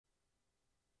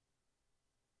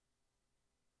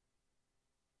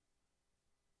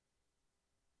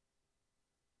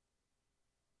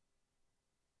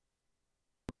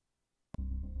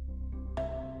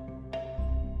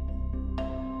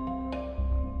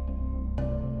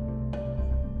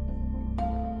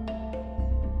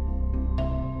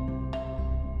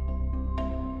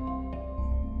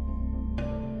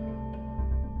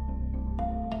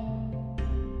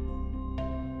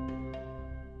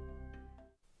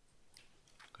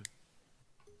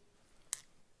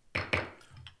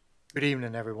Good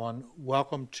evening, everyone.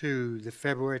 Welcome to the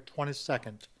February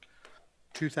 22nd,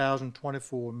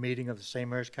 2024 meeting of the St.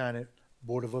 Mary's County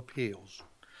Board of Appeals,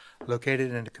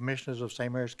 located in the Commissioners of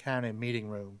St. Mary's County Meeting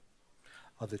Room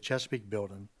of the Chesapeake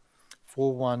Building,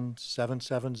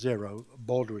 41770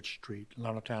 Baldridge Street,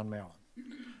 Leonardtown, Maryland.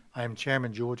 I am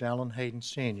Chairman George Allen Hayden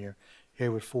Sr.,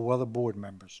 here with 4 other board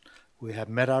members. We have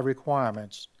met our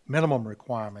minimum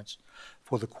requirements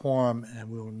for the quorum, and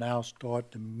we will now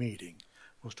start the meeting.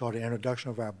 We'll start the introduction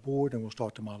of our board, and we'll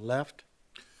start to my left.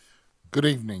 Good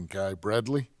evening, Guy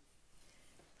Bradley.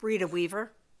 Rita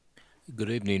Weaver.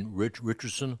 Good evening, Rich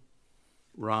Richardson.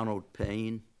 Ronald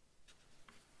Payne.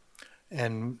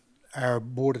 And our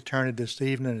board attorney this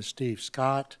evening is Steve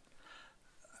Scott.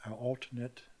 Our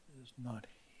alternate is not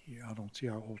here. I don't see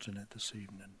our alternate this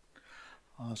evening.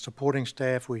 Supporting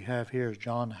staff we have here is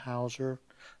John Hauser,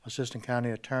 Assistant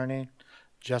County Attorney,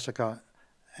 Jessica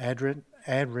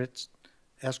Adritz,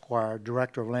 Esquire,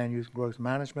 Director of Land Use Growth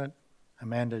Management,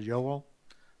 Amanda Joel,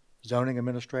 Zoning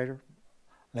Administrator,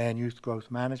 Land Use Growth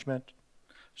Management,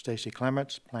 Stacy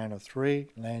Clements, Planner 3,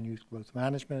 Land Use Growth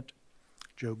Management,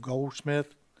 Joe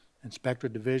Goldsmith, Inspector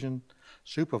Division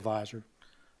Supervisor,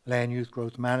 Land Use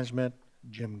Growth Management,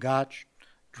 Jim Gotch,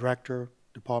 Director,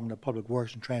 Department of Public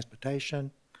Works and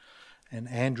Transportation, and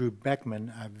Andrew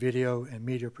Beckman, our video and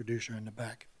media producer in the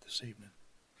back this evening.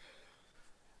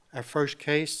 Our first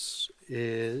case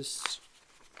is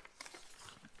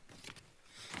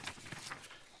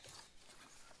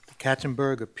the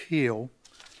Katzenberg Appeal,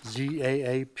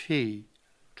 ZAAP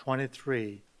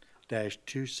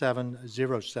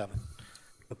 23-2707,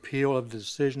 appeal of the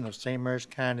decision of St. Mary's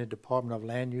County Department of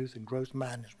Land Use and Growth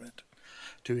Management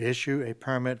to issue a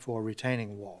permit for a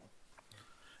retaining wall.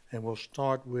 And we'll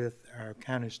start with our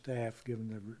county staff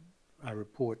giving our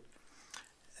report.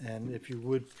 And if you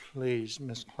would please,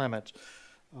 Ms. Clements,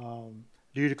 do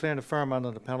you declare and affirm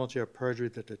under the penalty of perjury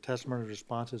that the testimony,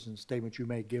 responses, and statements you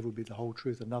may give will be the whole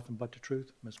truth and nothing but the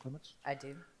truth, Ms. Clements? I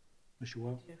do. Ms.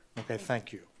 Will? Okay,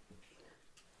 thank you.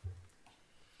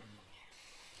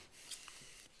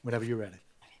 Whenever you're ready.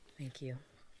 Thank you.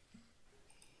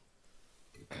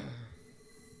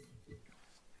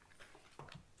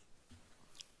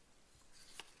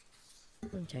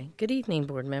 Okay, good evening,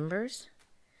 board members.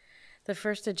 The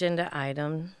first agenda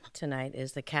item tonight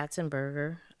is the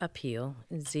Katzenberger Appeal,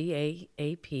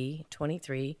 ZAAP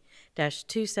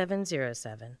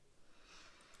 23-2707.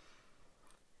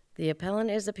 The appellant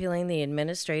is appealing the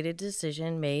administrative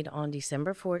decision made on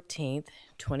December 14th,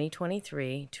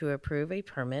 2023 to approve a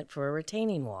permit for a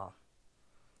retaining wall.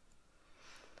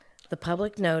 The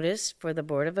public notice for the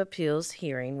Board of Appeals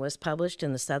hearing was published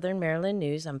in the Southern Maryland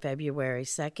News on February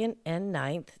 2nd and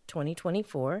 9th,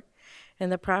 2024, and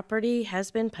the property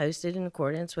has been posted in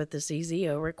accordance with the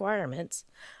CZO requirements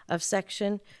of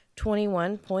Section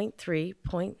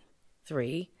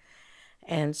 21.3.3,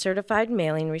 and certified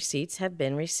mailing receipts have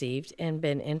been received and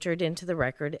been entered into the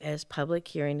record as public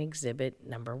hearing exhibit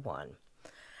number 1.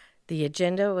 The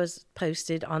agenda was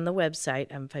posted on the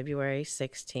website on February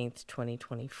 16th,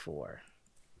 2024.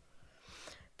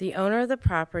 The owner of the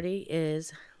property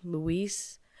is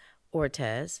Luis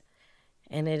Ortez,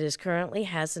 and it is currently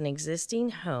has an existing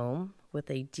home with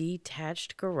a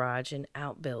detached garage and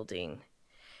outbuilding.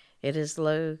 It is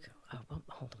The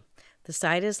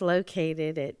site is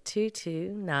located at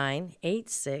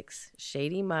 22986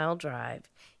 Shady Mile Drive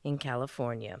in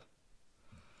California.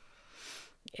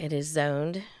 It is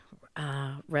zoned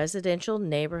Residential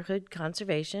Neighborhood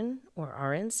Conservation, or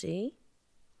RNC.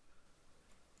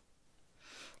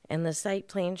 And the site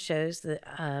plan shows the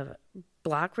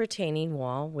block retaining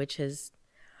wall, which is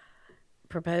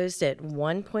proposed at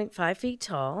 1.5 feet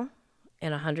tall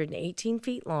and 118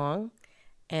 feet long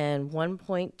and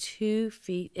 1.2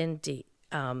 feet in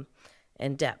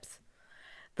depth.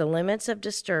 The limits of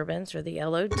disturbance, or the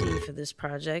LOD, for this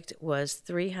project was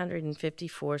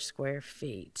 354 square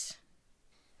feet.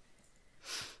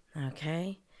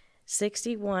 Okay.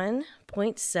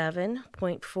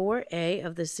 61.7.4A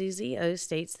of the CZO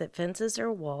states that fences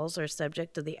or walls are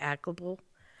subject to the applicable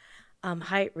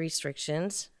height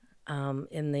restrictions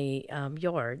in the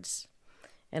yards.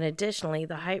 And additionally,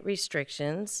 the height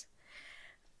restrictions,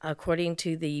 according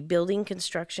to the Building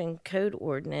Construction Code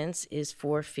Ordinance, is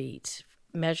 4 feet,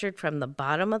 measured from the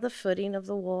bottom of the footing of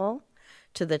the wall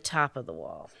to the top of the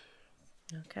wall.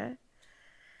 Okay?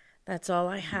 That's all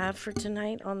I have for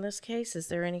tonight on this case. Is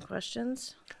there any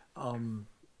questions? I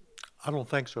don't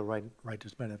think so right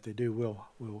this minute. If they do, we'll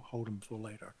hold them for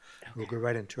later. Okay. We'll go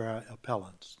right into our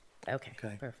appellants. Okay.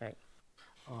 Perfect.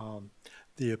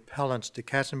 The appellants, the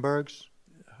Katzenbergs,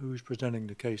 who's presenting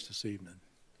the case this evening?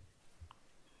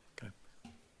 Okay.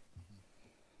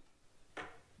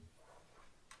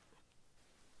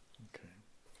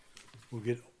 we'll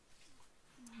get,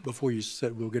 before you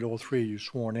sit, we'll get all three of you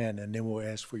sworn in, and then we'll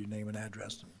ask for your name and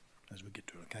address as we get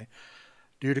to it, okay?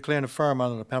 Do you declare and affirm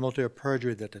under the penalty of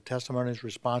perjury that the testimonies,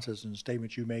 responses, and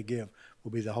statements you may give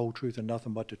will be the whole truth and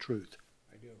nothing but the truth?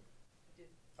 I do.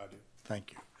 I do.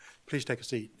 Thank you. Please take a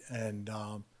seat, and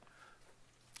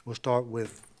we'll start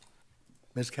with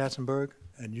Ms. Katzenberg,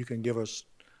 and you can give us.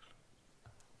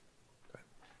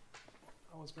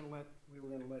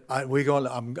 We're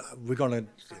gonna.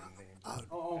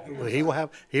 He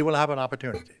will have an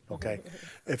opportunity. Okay,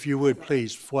 if you would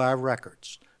please, for our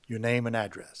records, your name and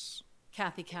address.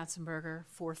 Kathy Katzenberger,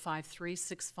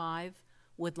 45365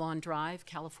 Woodlawn Drive,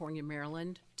 California,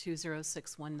 Maryland,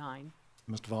 20619.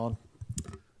 Mr. Vaughn.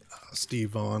 Steve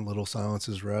Vaughn, Little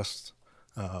Silences Rest,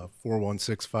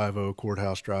 41650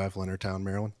 Courthouse Drive, Leonardtown,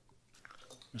 Maryland.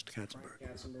 Mr.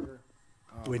 Katzenberg.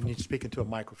 We need to speak into a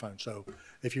microphone, so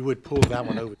if you would pull that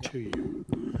one over to you.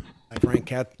 Frank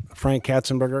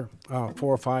Katzenberger,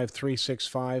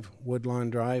 45365 Woodlawn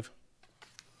Drive,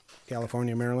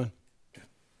 California, Maryland.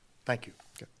 Thank you.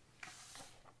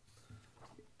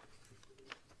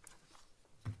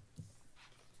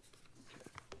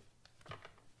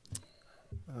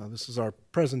 This is our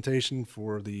presentation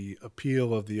for the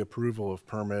appeal of the approval of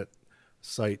permit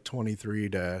site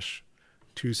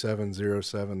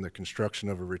 23-2707, the construction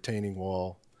of a retaining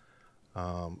wall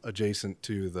adjacent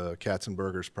to the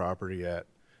Katzenberger's property at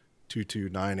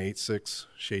 22986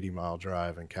 Shady Mile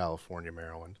Drive in California,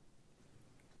 Maryland.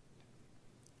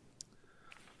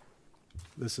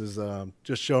 This is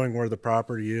just showing where the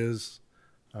property is.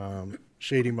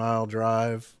 Shady Mile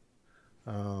Drive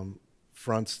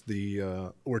fronts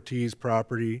the Ortiz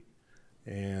property,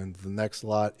 and the next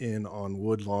lot in on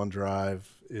Woodlawn Drive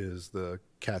is the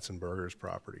Katzenberger's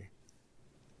property.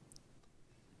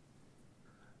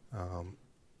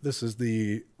 This is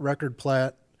the record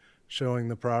plat showing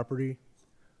the property.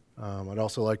 I'd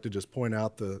also like to just point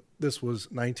out that this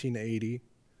was 1980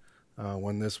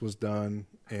 when this was done,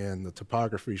 and the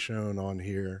topography shown on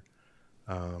here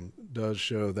does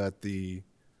show that the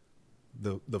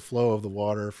flow of the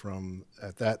water from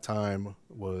at that time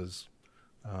was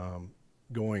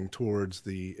going towards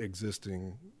the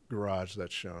existing garage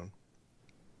that's shown.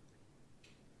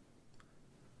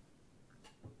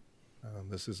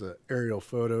 This is an aerial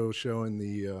photo showing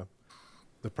the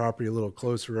property a little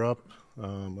closer up.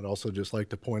 I'd also just like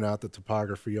to point out the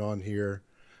topography on here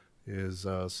is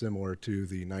similar to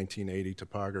the 1980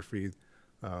 topography.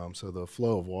 So the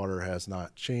flow of water has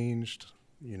not changed,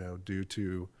 due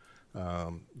to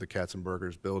the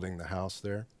Katzenbergers building the house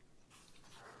there.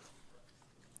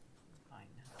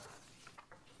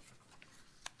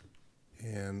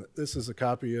 And this is a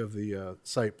copy of the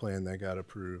site plan that got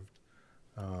approved.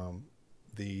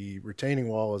 The retaining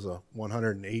wall is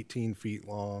 118 feet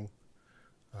long,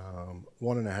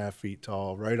 1.5 feet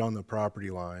tall, right on the property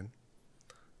line.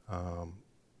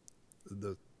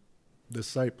 The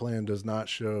site plan does not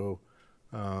show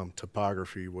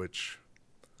topography, which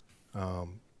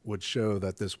would show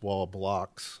that this wall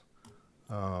blocks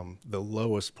the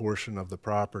lowest portion of the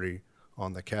property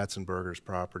on the Katzenberger's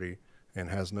property and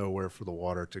has nowhere for the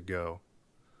water to go.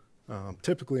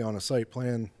 Typically on a site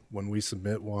plan, when we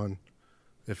submit one,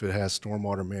 if it has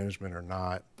stormwater management or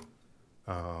not,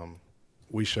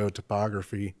 we show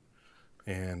topography,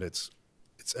 and it's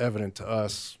evident to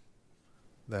us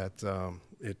that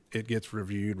it gets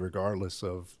reviewed regardless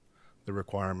of the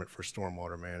requirement for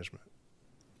stormwater management.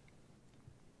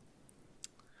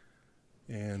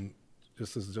 And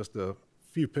this is just a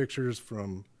few pictures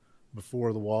from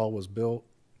before the wall was built.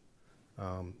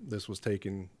 This was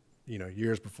taken,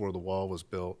 years before the wall was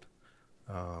built,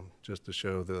 just to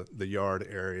show the yard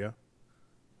area.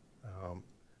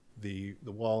 The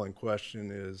wall in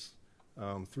question is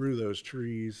through those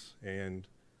trees, and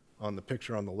on the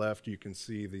picture on the left, you can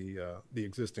see the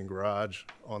existing garage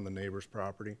on the neighbor's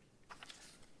property.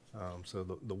 So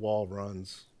the wall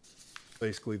runs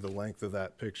basically the length of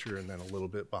that picture and then a little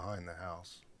bit behind the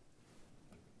house.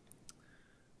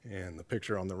 And the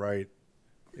picture on the right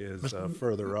is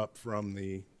further up from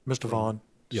the... Mr. Vaughn,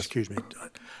 Yes. excuse me.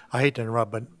 I hate to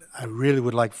interrupt, but I really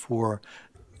would like for,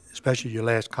 especially your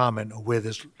last comment, where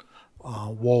this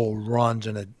wall runs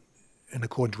in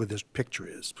accordance with this picture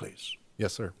is, please.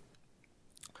 Yes, sir.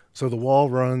 So the wall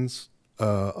runs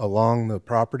along the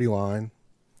property line.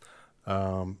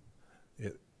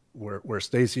 Where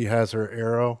Stacy has her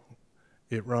arrow,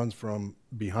 it runs from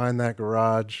behind that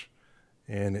garage,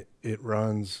 and it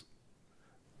runs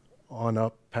on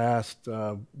up past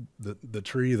the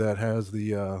tree that has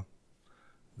the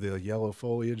yellow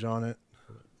foliage on it,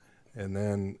 and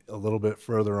then a little bit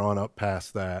further on up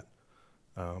past that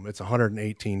It's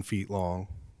 118 feet long,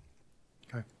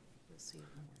 Okay.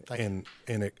 Thank you.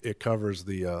 and it covers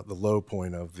the low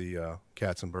point of the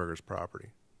Katzenberger's property.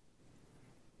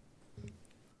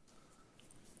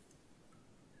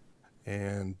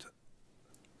 And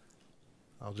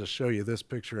I'll just show you this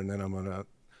picture, and then I'm going to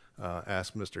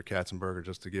ask Mr. Katzenberger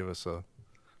just to give us a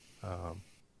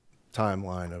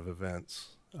timeline of events.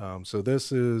 So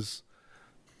this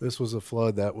was a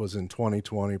flood that was in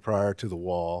 2020 prior to the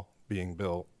wall being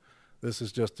built. This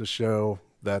is just to show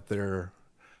that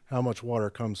how much water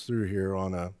comes through here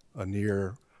on a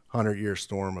near 100-year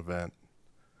storm event,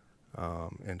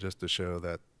 and just to show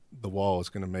that the wall is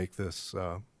going to make this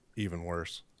even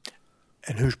worse.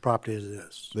 And whose property is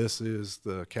this? This is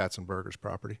the Katzenberger's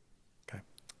property. Okay.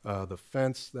 The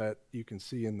fence that you can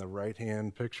see in the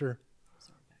right-hand picture,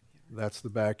 that's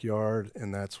the backyard,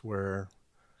 and that's where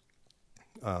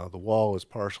the wall is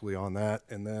partially on that.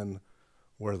 And then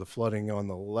where the flooding on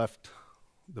the left,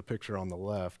 the picture on the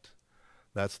left,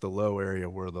 that's the low area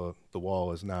where the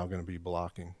wall is now going to be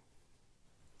blocking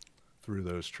through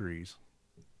those trees.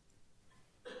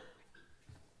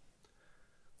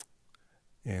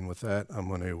 And with that, I'm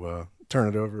going to turn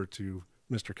it over to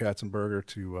Mr. Katzenberger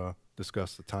to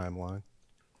discuss the timeline.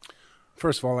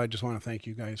 First of all, I just want to thank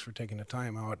you guys for taking the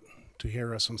time out to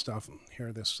hear us and stuff, and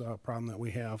hear this problem that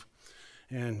we have.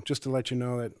 And just to let you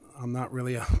know that I'm not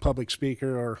really a public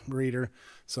speaker or reader,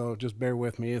 so just bear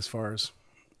with me as far as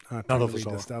trying to of us read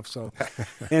are. this stuff. So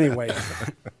anyway,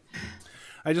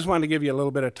 I just wanted to give you a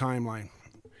little bit of timeline.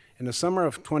 In the summer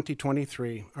of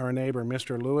 2023, our neighbor,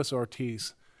 Mr. Luis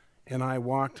Ortiz, and I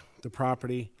walked the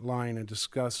property line and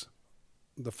discussed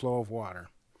the flow of water.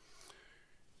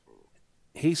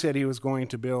 He said he was going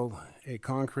to build a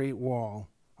concrete wall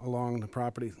along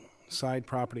the side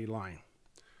property line.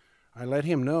 I let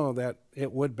him know that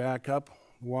it would back up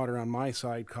water on my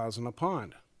side, causing a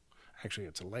pond. Actually,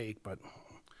 it's a lake,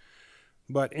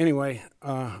 but anyway,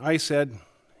 I said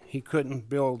he couldn't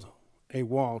build a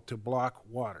wall to block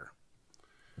water.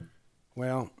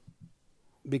 Well,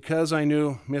 because I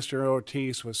knew Mr.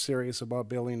 Ortiz was serious about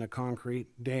building a concrete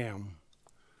dam,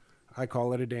 I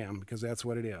call it a dam because that's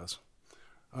what it is,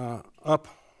 to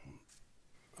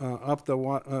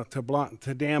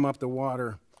dam up the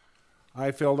water,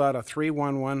 I filled out a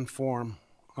 311 form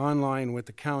online with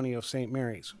the County of St.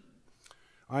 Mary's.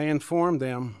 I informed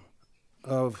them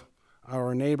of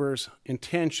our neighbors'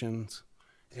 intentions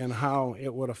and how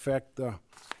it would affect the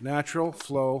natural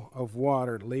flow of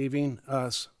water, leaving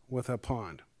us with a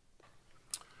pond.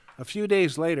 A few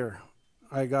days later,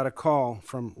 I got a call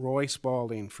from Roy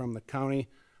Spalding from the County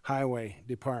Highway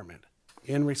Department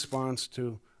in response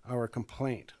to our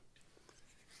complaint.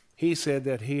 He said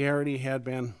that he already had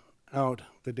been out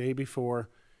the day before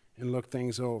and looked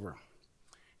things over.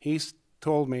 He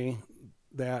told me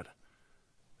that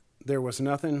there was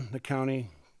nothing the county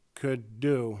could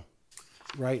do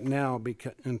right now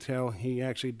until he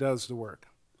actually does the work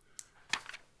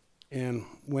and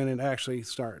when it actually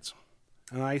starts.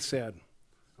 And I said,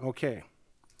 okay.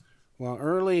 Well,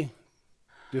 early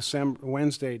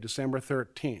Wednesday, December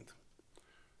 13th,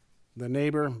 the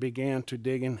neighbor began to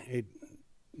dig in a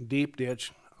deep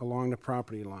ditch along the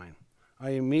property line.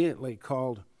 I immediately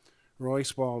called Roy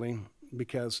Spalding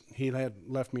because he had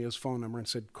left me his phone number and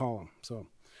said call him. So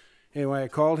anyway, I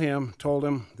called him, told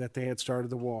him that they had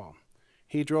started the wall.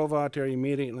 He drove out there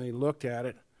immediately, looked at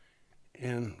it,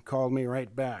 and called me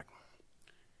right back.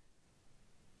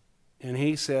 And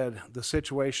he said the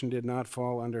situation did not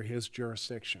fall under his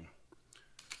jurisdiction.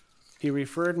 He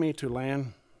referred me to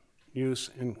Land Use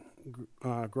and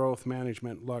Growth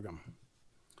Management, Lugham.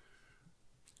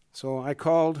 So I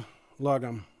called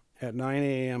Lugham at 9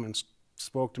 a.m. and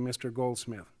spoke to Mr.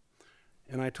 Goldsmith.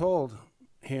 And I told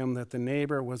him that the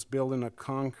neighbor was building a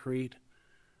concrete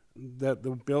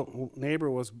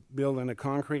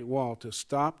wall to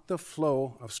stop the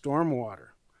flow of storm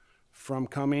water from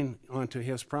coming onto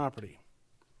his property.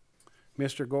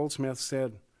 Mr. Goldsmith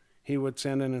said he would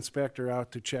send an inspector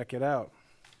out to check it out.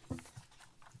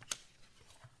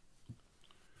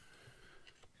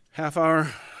 Half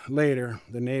hour later,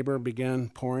 the neighbor began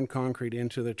pouring concrete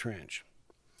into the trench,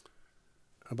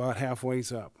 about halfway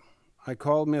up. I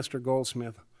called Mr.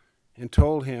 Goldsmith and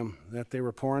told him that they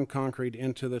were pouring concrete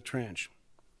into the trench.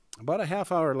 About a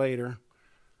half hour later,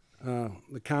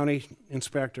 the county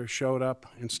inspector showed up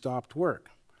and stopped work,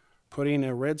 putting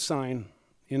a red sign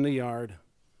in the yard.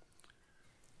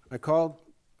 I called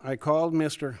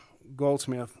Mr.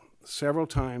 Goldsmith several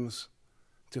times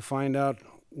to find out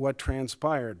what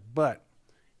transpired, but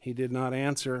he did not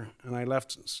answer, and I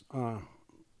left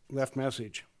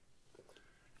message.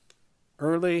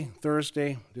 Early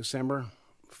Thursday, December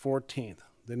 14th.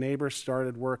 The neighbors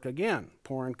started work again,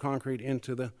 pouring concrete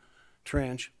into the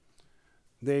trench.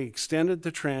 They extended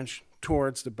the trench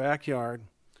towards the backyard.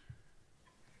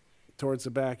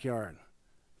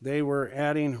 They were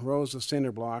adding rows of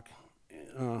cinder block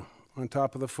on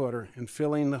top of the footer and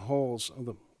filling the holes of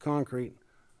the concrete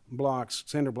blocks,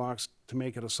 cinder blocks, to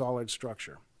make it a solid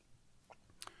structure.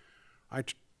 I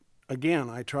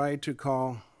tried to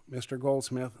call Mr.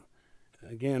 Goldsmith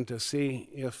again to see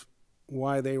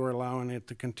why they were allowing it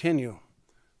to continue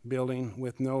building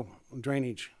with no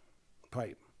drainage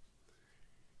pipe.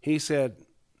 He said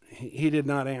he did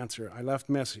not answer. I left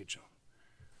message.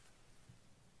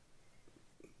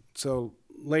 So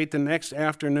late the next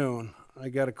afternoon, I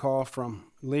got a call from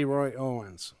Leroy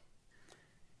Owens.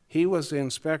 He was the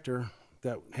inspector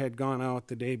that had gone out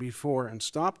the day before and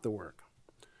stopped the work.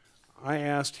 I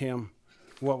asked him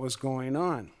what was going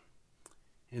on,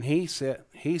 and he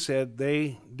said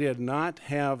they did not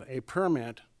have a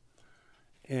permit,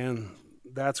 and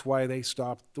that's why they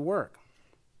stopped the work.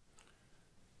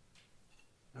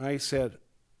 I said,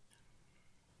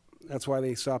 that's why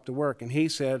they stopped the work. And he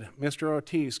said, Mr.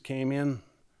 Ortiz came in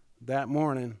that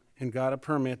morning and got a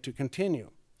permit to continue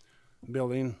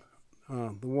building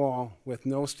the wall with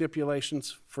no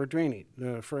stipulations for drainage,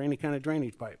 for any kind of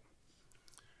drainage pipe.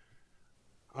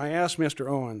 I asked Mr.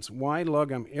 Owens why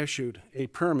Lugum issued a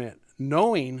permit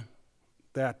knowing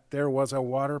that there was a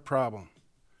water problem.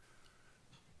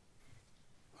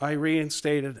 I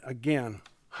reinstated again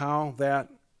how that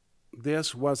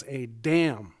this was a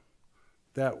dam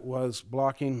that was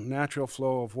blocking natural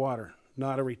flow of water,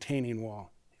 not a retaining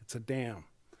wall. It's a dam,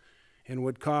 and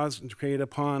would cause and create a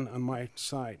pond on my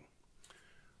side.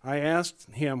 I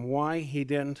asked him why he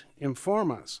didn't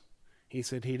inform us. He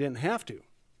said he didn't have to.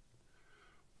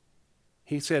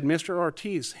 He said Mr.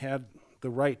 Ortiz had the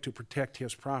right to protect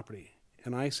his property.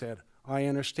 And I said, I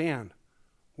understand.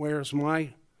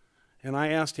 And I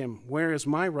asked him, where is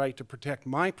my right to protect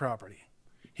my property?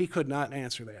 He could not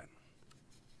answer that.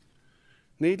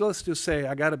 Needless to say,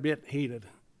 I got a bit heated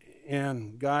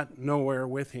and got nowhere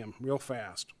with him real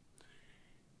fast.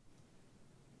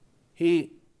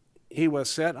 He was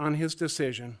set on his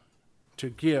decision to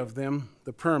give them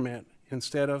the permit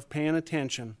instead of paying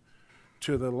attention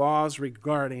to the laws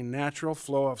regarding natural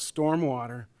flow of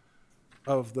stormwater,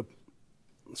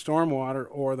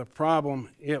 or the problem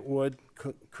it would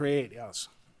create us.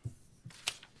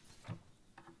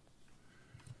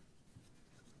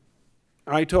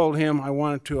 I told him I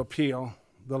wanted to appeal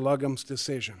the Lugum's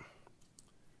decision.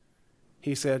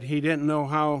 He said he didn't know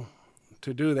how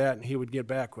to do that and he would get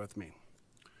back with me.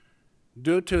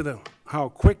 Due to how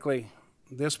quickly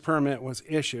this permit was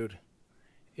issued,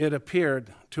 it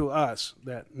appeared to us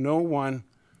that no one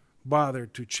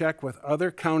bothered to check with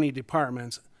other county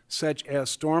departments such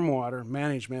as stormwater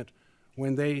management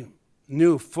when they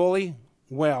knew fully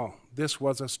well this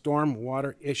was a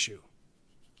stormwater issue.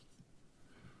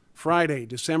 Friday,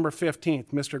 December 15th,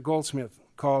 Mr. Goldsmith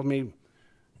called me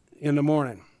in the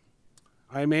morning.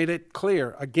 I made it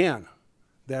clear again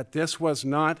that this was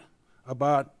not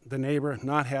about the neighbor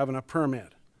not having a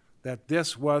permit, that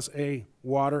this was a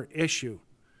water issue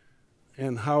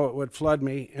and how it would flood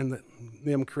me and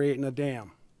them creating a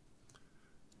dam.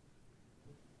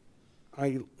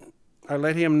 I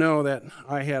let him know that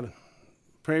I had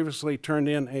previously turned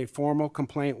in a formal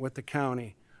complaint with the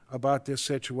county about this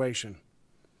situation.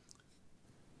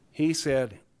 He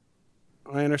said,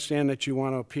 I understand that you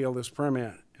want to appeal this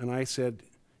permit. And I said,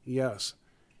 yes.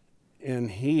 And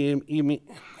he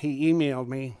emailed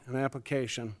me an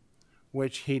application,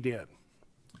 which he did.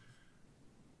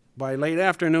 By late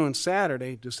afternoon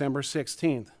Saturday, December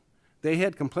 16th, they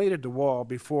had completed the wall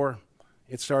before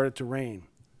it started to rain.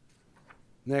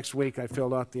 Next week, I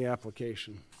filled out the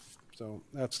application. So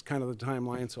that's kind of the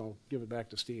timeline, so I'll give it back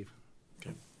to Steve.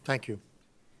 Okay, thank you.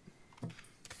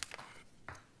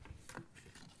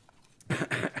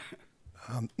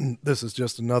 This is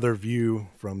just another view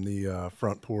from the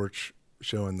front porch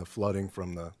showing the flooding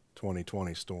from the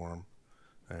 2020 storm.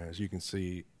 As you can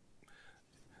see,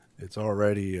 it's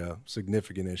already a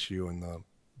significant issue, and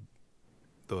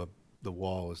the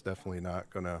wall is definitely not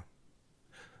going to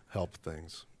help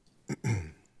things.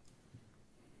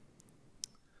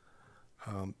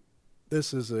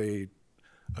 This is a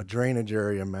drainage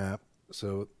area map.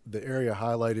 So the area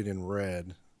highlighted in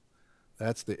red,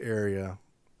 that's the area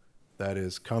that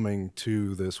is coming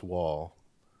to this wall.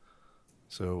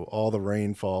 So all the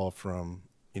rainfall from,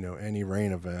 any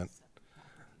rain event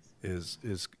is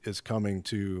coming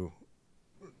to,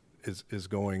 is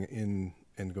going in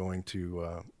and going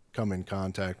to come in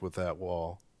contact with that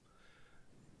wall.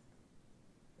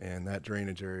 And that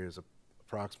drainage area is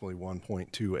approximately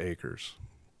 1.2 acres.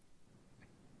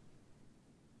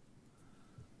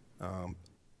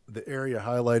 The area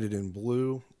highlighted in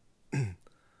blue,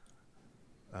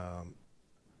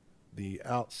 the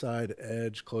outside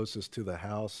edge closest to the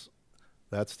house,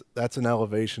 that's an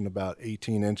elevation about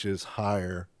 18 inches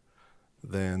higher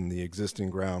than the existing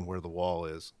ground where the wall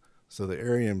is. So the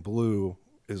area in blue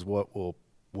is what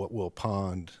will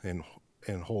pond and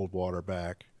hold water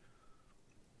back.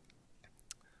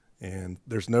 And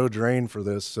there's no drain for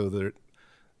this, so that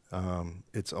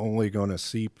it's only going to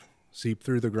seep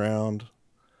through the ground.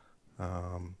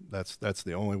 That's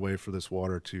the only way for this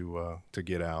water to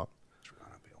get out.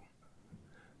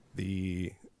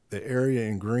 The area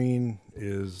in green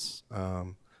is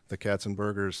the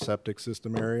Katzenberger's septic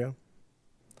system area.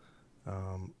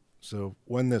 So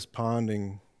when this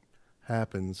ponding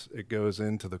happens, it goes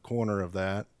into the corner of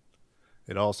that.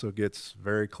 It also gets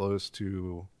very close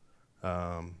to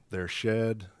their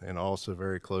shed and also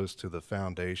very close to the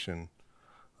foundation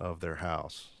of their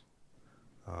house,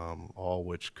 all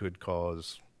which could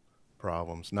cause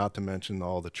problems, not to mention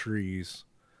all the trees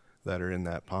that are in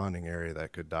that ponding area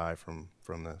that could die from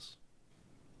this.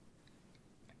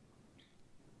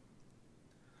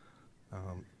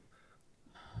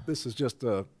 This is just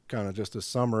a kind of just a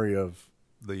summary of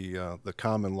the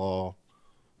common law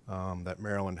that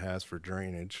Maryland has for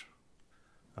drainage.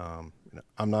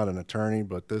 I'm not an attorney,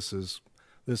 but this is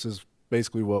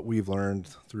basically what we've learned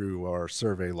through our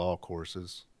survey law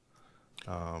courses.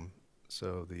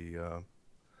 So the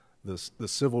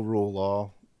civil rule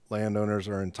law, landowners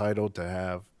are entitled to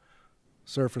have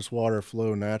surface water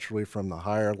flow naturally from the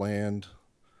higher land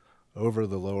over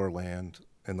the lower land,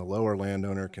 and the lower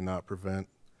landowner cannot prevent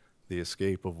the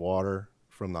escape of water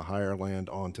from the higher land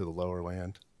onto the lower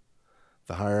land.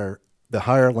 The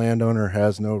higher landowner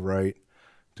has no right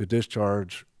to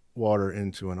discharge water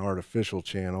into an artificial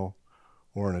channel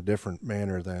or in a different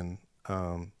manner than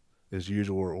is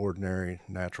usual or ordinary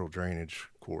natural drainage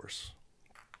course.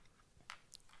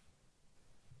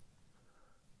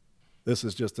 This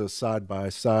is just a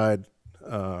side-by-side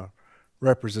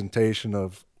representation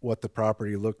of what the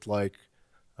property looked like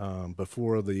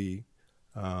before the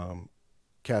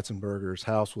Katzenberger's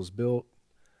house was built.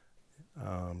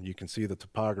 You can see the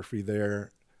topography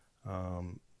there.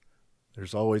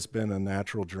 There's always been a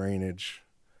natural drainage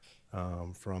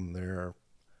from their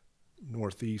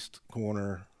northeast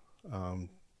corner,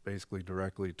 basically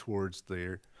directly towards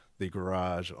the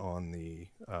garage on the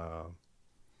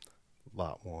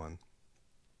lot 1.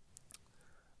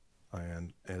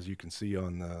 And as you can see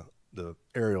on the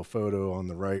aerial photo on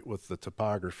the right with the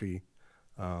topography,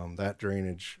 that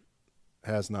drainage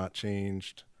has not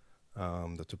changed.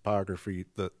 The topography,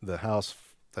 the house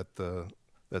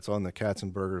that's on the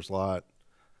Katzenberger's lot,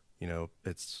 you know,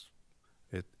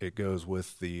 it goes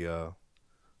with the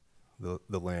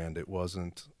land. It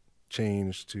wasn't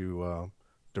changed to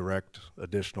direct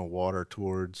additional water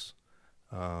towards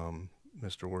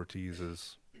Mr.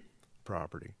 Ortiz's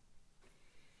property.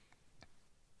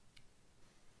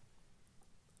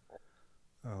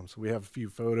 So we have a few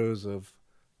photos of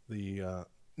the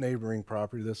neighboring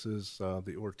property. This is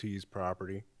the Ortiz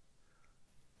property.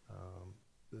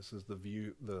 This is the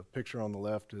view. The picture on the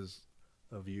left is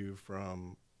a view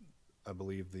from, I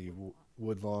believe, the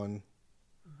Woodlawn.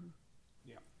 Mm-hmm.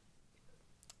 Yeah.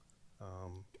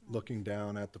 Looking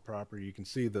down at the property, you can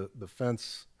see the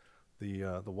fence,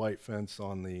 the white fence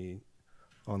on the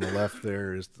left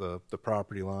there is the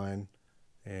property line,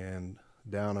 and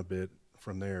down a bit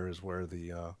from there is where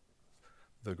the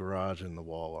garage and the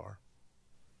wall are.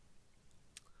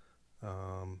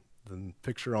 The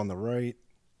picture on the right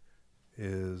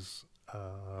is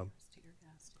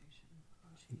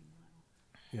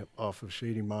yep, off of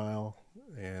Shady Mile,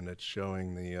 and it's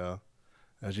showing the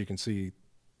as you can see,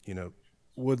 you know,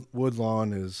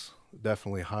 Woodlawn is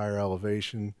definitely higher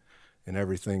elevation, and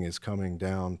everything is coming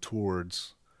down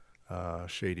towards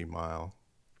Shady Mile.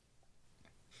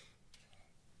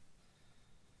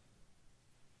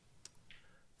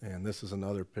 And this is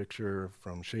another picture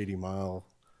from Shady Mile.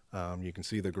 You can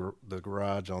see the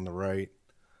garage on the right,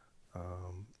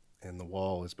 and the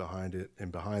wall is behind it.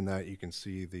 And behind that, you can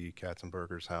see the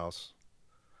Katzenberger's house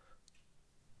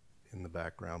in the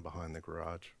background behind the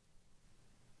garage.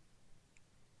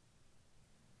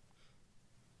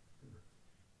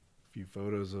 A few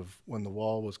photos of when the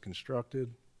wall was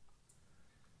constructed.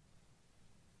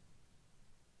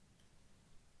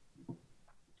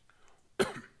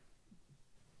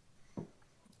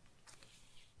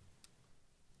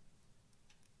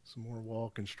 Some more wall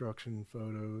construction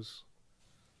photos.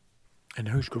 And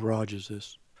whose garage is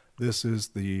this? This is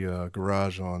the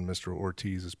garage on Mr.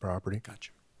 Ortiz's property.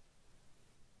 Gotcha.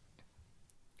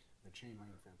 The chain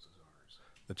link fence is ours.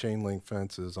 The chain link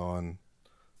fence is on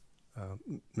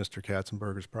Mr.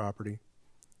 Katzenberger's property,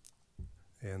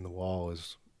 and the wall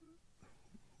is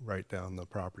right down the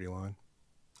property line.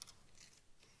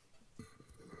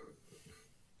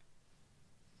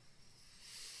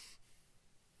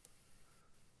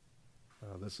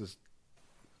 This is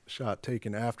a shot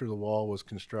taken after the wall was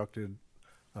constructed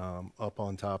up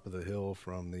on top of the hill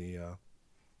from the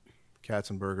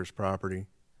Katzenberger's property.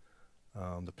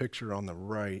 The picture on the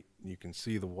right, you can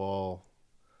see the wall.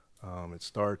 It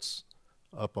starts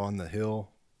up on the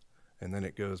hill, and then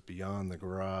it goes beyond the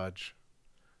garage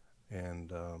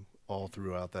and all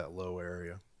throughout that low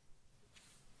area.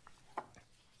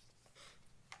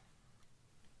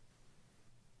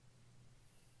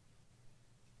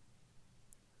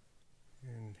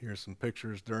 And here's some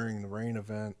pictures during the rain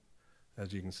event.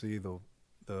 As you can see, the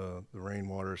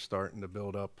rainwater is starting to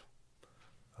build up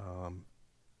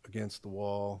against the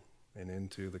wall and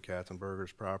into the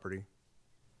Katzenberger's property.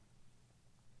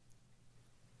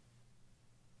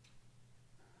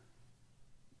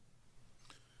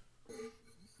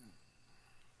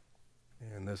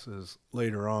 And this is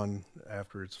later on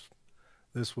after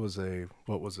this was a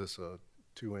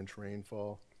 2-inch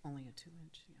rainfall? Only a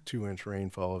 2-inch, yeah. 2-inch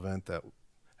rainfall event that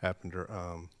happened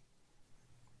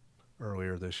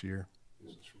earlier this year.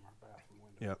 This is from our bathroom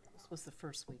window. Yep. This was the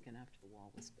first weekend after the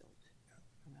wall was built,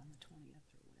 around the 20th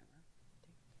or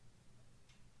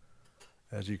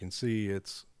whatever. As you can see,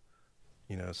 it's,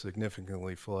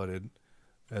 significantly flooded,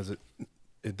 as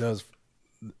it does.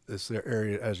 This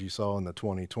area, as you saw in the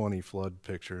 2020 flood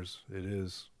pictures, it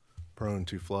is prone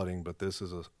to flooding, but this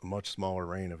is a much smaller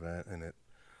rain event, and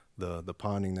the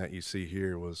ponding that you see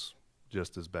here was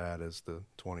just as bad as the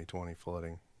 2020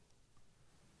 flooding.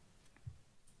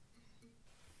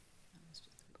 That was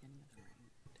just the beginning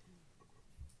of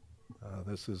the rain.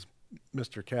 This is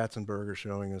Mr. Katzenberger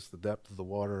showing us the depth of the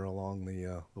water along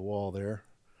the wall there.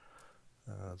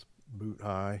 It's boot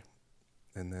high,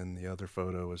 and then the other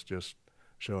photo is just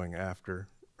showing after,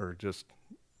 or just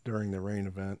during the rain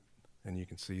event, and you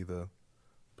can see the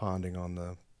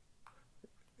ponding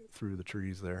through the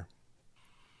trees there.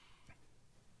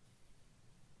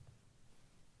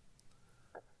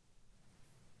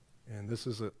 And this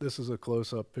is a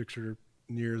close-up picture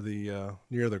near the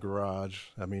garage.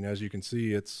 I mean, as you can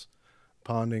see, it's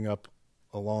ponding up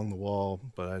along the wall,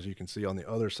 but as you can see on the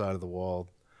other side of the wall,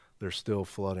 there's still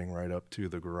flooding right up to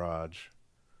the garage.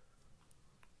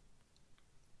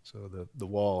 So the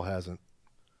wall hasn't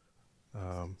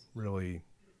really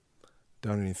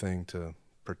done anything to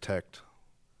protect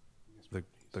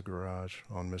the garage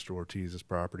on Mr. Ortiz's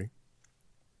property.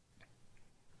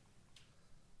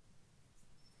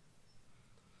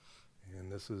 And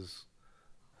this is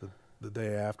the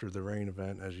day after the rain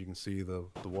event. As you can see, the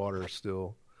water is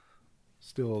still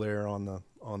there on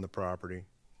the property.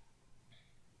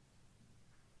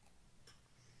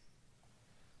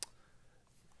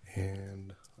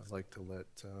 And I'd like to let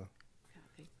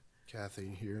Kathy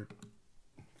here.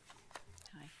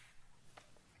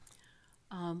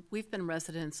 Hi. We've been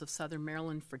residents of Southern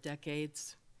Maryland for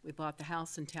decades. We bought the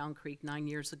house in Town Creek 9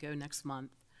 years ago next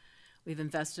month. We've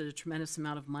invested a tremendous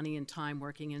amount of money and time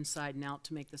working inside and out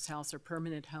to make this house our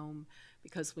permanent home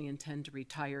because we intend to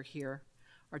retire here.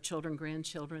 Our children,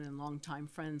 grandchildren, and longtime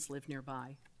friends live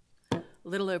nearby. A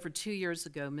little over 2 years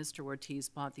ago, Mr. Ortiz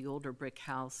bought the older brick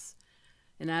house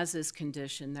in as-is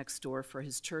condition next door for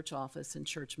his church office and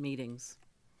church meetings.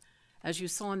 As you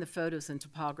saw in the photos and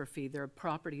topography, their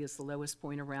property is the lowest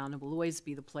point around and will always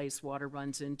be the place water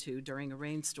runs into during a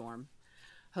rainstorm.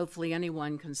 Hopefully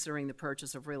anyone considering the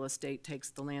purchase of real estate takes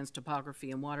the land's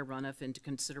topography and water runoff into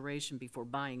consideration before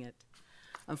buying it.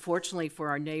 Unfortunately for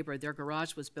our neighbor, their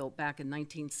garage was built back in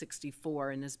 1964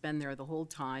 and has been there the whole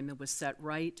time and was set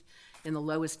right in the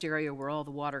lowest area where all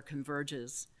the water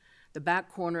converges. The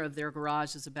back corner of their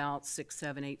garage is about 6,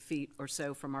 7, 8 feet or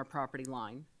so from our property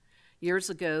line. Years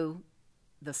ago,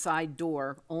 the side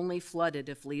door only flooded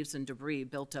if leaves and debris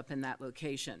built up in that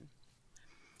location.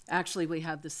 Actually, we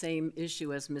have the same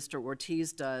issue as Mr.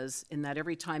 Ortiz does in that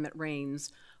every time it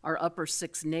rains, our upper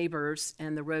 6 neighbors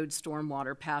and the road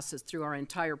stormwater passes through our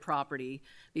entire property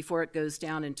before it goes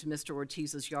down into Mr.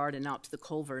 Ortiz's yard and out to the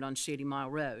culvert on Shady Mile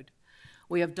Road.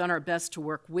 We have done our best to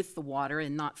work with the water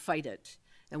and not fight it.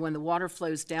 And when the water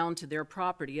flows down to their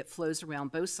property, it flows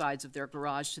around both sides of their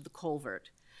garage to the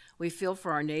culvert. We feel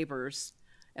for our neighbors,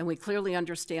 and we clearly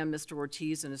understand Mr.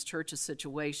 Ortiz and his church's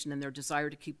situation and their desire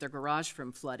to keep their garage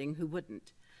from flooding. Who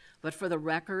wouldn't? But for the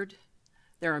record,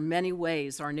 There are many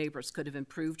ways our neighbors could have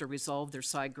improved or resolved their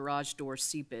side garage door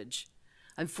seepage.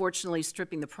 Unfortunately,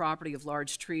 stripping the property of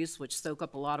large trees which soak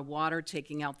up a lot of water,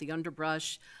 taking out the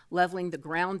underbrush, leveling the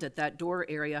ground at that door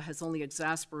area has only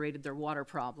exacerbated their water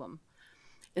problem.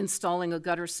 Installing a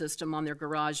gutter system on their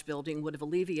garage building would have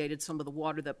alleviated some of the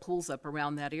water that pools up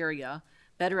around that area.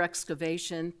 Better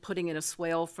excavation, putting in a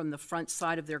swale from the front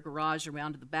side of their garage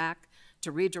around to the back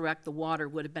to redirect the water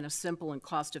would have been a simple and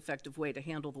cost-effective way to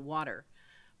handle the water.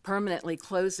 Permanently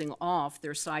closing off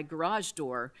their side garage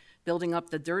door, building up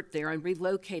the dirt there, and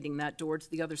relocating that door to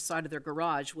the other side of their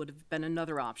garage would have been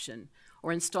another option.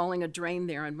 Or installing a drain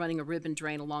there and running a ribbon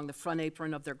drain along the front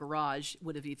apron of their garage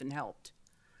would have even helped.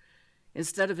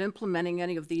 Instead of implementing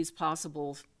any of these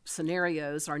possible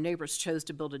scenarios, our neighbors chose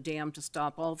to build a dam to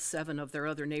stop all 7 of their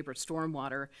other neighbors'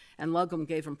 stormwater, and Luggum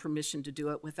gave them permission to do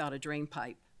it without a drain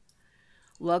pipe.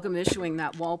 Luggum issuing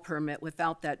that wall permit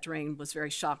without that drain was very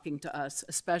shocking to us,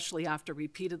 especially after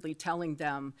repeatedly telling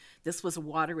them this was a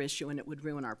water issue and it would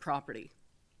ruin our property.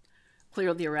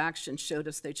 Clearly, their actions showed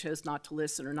us they chose not to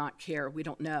listen or not care. We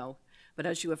don't know. But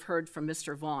as you have heard from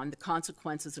Mr. Vaughn, the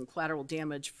consequences and collateral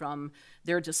damage from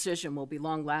their decision will be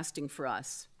long-lasting for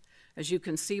us. As you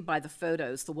can see by the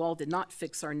photos, the wall did not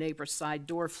fix our neighbor's side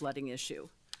door flooding issue.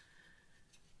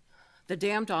 The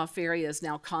dammed-off area is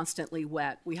now constantly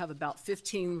wet. We have about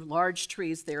 15 large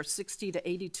trees there, 60 to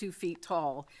 82 feet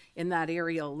tall in that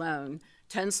area alone,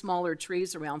 10 smaller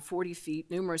trees around 40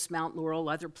 feet, numerous Mount Laurel,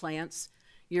 other plants.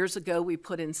 Years ago, we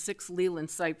put in 6 Leland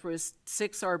cypress,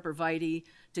 6 arborvitae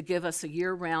to give us a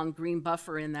year-round green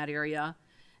buffer in that area.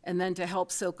 And then to help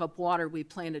soak up water, we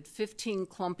planted 15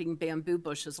 clumping bamboo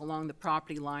bushes along the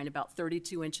property line, about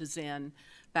 32 inches in,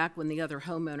 back when the other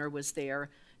homeowner was there,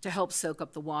 to help soak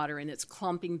up the water. And it's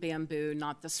clumping bamboo,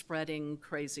 not the spreading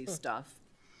crazy stuff.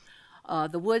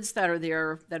 The woods that are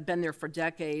there, that have been there for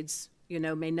decades,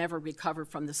 may never recover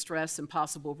from the stress and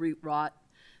possible root rot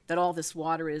that all this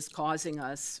water is causing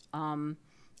us.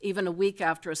 Even a week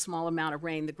after a small amount of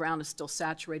rain, the ground is still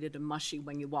saturated and mushy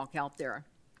when you walk out there.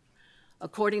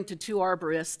 According to 2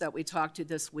 arborists that we talked to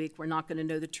this week, we're not going to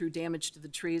know the true damage to the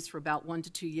trees for about 1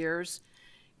 to 2 years.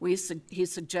 He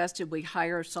suggested we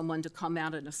hire someone to come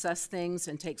out and assess things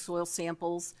and take soil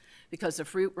samples, because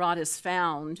if root rot is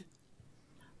found,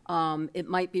 it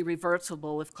might be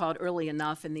reversible if caught early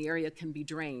enough and the area can be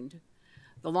drained.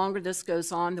 The longer this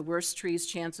goes on, the worse trees'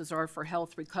 chances are for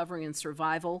health, recovery, and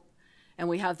survival, and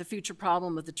we have the future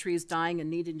problem of the trees dying and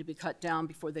needing to be cut down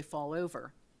before they fall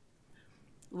over.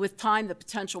 With time, the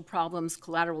potential problems,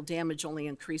 collateral damage only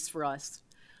increase for us.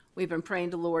 We've been praying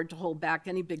to the Lord to hold back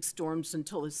any big storms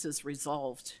until this is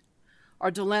resolved. Our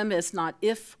dilemma is not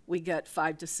if we get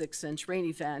 5 to 6 inch rain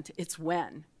event, it's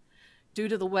when. Due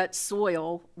to the wet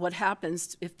soil, what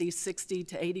happens if these 60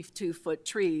 to 82 foot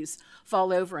trees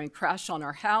fall over and crash on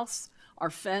our house, our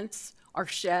fence, our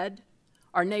shed,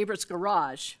 our neighbor's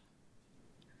garage?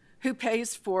 Who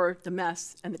pays for the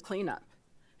mess and the cleanup?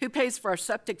 Who pays for our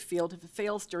septic field if it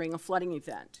fails during a flooding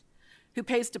event? Who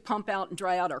pays to pump out and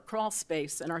dry out our crawl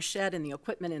space and our shed and the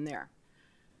equipment in there?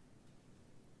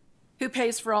 Who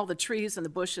pays for all the trees and the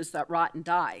bushes that rot and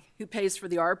die? Who pays for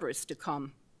the arborists to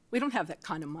come? We don't have that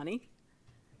kind of money.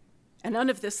 And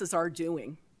none of this is our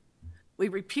doing. We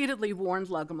repeatedly warned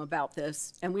Luggum about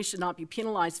this, and we should not be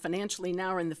penalized financially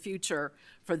now or in the future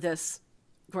for this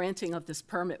granting of this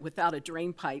permit without a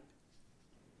drain pipe.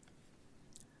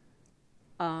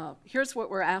 Here's what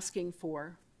we're asking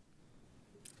for.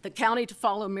 The county to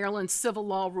follow Maryland's civil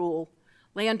law rule.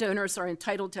 Landowners are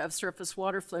entitled to have surface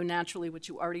water flow naturally, which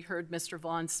you already heard Mr.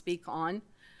 Vaughn speak on.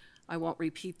 I won't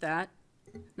repeat that.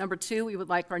 Number 2, we would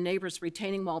like our neighbor's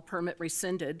retaining wall permit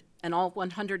rescinded and all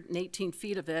 118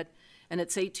 feet of it and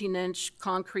its 18-inch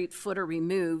concrete footer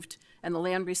removed and the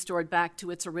land restored back to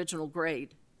its original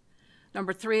grade.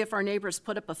 Number 3, if our neighbors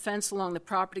put up a fence along the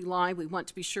property line, we want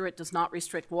to be sure it does not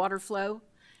restrict water flow.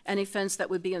 Any fence that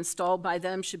would be installed by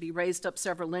them should be raised up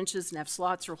several inches and have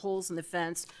slots or holes in the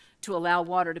fence to allow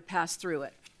water to pass through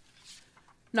it.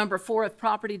 Number 4, if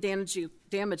property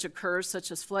damage occurs,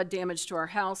 such as flood damage to our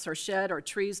house, our shed, our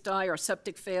trees die, our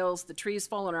septic fails, the trees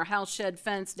fall on our house, shed,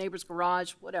 fence, neighbor's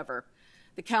garage, whatever,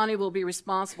 the county will be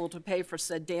responsible to pay for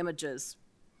said damages.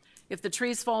 If the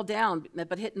trees fall down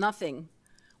but hit nothing,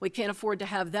 we can't afford to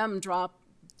have them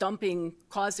dumping,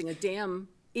 causing a dam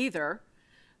either.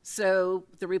 So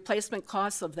the replacement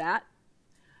costs of that,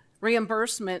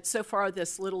 reimbursement, so far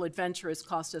this little adventure has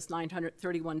cost us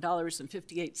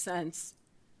 $931.58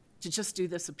 to just do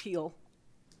this appeal.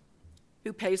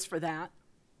 Who pays for that?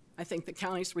 I think the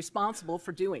county's responsible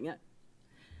for doing it.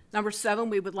 Number 7,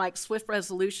 we would like swift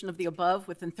resolution of the above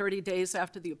within 30 days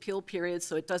after the appeal period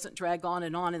so it doesn't drag on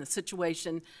and the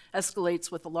situation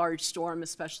escalates with a large storm,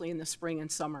 especially in the spring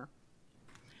and summer.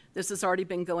 This has already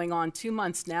been going on 2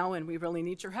 months now, and we really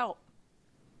need your help.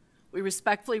 We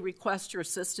respectfully request your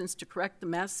assistance to correct the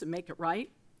mess and make it right,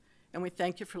 and we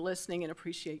thank you for listening and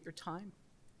appreciate your time.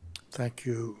 Thank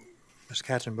you, Ms.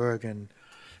 Katzenberg and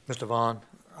Mr. Vaughn.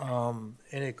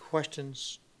 Any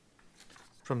questions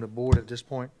from the board at this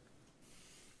point?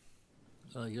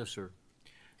 Yes, sir.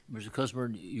 Mr.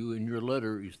 Cuthbert, you, in your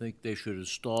letter, you think they should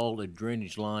install a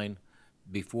drainage line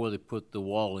before they put the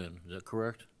wall in. Is that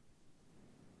correct?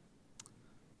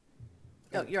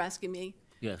 Oh, you're asking me?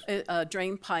 Yes. A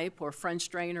drain pipe or French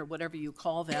drain or whatever you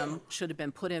call them should have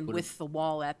been put in with the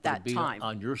wall at Would it that be time.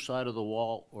 on your side of the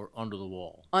wall or under the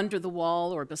wall? Under the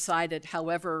wall or beside it,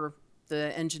 however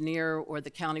the engineer or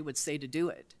the county would say to do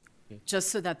it, just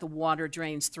so that the water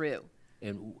drains through.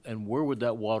 And where would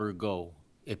that water go?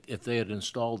 If they had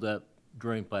installed that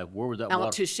drain pipe, where would that water?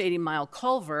 Out to Shady Mile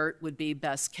Culvert would be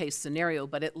best case scenario,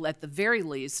 but at the very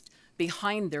least,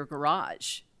 behind their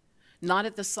garage, not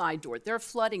at the side door. Their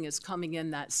flooding is coming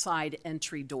in that side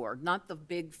entry door, not the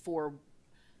big 4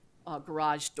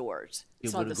 garage doors.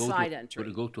 It's on the side entry.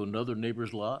 Would it go to another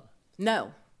neighbor's lot?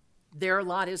 No, their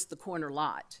lot is the corner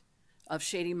lot of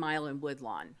Shady Mile and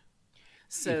Woodlawn.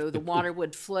 So the water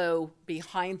would flow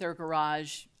behind their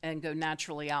garage and go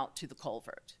naturally out to the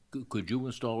culvert. Could you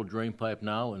install a drain pipe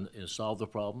now and solve the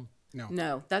problem?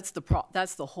 No, that's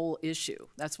the whole issue.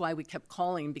 That's why we kept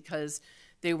calling, because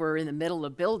they were in the middle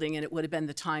of building and it would have been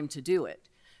the time to do it.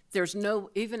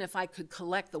 Even if I could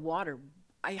collect the water,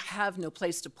 I have no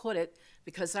place to put it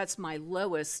because that's my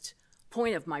lowest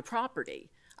point of my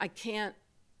property. I can't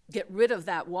get rid of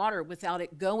that water without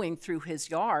it going through his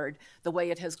yard the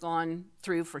way it has gone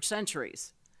through for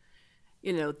centuries.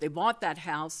 You know, they bought that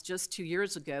house just 2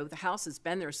 years ago. The house has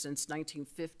been there since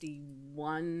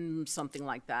 1951, something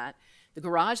like that. The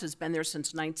garage has been there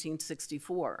since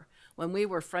 1964. When we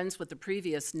were friends with the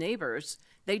previous neighbors,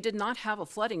 they did not have a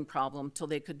flooding problem till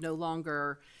they could no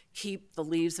longer keep the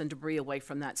leaves and debris away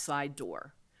from that side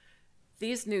door.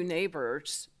 These new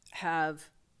neighbors have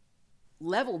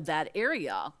leveled that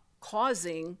area,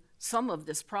 causing some of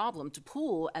this problem to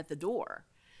pool at the door.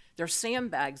 There's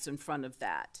sandbags in front of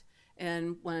that.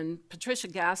 And when Patricia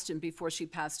Gaston, before she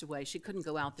passed away, she couldn't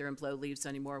go out there and blow leaves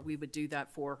anymore. We would do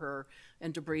that for her,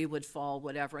 and debris would fall,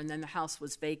 whatever. And then the house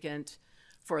was vacant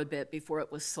for a bit before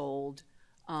it was sold.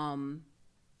 You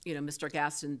know, Mr.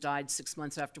 Gaston died 6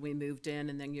 months after we moved in,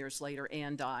 and then years later,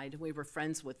 Ann died. We were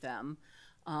friends with them.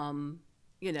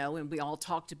 You know, and we all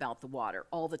talked about the water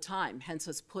all the time, hence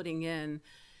us putting in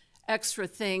extra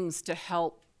things to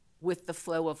help with the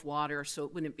flow of water so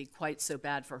it wouldn't be quite so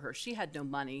bad for her. She had no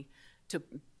money to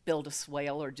build a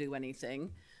swale or do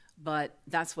anything, but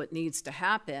that's what needs to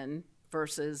happen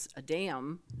versus a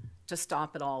dam to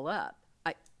stop it all up.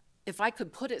 If I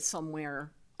could put it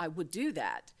somewhere, I would do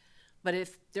that. But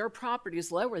if their property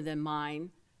is lower than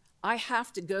mine, I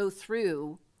have to go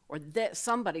through, or that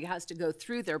somebody has to go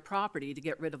through their property to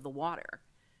get rid of the water.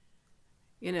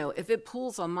 You know, if it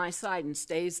pools on my side and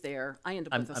stays there, I end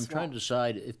up with a swamp. I'm trying to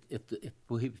decide if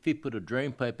he put a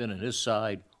drain pipe in on his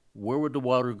side, where would the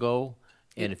water go?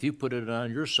 And if you put it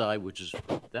on your side, which is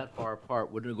that far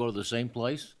apart, wouldn't it go to the same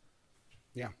place?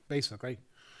 Yeah, basically.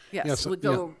 Yes, Yes, it would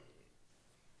go.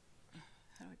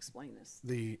 How to explain this?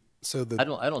 I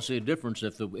don't see a difference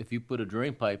if you put a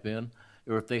drain pipe in,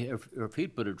 or if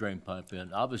he'd put a drain pipe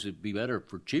in. Obviously, it'd be better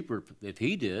for cheaper if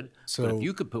he did. But if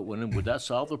you could put one in, would that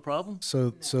solve the problem?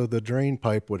 So the drain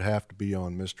pipe would have to be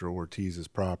on Mr. Ortiz's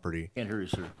property. Can't hear you,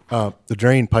 sir. The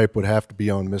drain pipe would have to be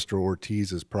on Mr.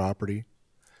 Ortiz's property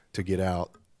to get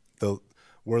out.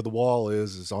 Where the wall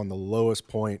is on the lowest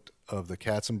point of the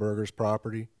Katzenberger's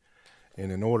property,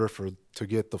 and in order to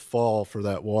get the fall for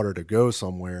that water to go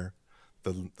somewhere,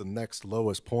 the next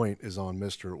lowest point is on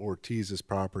Mr. Ortiz's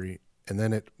property, and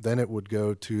then it would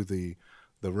go to the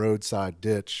roadside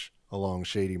ditch along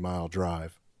Shady Mile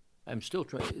Drive. I'm still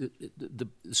trying. The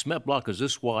cement block is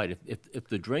this wide. If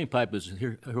the drain pipe is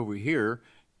here over here,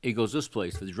 it goes this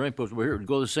place. If the drain pipe is over here, it would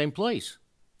go the same place.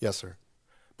 Yes, sir.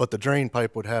 But the drain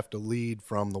pipe would have to lead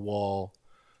from the wall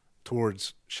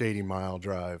towards Shady Mile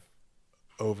Drive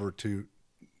over to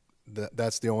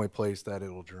that's the only place that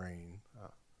it'll drain.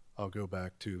 I'll go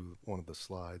back to one of the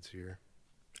slides here.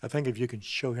 I think if you can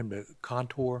show him the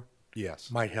contour,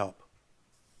 Yes. might help.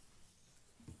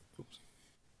 Oops.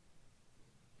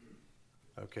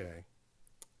 Okay.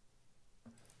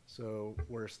 So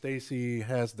where Stacy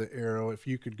has the arrow, if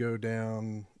you could go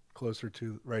down closer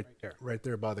to right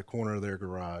there by the corner of their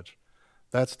garage,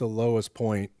 that's the lowest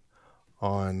point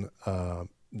on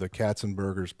the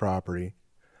Katzenberger's property.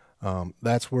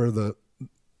 That's where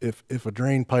if a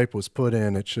drain pipe was put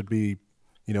in, it should be,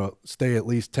 stay at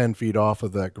least 10 feet off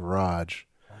of that garage.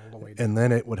 And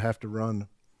then it would have to run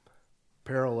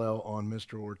parallel on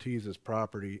Mr. Ortiz's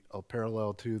property,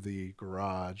 parallel to the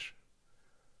garage,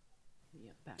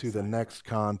 Yeah, to the backside. next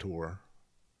contour.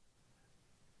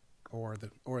 Or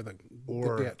the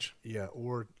Or, ditch. Yeah,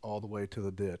 or all the way to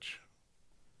the ditch.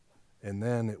 And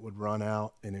then it would run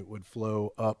out and it would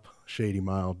flow up Shady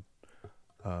Mile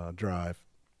Drive.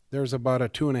 There's about a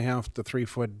 2.5 to 3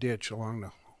 foot ditch along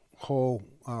the whole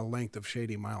length of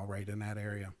Shady Mile right in that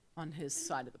area. On his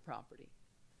side of the property.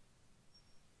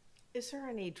 Is there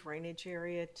any drainage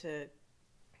area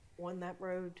on that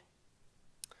road?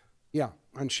 Yeah,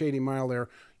 on Shady Mile there,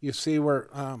 you see where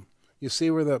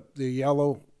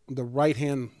the right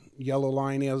hand yellow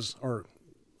line is, or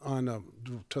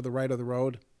to the right of the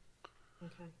road.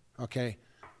 Okay. Okay,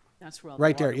 That's where all the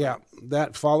right there. water Yeah,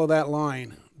 runs. follow that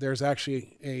line. There's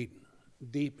actually a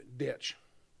deep ditch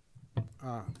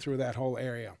through that whole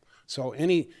area. So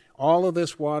all of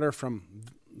this water from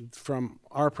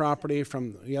our property,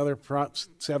 from the other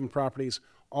 7 properties,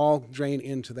 all drain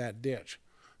into that ditch.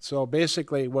 So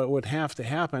basically, what would have to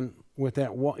happen with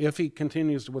that wall, if he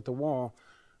continues with the wall,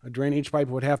 a drainage pipe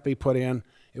would have to be put in.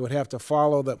 It would have to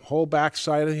follow the whole back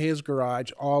side of his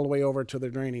garage all the way over to the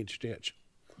drainage ditch.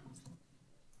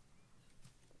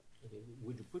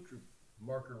 Would you put your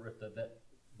marker at that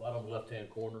bottom left-hand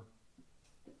corner?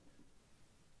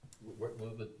 Where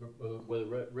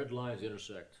the red lines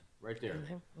intersect, right there.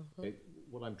 Okay,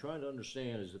 what I'm trying to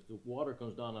understand is if the water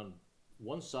comes down on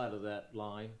one side of that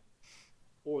line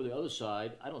or the other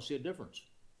side, I don't see a difference.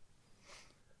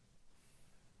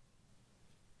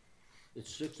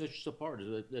 It's 6 inches apart,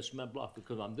 that cement block,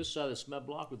 because on this side of the cement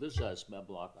block or this side of the cement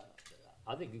block,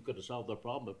 I think you could have solved the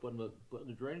problem by putting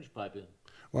the drainage pipe in.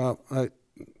 Well,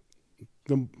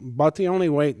 about the only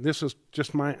way, this is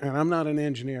just and I'm not an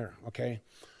engineer, okay?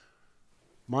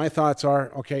 My thoughts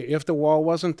are, okay, if the wall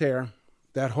wasn't there,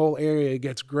 that whole area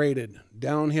gets graded,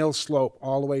 downhill slope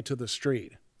all the way to the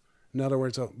street. In other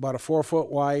words, about a 4 foot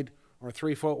wide or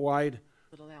 3 foot wide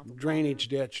Little out the drainage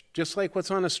ditch, just like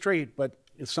what's on the street, but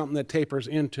it's something that tapers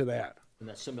into that. And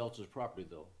that's somebody else's property,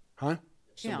 though. Huh?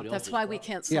 Yeah, Somebody that's else's why we property.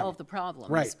 can't Yeah. solve the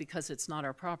problem. Right. It's because it's not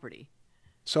our property.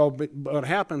 So but what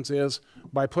happens is,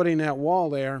 by putting that wall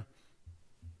there,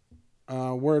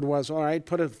 word was, all right,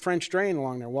 put a French drain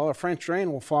along there. Well, a French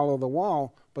drain will follow the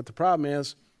wall, but the problem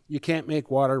is you can't make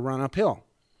water run uphill.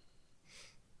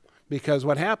 Because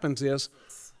what happens is,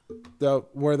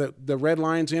 where the red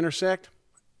lines intersect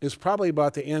is probably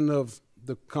about the end of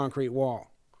the concrete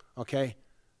wall, okay?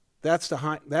 That's a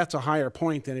higher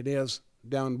point than it is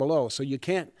down below. So you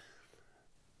can't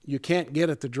get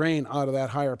it to drain out of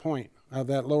that higher point, out of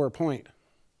that lower point.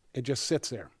 It just sits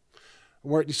there.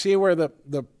 Where you see where the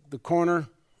corner,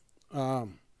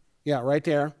 yeah, right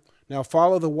there. Now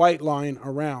follow the white line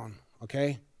around,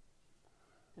 okay?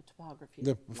 The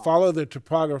topography. Follow the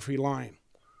topography line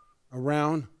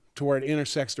around to where it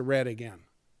intersects the red again.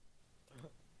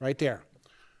 Right there.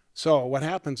 So what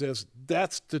happens is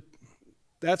that's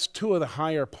 2 of the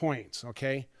higher points,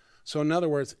 okay? So in other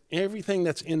words, everything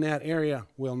that's in that area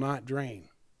will not drain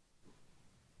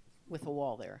With a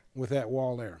wall there. with that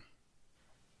wall there.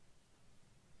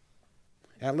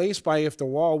 At least if the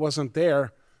wall wasn't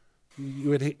there,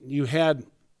 you had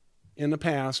in the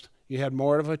past, you had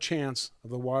more of a chance of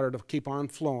the water to keep on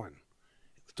flowing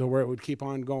to where it would keep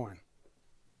on going,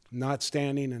 not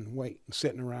standing and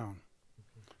sitting around.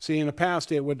 See, in the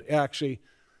past, it would actually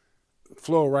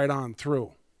flow right on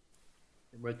through.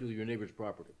 Right through your neighbor's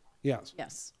property. Yes.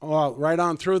 Yes, Well, right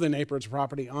on through the neighbor's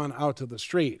property on out to the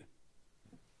street.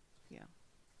 yeah.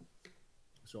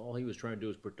 So all he was trying to do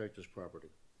is protect his property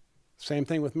Same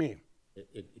thing with me.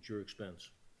 at your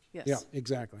expense. Yes. Yeah,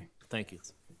 exactly. Thank you.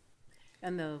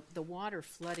 And the water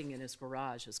flooding in his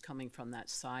garage is coming from that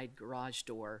side garage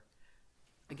door.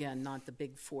 Again, not the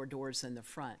big 4 doors in the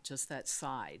front, just that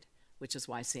side, which is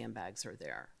why sandbags are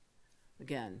there.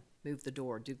 Again, move the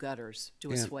door, do gutters,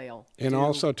 do a swale. And do-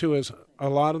 also, too, is a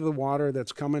lot of the water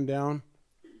that's coming down,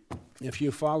 if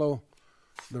you follow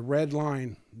the red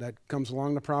line that comes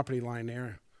along the property line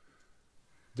there,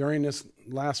 during this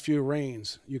last few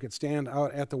rains, you could stand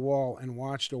out at the wall and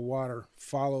watch the water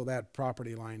follow that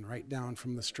property line right down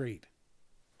from the street.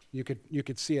 You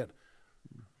could see it.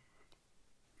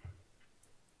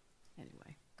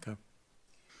 Anyway, Can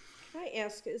I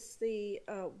ask, is the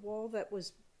wall that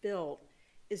was built,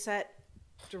 is that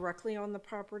directly on the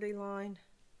property line?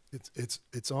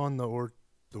 It's on the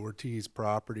Ortiz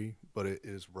property, but it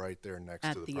is right there next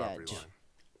At to the the property edge. line.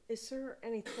 Is there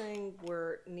anything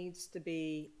where it needs to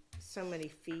be so many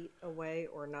feet away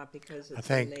or not because it's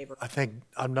a neighbor? I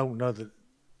don't know that,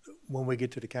 when we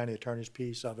get to the county attorney's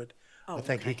piece of it, Oh, I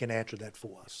think he okay. can answer that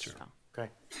for us. Sure. Okay?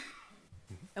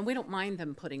 And we don't mind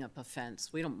them putting up a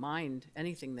fence. We don't mind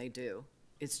anything they do.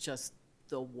 It's just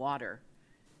the water.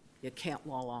 You can't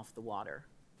wall off the water,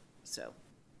 so.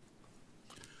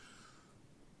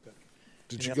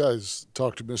 Did you guys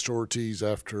talk to Mr. Ortiz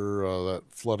after that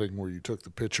flooding where you took the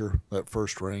picture, that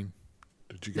first rain?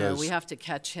 Did you guys? No, we have to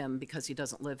catch him because he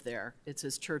doesn't live there. It's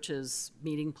his church's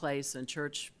meeting place and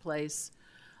church place.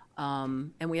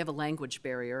 And we have a language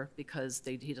barrier because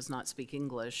he does not speak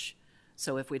English.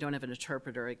 So if we don't have an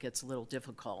interpreter, it gets a little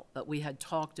difficult. But we had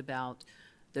talked about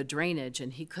the drainage,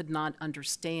 and he could not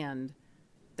understand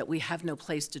that we have no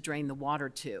place to drain the water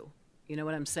to. You know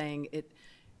what I'm saying?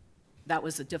 That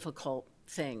was a difficult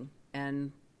thing,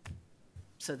 and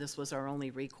so this was our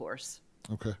only recourse.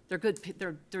 Okay. They're good,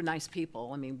 they're nice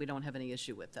people. I mean, we don't have any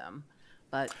issue with them.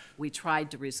 But we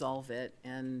tried to resolve it,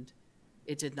 and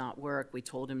it did not work. We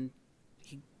told him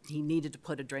he needed to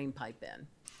put a drain pipe in.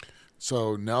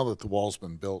 So now that the wall's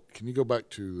been built, can you go back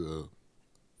to the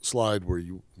slide where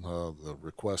you the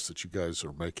request that you guys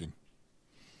are making?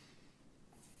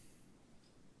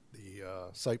 The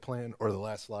site plan or the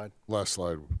last slide? Last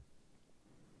slide.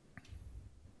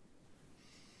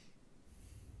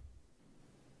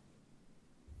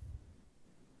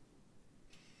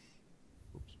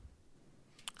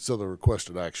 So the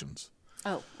requested actions.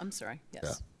 Oh, I'm sorry, yes.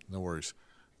 Yeah, no worries.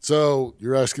 So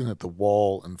you're asking that the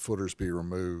wall and footers be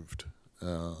removed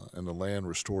and the land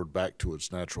restored back to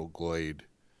its natural glade.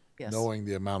 Yes. Knowing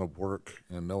the amount of work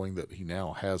and knowing that he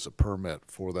now has a permit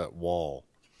for that wall,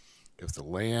 if the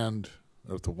land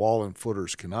or if the wall and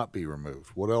footers cannot be removed,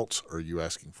 what else are you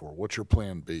asking for? What's your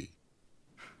plan B?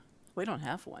 We don't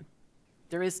have one.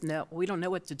 We don't know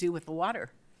what to do with the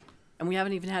water. And we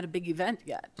haven't even had a big event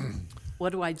yet.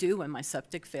 What do I do when my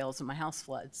septic fails and my house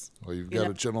floods? Well, you've You got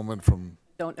know- a gentleman from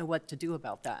Don't know what to do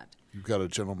about that.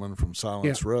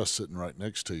 Silence Rest sitting right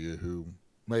next to you who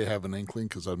may have an inkling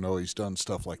because I know he's done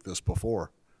stuff like this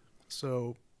before.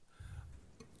 So,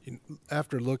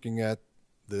 after looking at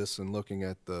this and looking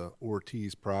at the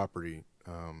Ortiz property,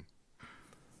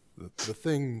 the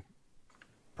thing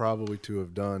probably to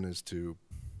have done is to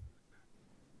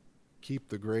keep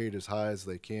the grade as high as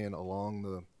they can along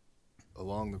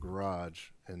the garage,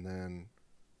 and then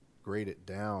grade it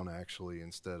down actually,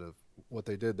 instead of what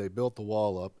they did. They built the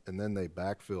wall up and then they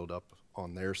backfilled up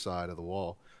on their side of the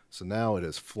wall. So now it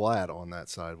is flat on that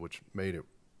side, which made it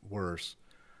worse.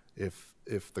 If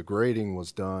the grading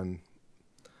was done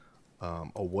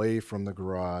away from the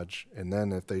garage, and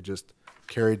then if they just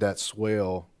carried that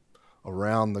swale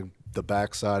around the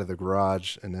back side of the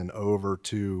garage and then over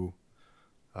to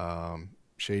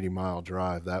Shady Mile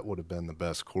Drive, that would have been the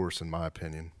best course in my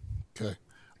opinion. Okay.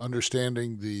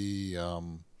 Understanding the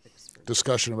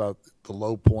discussion about the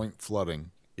low point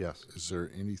flooding, Yes. is there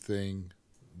anything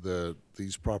that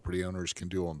these property owners can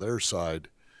do on their side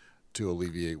to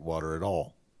alleviate water at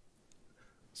all?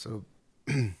 So,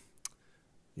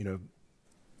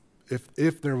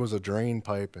 if there was a drain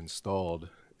pipe installed,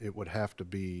 it would have to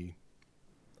be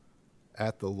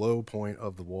at the low point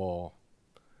of the wall.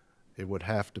 It would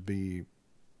have to be,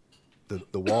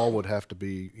 the wall would have to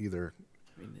be either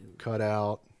cut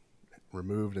out,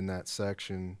 removed in that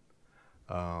section.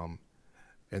 And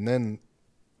then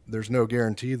there's no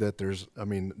guarantee that there's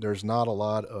not a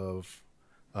lot of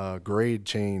grade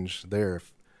change there.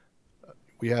 If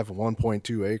we have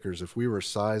 1.2 acres. If we were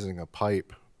sizing a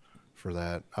pipe for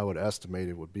that, I would estimate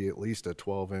it would be at least a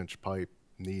 12-inch pipe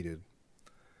needed.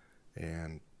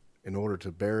 And in order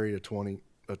to bury a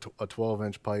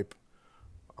 12-inch pipe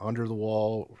under the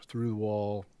wall, through the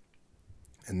wall,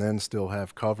 and then still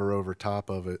have cover over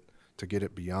top of it to get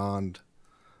it beyond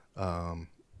the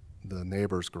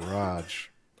neighbor's garage,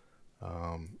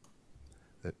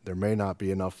 that there may not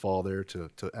be enough fall there to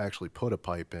actually put a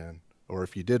pipe in. Or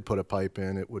if you did put a pipe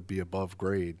in, it would be above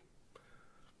grade.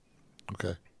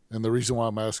 Okay. And the reason why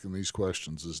I'm asking these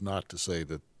questions is not to say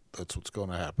that that's what's going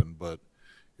to happen, but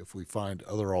if we find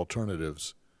other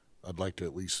alternatives, I'd like to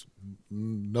at least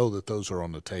know that those are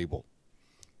on the table.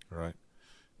 All right.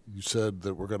 You said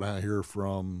that we're going to hear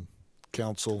from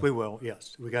council. We will,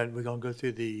 yes. We're going to go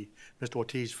through Mr.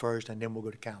 Ortiz first, and then we'll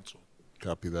go to council,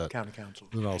 Copy that. county council.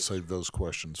 Then I'll save those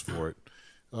questions for it.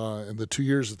 In the 2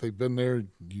 years that they've been there,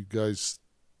 you guys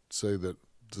say that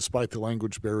despite the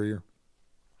language barrier,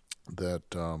 that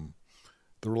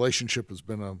the relationship has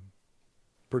been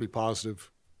pretty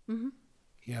positive.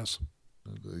 Yes.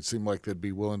 They seem like they'd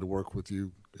be willing to work with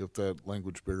you if that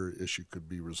language barrier issue could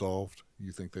be resolved.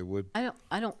 You think they would? I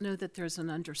don't know that there's an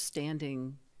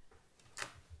understanding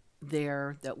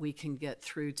there that we can get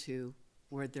through to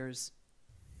where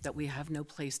that we have no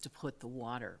place to put the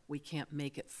water. We can't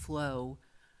make it flow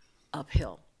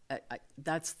uphill.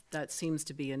 That seems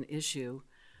to be an issue.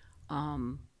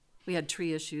 We had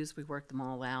tree issues, we worked them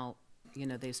all out. You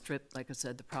know, they stripped, like I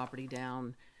said, the property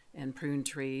down and pruned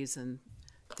trees, and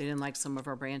they didn't like some of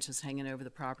our branches hanging over the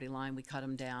property line. We cut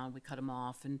them down, we cut them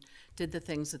off, and did the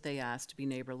things that they asked to be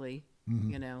neighborly,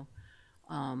 you know.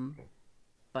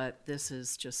 But this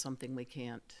is just something we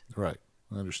can't Right,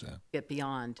 I understand. get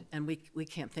beyond, and we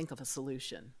can't think of a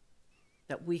solution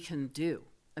that we can do.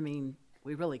 I mean,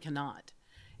 we really cannot.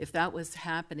 If that was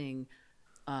happening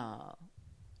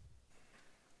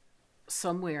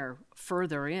somewhere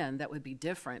further in, that would be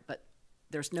different, but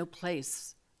there's no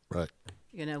place. Right.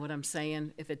 You know what I'm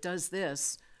saying? If it does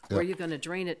this, where are you going to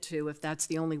drain it to if that's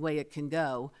the only way it can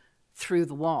go? Through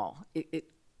the wall.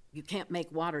 You can't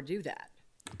make water do that,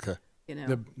 Okay. you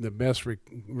know? The best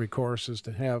recourse is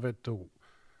to have it to,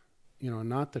 you know,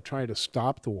 not to try to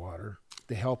stop the water,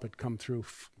 to help it come through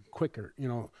quicker, you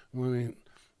know, I mean,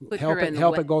 Quicker and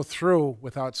help away- it go through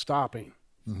without stopping.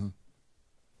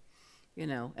 You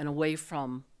know, and away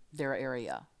from their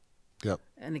area. Yep.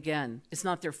 And again, it's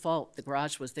not their fault. The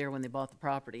garage was there when they bought the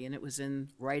property, and it was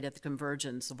in right at the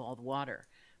convergence of all the water.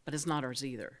 But it's not ours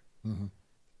either.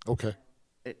 Okay.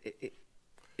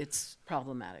 It's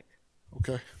problematic.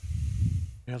 Okay.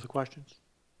 Any other questions?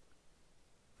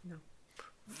 No.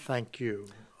 Thank you.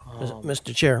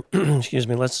 Mr. Chair, excuse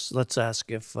me, let's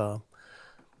ask if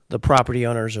the property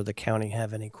owners or the county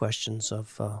have any questions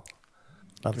of the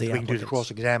We can do the applicants.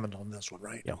 cross-examine on this one,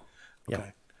 right? Yeah, yeah.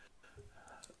 Okay.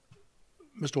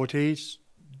 Mr. Ortiz,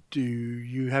 do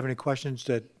you have any questions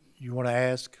that you want to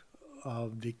ask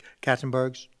of the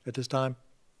Katzenbergs at this time?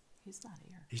 He's not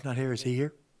here. He's not here. Is he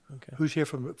here? Okay. Who's here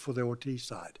for the Ortiz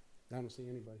side? I don't see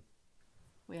anybody.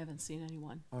 We haven't seen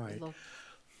anyone. All right. We looked.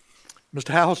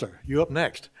 Mr. Hauser, you up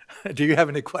next. Do you have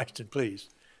any question, please?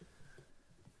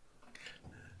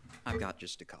 I've got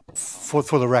just a couple.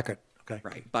 For the record, okay?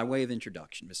 Right. By way of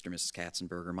introduction, Mr. and Mrs.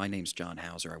 Katzenberger, my name's John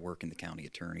Hauser. I work in the county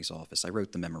attorney's office. I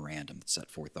wrote the memorandum that set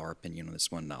forth our opinion on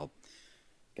this one, and I'll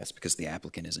guess because the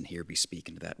applicant isn't here, be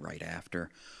speaking to that right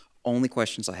after. Only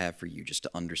questions I have for you, just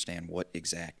to understand what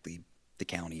exactly the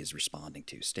county is responding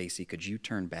to. Stacy, could you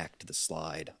turn back to the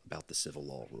slide about the civil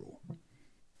law rule?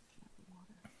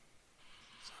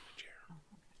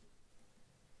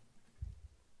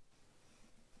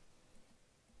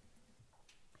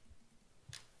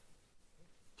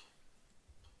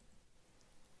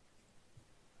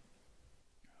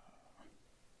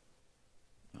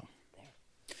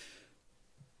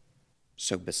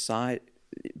 So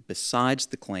besides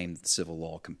the claim that civil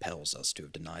law compels us to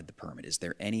have denied the permit, is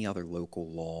there any other local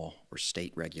law or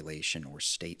state regulation or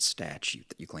state statute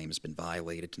that you claim has been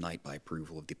violated tonight by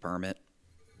approval of the permit?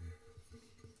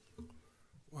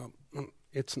 Well,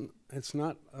 it's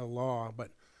not a law,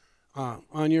 but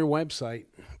on your website,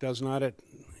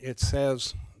 it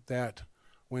says that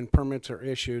when permits are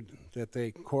issued, that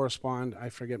they correspond, I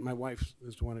forget, my wife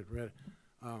is the one that read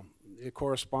it, it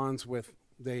corresponds with,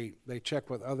 they check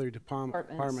with other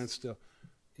departments to,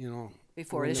 you know.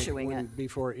 Before when issuing it.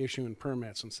 Before issuing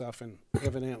permits and stuff, and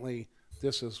evidently,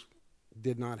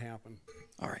 did not happen.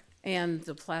 All right. And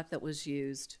the plat that was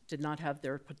used did not have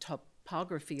their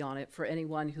topography on it for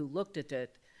anyone who looked at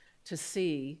it to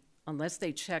see, unless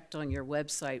they checked on your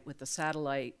website with the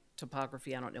satellite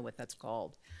topography, I don't know what that's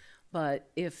called. But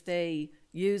if they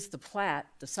used the plat,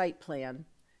 the site plan,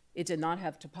 it did not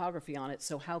have topography on it,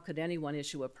 so how could anyone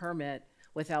issue a permit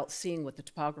without seeing what the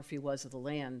topography was of the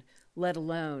land, let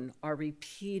alone our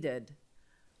repeated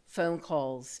phone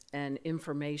calls and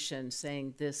information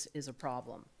saying this is a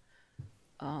problem?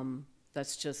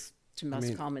 That's just, to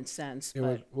us, common sense, It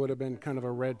but would have been kind of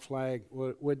a red flag,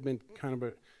 would have been kind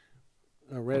of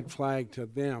a red flag to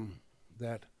them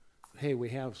that, hey, we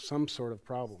have some sort of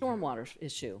problem. stormwater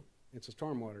issue. It's a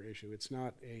stormwater issue. It's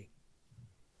not a,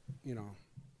 you know,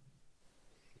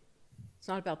 It's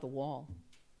not about the wall.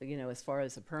 But, you know, as far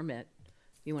as a permit,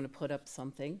 you want to put up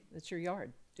something, it's your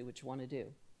yard. Do what you want to do,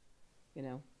 you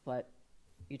know, but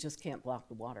you just can't block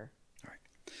the water. All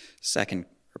right. Second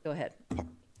Go ahead.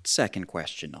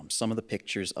 question, some of the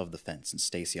pictures of the fence, and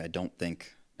Stacy, I don't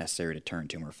think necessary to turn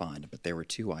to them or find them, but there were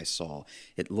two I saw.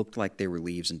 It looked like there were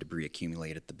leaves and debris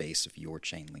accumulated at the base of your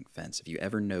chain link fence. Have you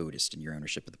ever noticed in your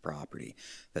ownership of the property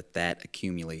that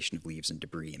accumulation of leaves and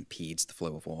debris impedes the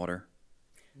flow of water?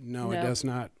 no, it No. does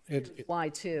not. Why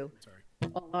too?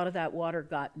 a lot of that water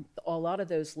a lot of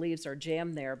those leaves are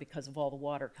jammed there because of all the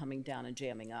water coming down and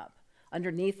jamming up.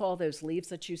 Underneath all those leaves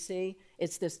that you see,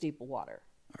 it's this deep of water.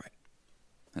 All right.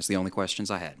 That's the only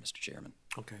questions I had, Mr. Chairman.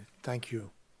 Okay, thank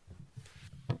you.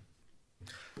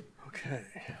 Okay.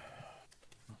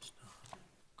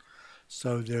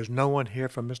 So there's no one here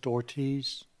from Mr.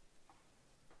 Ortiz?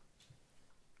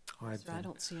 All right, Sir, I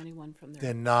don't see anyone from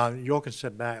there. then you all can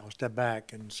sit back, or step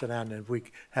back and sit down, and if we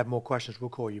have more questions, we'll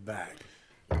call you back.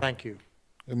 Thank you.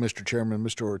 And Mr. Chairman,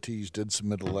 Mr. Ortiz did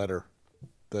submit a letter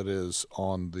that is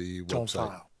on the It's website. on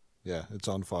file. Yeah, it's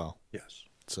on file. Yes.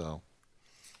 So,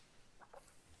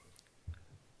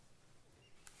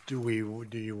 Do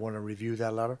you want to review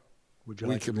that letter? Would you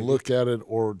we like to can review- look at it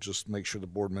or just make sure the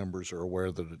board members are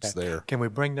aware that it's Okay. there. Can we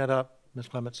bring that up, Ms.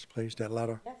 Clements, please, that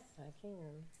letter? Yes, I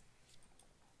can.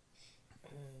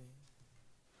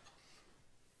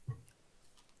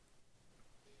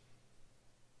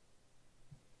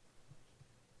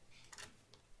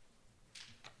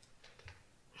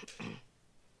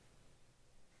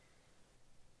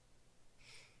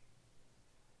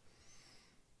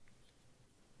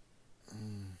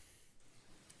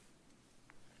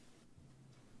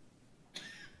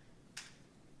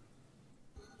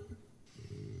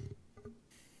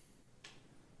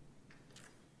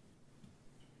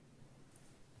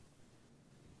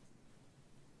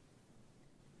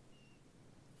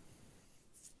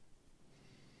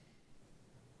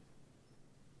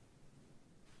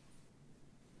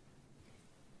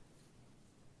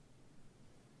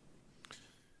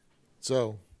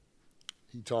 So,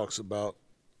 he talks about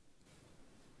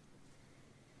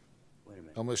Wait a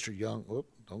minute. how Mr. Young, whoop,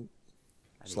 don't,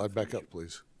 slide back up,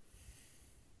 please.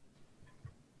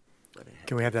 What the heck?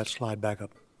 Can we have that slide back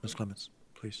up, Ms. Clements,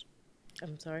 please?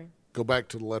 I'm sorry. Go back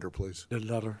to the letter, please. The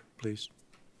letter, please.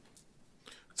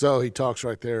 So he talks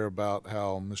right there about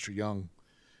how Mr. Young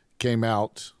came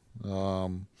out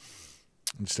and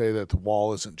stated that the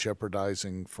wall isn't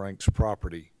jeopardizing Frank's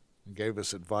property and gave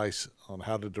us advice on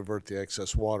how to divert the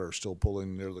excess water still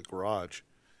pulling near the garage.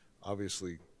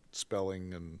 Obviously,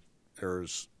 spelling and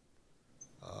errors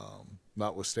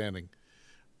notwithstanding.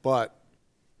 But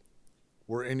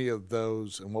were any of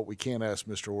those, and what we can ask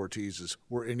Mr. Ortiz is,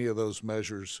 were any of those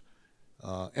measures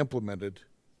implemented,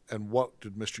 and what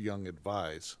did Mr. Young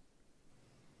advise?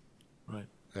 Right.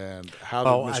 And how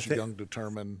Well, did I Mr. thi- Young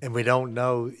determine? And we don't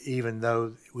know, even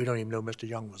though, we don't even know Mr.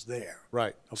 Young was there.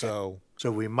 Right. Okay.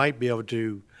 So we might be able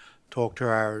to talk to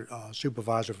our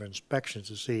supervisor of inspections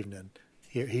this evening.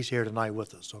 He's here tonight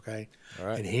with us, okay? All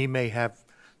right. And he may have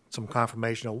some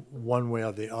confirmation of one way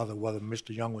or the other, whether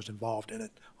Mr. Young was involved in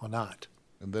it or not.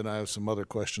 And then I have some other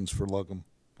questions for Lugum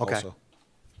Okay. also.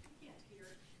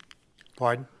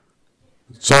 Pardon?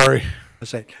 Sorry. I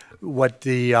say, what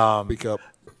the, Speak up.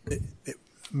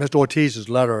 Mr. Ortiz's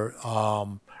letter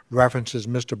references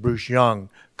Mr. Bruce Young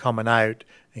coming out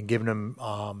and giving him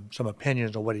some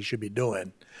opinions on what he should be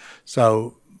doing.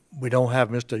 So we don't have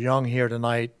Mr. Young here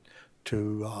tonight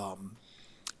to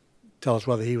tell us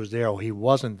whether he was there or he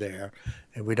wasn't there,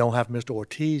 and we don't have Mr.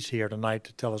 Ortiz here tonight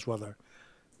to tell us whether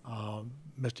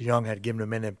Mr. Young had given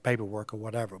him any paperwork or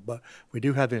whatever. But we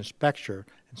do have the inspector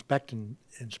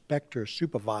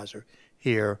supervisor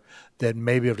here that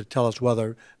may be able to tell us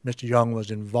whether Mr. Young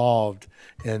was involved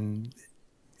in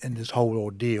this whole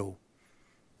ordeal.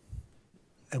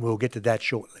 And we'll get to that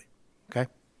shortly, okay?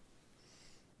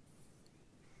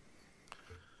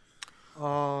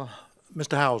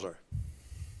 Mr. Hauser.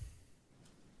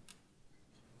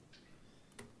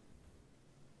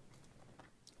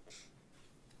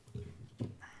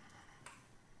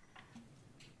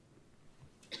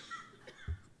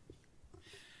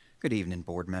 Good evening,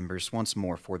 board members. Once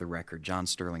more, for the record, John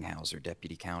Sterling Hauser,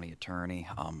 Deputy County Attorney.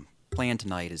 Plan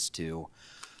tonight is to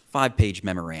 5-page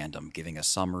memorandum giving a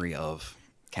summary of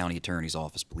County Attorney's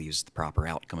Office believes the proper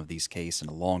outcome of these cases and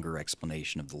a longer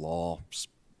explanation of the law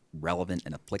relevant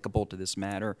and applicable to this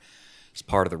matter. As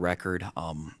part of the record,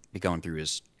 be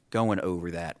going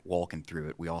over that, walking through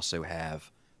it. We also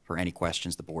have, for any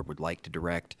questions the board would like to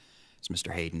direct, as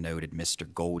Mr. Hayden noted,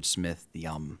 Mr. Goldsmith, the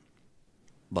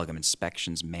Lugum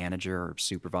Inspections Manager or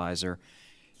Supervisor,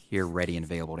 here ready and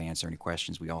available to answer any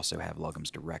questions. We also have Lugum's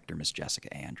Director, Ms. Jessica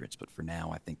Andritz, but for now,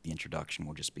 I think the introduction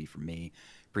will just be from me.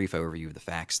 Brief overview of the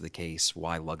facts of the case,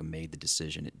 why Lugum made the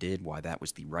decision it did, why that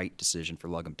was the right decision for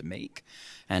Lugum to make,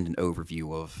 and an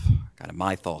overview of kind of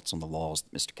my thoughts on the laws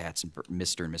that Mr. and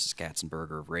Mrs.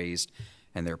 Katzenberger have raised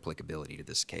and their applicability to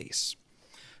this case.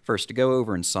 First, to go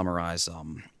over and summarize,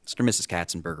 Mr. and Mrs.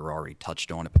 Katzenberger already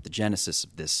touched on it, but the genesis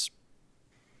of this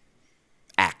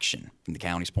act action from the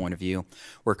county's point of view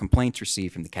were complaints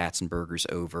received from the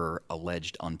Katzenbergers over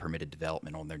alleged unpermitted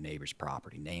development on their neighbor's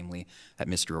property, namely that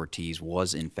Mr. Ortiz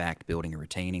was in fact building a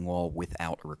retaining wall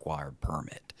without a required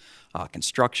permit.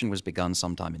 Construction was begun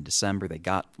sometime in December.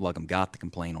 Luggum got the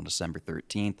complaint on December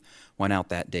 13th, went out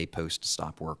that day post a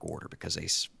stop work order because a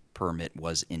permit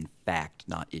was in fact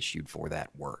not issued for that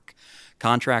work.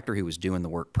 Contractor who was doing the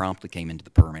work promptly came into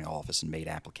the permit office and made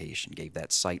application, gave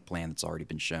that site plan that's already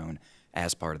been shown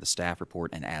as part of the staff report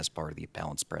and as part of the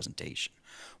appellant's presentation.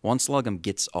 Once Luggum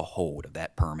gets a hold of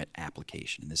that permit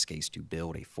application, in this case to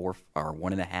build a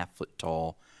 1.5 foot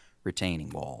tall retaining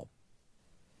wall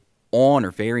on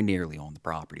or very nearly on the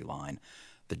property line,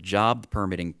 the job the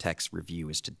permitting tech's review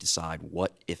is to decide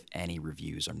what, if any,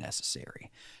 reviews are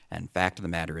necessary. And fact of the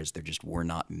matter is there just were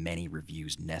not many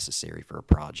reviews necessary for a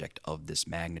project of this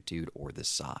magnitude or this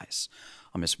size.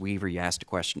 Ms. Weaver, you asked a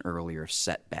question earlier if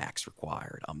setbacks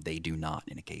required. They do not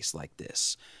in a case like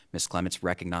this. Ms. Clements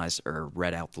recognized or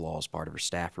read out the law as part of her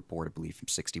staff report, I believe from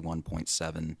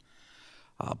 61.7,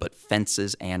 but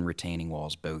fences and retaining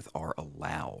walls both are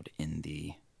allowed in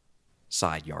the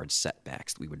side yard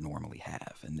setbacks that we would normally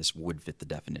have, and this would fit the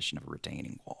definition of a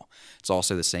retaining wall. It's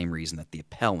also the same reason that the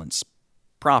appellant's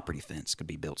property fence could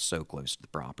be built so close to the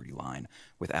property line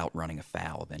without running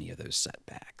afoul of any of those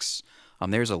setbacks.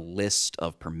 There's a list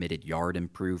of permitted yard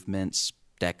improvements,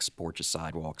 decks, porches,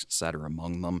 sidewalks, etc.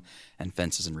 among them, and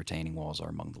fences and retaining walls are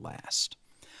among the last.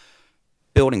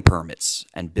 Building permits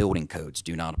and building codes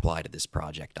do not apply to this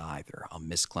project either.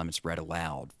 Ms. Clements read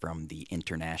aloud from the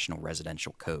International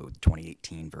Residential Code,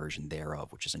 2018 version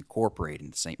thereof, which is incorporated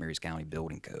in the St. Mary's County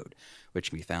Building Code, which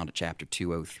can be found at Chapter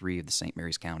 203 of the St.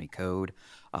 Mary's County Code.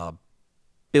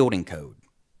 Building code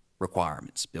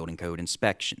requirements, building code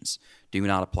inspections do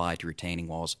not apply to retaining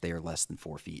walls if they are less than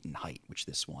 4 feet in height, which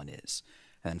this one is.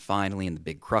 And finally, and the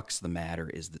big crux of the matter,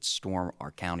 is that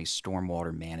our county's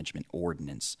stormwater management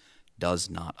ordinance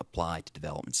does not apply to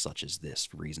developments such as this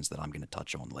for reasons that I'm going to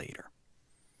touch on later.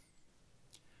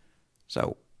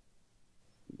 So,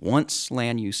 once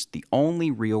land use, the only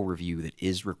real review that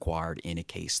is required in a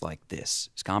case like this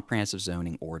is Comprehensive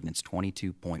Zoning Ordinance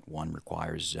 22.1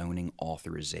 requires zoning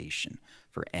authorization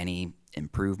for any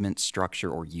improvement, structure,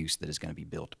 or use that is going to be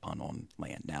built upon on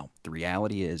land. Now, the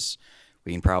reality is,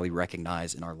 we can probably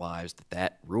recognize in our lives that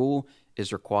that rule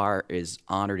is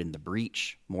honored in the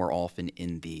breach more often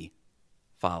in the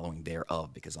following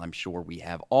thereof, because I'm sure we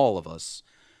have all of us,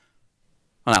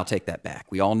 well, I'll take that back.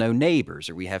 We all know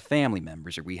neighbors, or we have family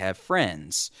members, or we have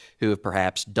friends who have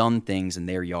perhaps done things in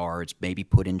their yards, maybe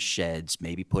put in sheds,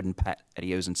 maybe put in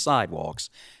patios and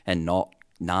sidewalks, and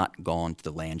not gone to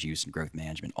the Land Use and Growth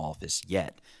Management Office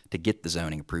yet to get the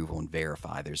zoning approval and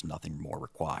verify there's nothing more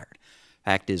required.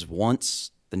 Fact is, once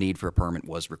the need for a permit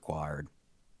was required,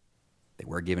 they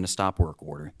were given a stop work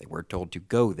order. They were told to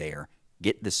go there,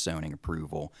 get this zoning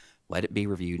approval, let it be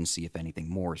reviewed and see if anything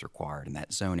more is required, and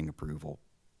that zoning approval,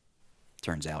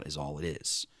 turns out, is all it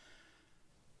is.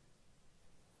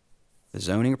 The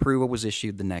zoning approval was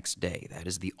issued the next day. That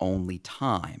is the only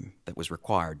time that was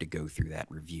required to go through that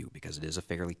review, because it is a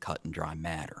fairly cut and dry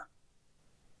matter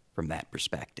from that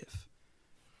perspective.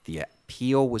 The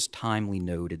appeal was timely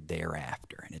noted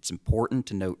thereafter, and it's important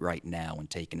to note right now, when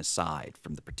taken aside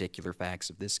from the particular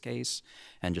facts of this case,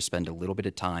 and just spend a little bit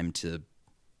of time to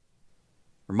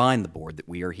remind the board that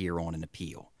we are here on an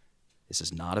appeal. This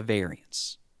is not a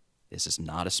variance. This is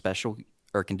not a special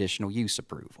or conditional use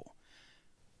approval.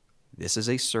 This is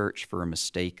a search for a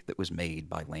mistake that was made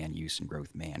by Land Use and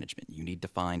Growth Management. You need to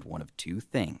find one of two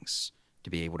things to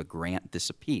be able to grant this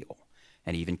appeal,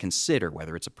 and even consider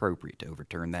whether it's appropriate to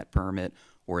overturn that permit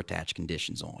or attach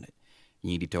conditions on it.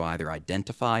 You need to either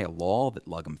identify a law that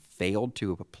Luggum failed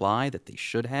to apply that they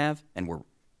should have and were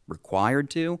required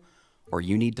to, or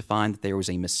you need to find that there was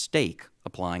a mistake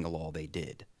applying a law they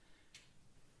did.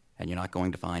 And you're not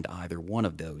going to find either one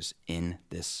of those in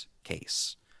this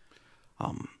case.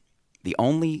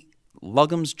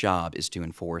 Luggum's job is to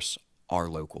enforce our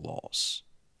local laws.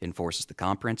 It enforces the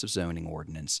Comprehensive Zoning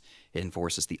Ordinance. It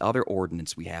enforces the other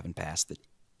ordinance we haven't passed that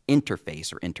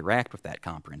interface or interact with that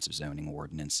Comprehensive Zoning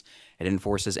Ordinance. It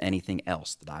enforces anything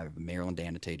else that either the Maryland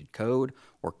Annotated Code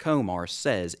or COMAR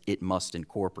says it must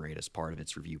incorporate as part of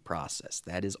its review process.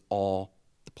 That is all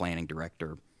the planning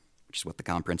director, which is what the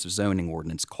Comprehensive Zoning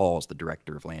Ordinance calls the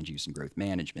Director of Land Use and Growth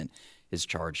Management, is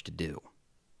charged to do.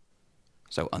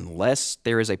 So unless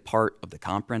there is a part of the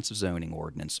Comprehensive Zoning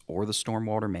Ordinance or the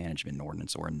Stormwater Management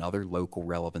Ordinance or another local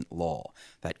relevant law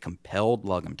that compelled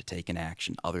Luggum to take an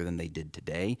action other than they did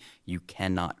today, you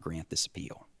cannot grant this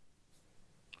appeal.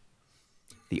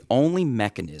 The only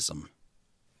mechanism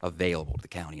available to the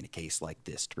county in a case like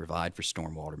this to provide for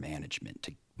stormwater management,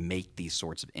 to make these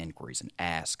sorts of inquiries and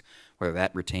ask whether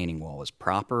that retaining wall is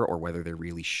proper or whether there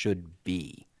really should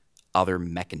be other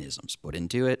mechanisms put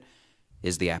into it,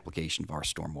 is the application of our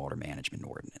stormwater management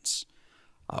ordinance.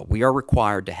 We are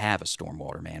required to have a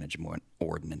stormwater management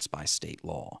ordinance by state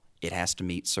law. It has to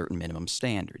meet certain minimum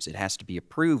standards. It has to be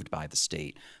approved by the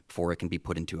state before it can be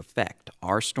put into effect.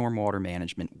 Our stormwater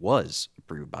management was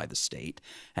approved by the state,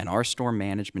 and our storm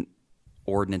management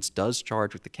ordinance does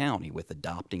charge with the county with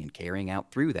adopting and carrying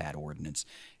out through that ordinance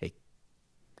a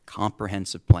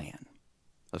comprehensive plan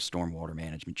of stormwater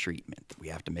management treatment. We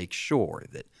have to make sure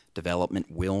that development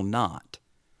will not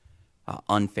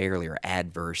unfairly or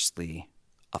adversely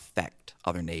affect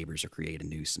other neighbors or create a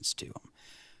nuisance to them.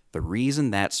 The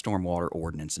reason that stormwater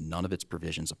ordinance and none of its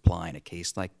provisions apply in a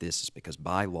case like this is because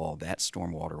by law, that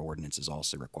stormwater ordinance is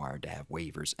also required to have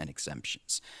waivers and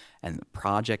exemptions. And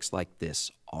projects like this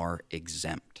are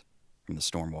exempt from the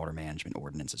stormwater management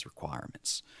ordinance's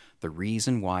requirements. The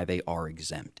reason why they are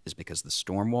exempt is because the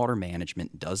stormwater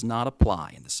management does not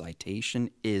apply, and the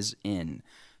citation is in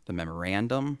the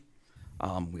memorandum.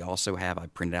 We also have, I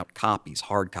printed out copies,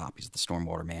 hard copies of the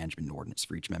stormwater management ordinance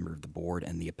for each member of the board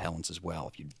and the appellants as well,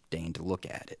 if you deign to look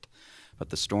at it. But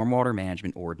the stormwater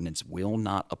management ordinance will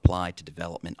not apply to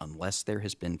development unless there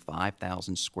has been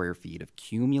 5,000 square feet of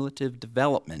cumulative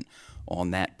development on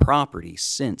that property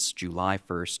since July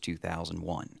 1st,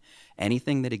 2001.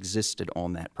 Anything that existed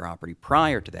on that property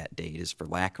prior to that date is, for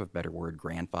lack of a better word,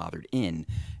 grandfathered in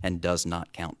and does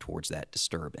not count towards that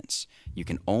disturbance. You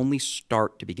can only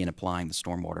start to begin applying the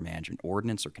stormwater management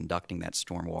ordinance or conducting that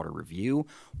stormwater review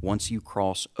once you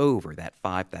cross over that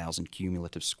 5,000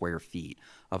 cumulative square feet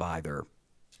of either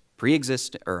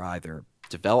pre-existing or either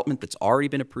development that's already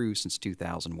been approved since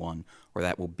 2001 or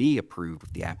that will be approved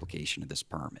with the application of this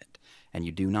permit. And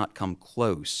you do not come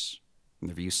close. The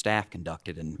review staff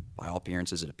conducted, and by all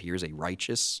appearances it appears a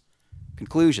righteous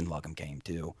conclusion Luggum came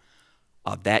to,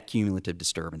 that cumulative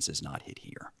disturbance is not hit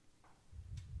here.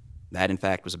 That, in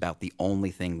fact, was about the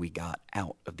only thing we got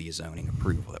out of the zoning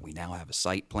approval, that we now have a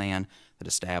site plan that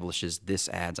establishes this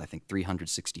adds, I think,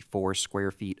 364 square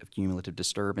feet of cumulative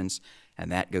disturbance,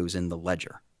 and that goes in the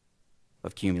ledger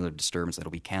of cumulative disturbance that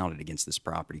will be counted against this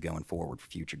property going forward for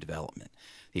future development.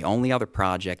 The only other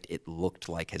project it looked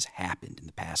like has happened in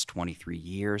the past 23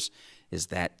 years is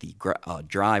that the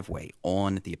driveway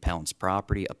on the appellant's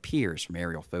property appears from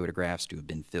aerial photographs to have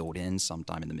been filled in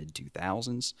sometime in the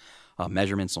mid-2000s.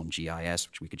 Measurements on GIS,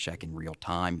 which we could check in real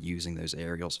time using those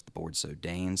aerials if the board so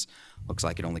deigns, looks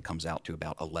like it only comes out to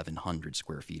about 1,100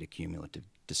 square feet of cumulative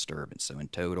disturbance. So in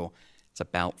total, it's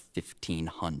about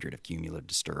 1,500 of cumulative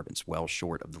disturbance, well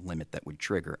short of the limit that would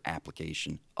trigger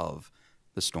application of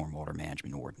the stormwater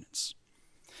management ordinance.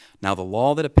 Now, the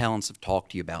law that appellants have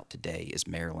talked to you about today is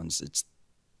Maryland's,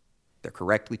 they're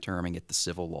correctly terming it the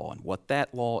civil law, and what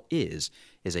that law is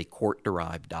a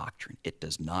court-derived doctrine. It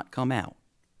does not come out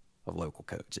of local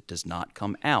codes. It does not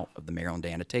come out of the Maryland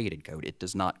Annotated Code. It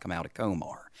does not come out of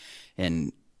COMAR.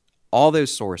 And all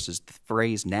those sources, the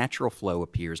phrase natural flow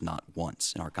appears not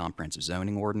once in our comprehensive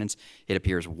zoning ordinance. It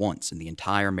appears once in the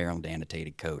entire Maryland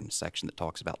Annotated Code in a section that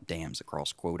talks about dams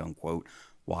across quote-unquote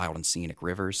wild and scenic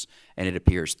rivers, and it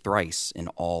appears thrice in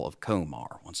all of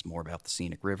COMAR, once more about the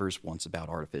scenic rivers, once about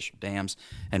artificial dams,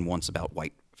 and once about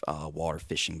white water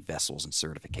fishing vessels and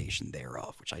certification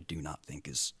thereof, which I do not think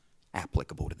is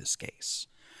applicable to this case.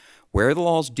 Where the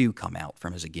laws do come out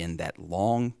from is, again, that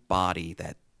long body,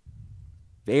 that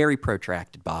very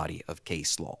protracted body of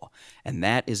case law, and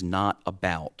that is not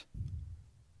about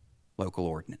local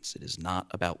ordinance. It is not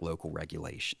about local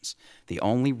regulations. The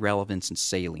only relevance and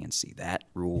saliency that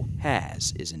rule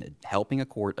has is in helping a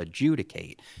court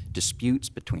adjudicate disputes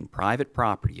between private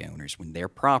property owners when their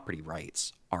property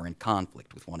rights are in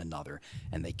conflict with one another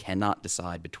and they cannot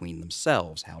decide between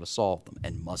themselves how to solve them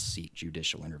and must seek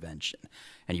judicial intervention.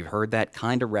 And you've heard that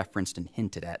kind of referenced and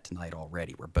hinted at tonight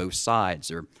already, where both sides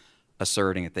are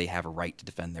asserting that they have a right to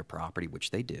defend their property,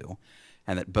 which they do,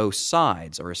 and that both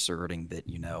sides are asserting that,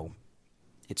 you know,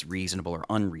 it's reasonable or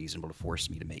unreasonable to force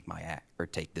me to make my act or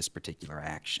take this particular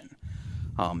action.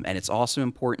 And it's also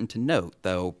important to note,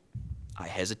 though I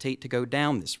hesitate to go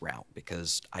down this route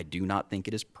because I do not think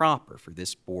it is proper for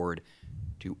this board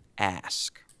to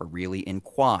ask or really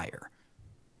inquire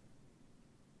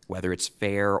whether it's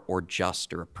fair or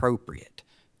just or appropriate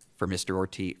for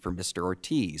Mr.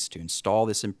 Ortiz to install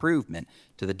this improvement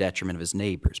to the detriment of his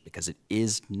neighbors, because it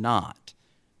is not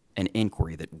an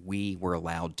inquiry that we were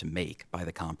allowed to make by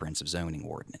the comprehensive zoning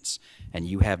ordinance. And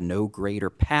you have no greater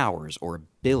powers or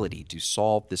ability to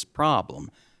solve this problem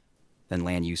than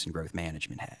land use and growth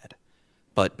management had.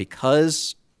 But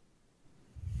because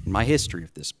in my history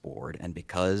of this board, and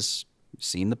because you've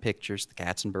seen the pictures, the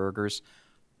Katzenbergers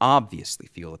obviously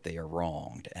feel that they are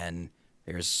wronged, and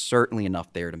there's certainly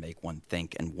enough there to make one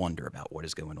think and wonder about what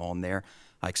is going on there.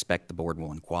 I expect the board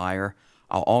will inquire.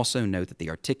 I'll also note that the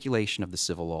articulation of the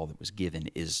civil law that was given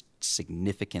is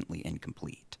significantly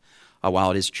incomplete.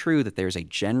 While it is true that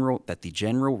the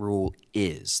general rule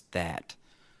is that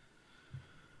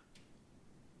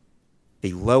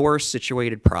the lower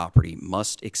situated property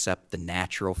must accept the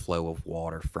natural flow of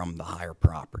water from the higher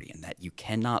property, and that you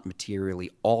cannot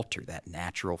materially alter that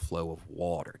natural flow of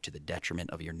water to the detriment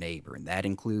of your neighbor. And that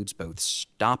includes both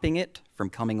stopping it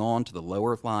from coming on to the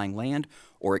lower lying land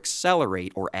or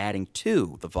accelerate or adding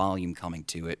to the volume coming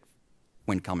to it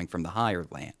when coming from the higher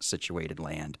situated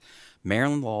land.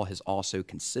 Maryland law has also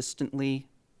consistently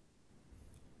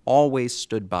always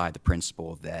stood by the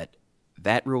principle that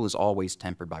that rule is always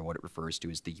tempered by what it refers to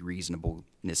as the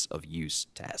reasonableness of use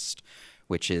test,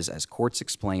 which is, as courts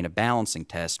explain, a balancing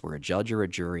test where a judge or a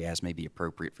jury, as may be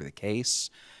appropriate for the case,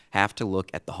 have to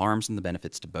look at the harms and the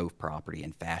benefits to both property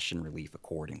and fashion relief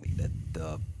accordingly.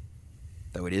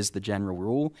 Though it is the general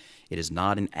rule, it is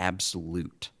not an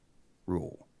absolute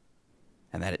rule,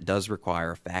 and that it does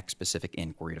require a fact-specific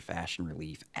inquiry to fashion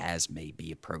relief as may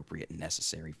be appropriate and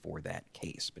necessary for that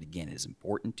case. But again, it is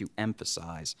important to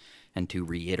emphasize and to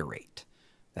reiterate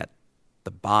that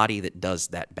the body that does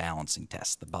that balancing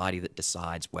test, the body that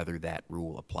decides whether that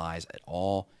rule applies at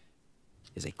all,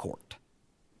 is a court.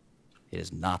 It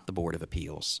is not the Board of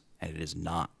Appeals, and it is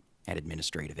not an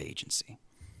administrative agency.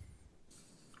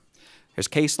 There's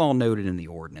case law noted in the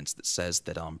ordinance that says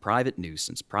that private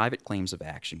nuisance, private claims of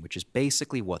action, which is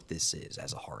basically what this is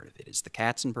as a heart of it, is the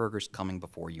Katzenbergers coming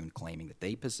before you and claiming that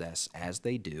they possess, as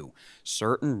they do,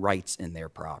 certain rights in their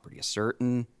property, a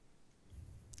certain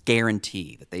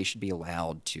guarantee that they should be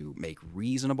allowed to make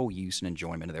reasonable use and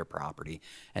enjoyment of their property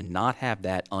and not have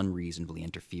that unreasonably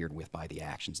interfered with by the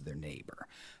actions of their neighbor.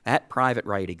 That private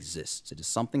right exists. It is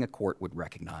something a court would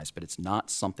recognize, but it's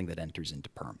not something that enters into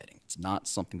permitting. It's not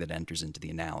something that enters into the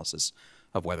analysis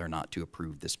of whether or not to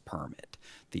approve this permit.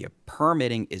 The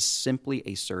permitting is simply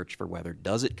a search for whether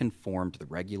does it conform to the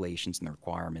regulations and the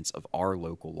requirements of our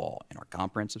local law in our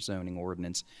comprehensive zoning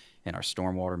ordinance and our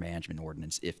stormwater management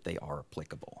ordinance if they are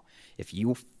applicable. If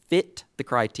you fit the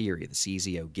criteria the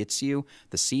CZO gets you,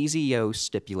 the CZO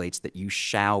stipulates that you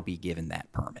shall be given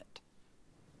that permit.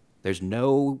 There's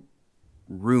no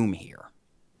room here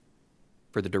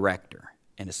for the director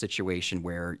in a situation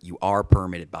where you are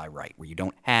permitted by right, where you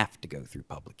don't have to go through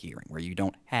public hearing, where you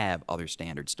don't have other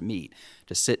standards to meet,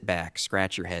 to sit back,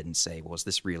 scratch your head and say, well, is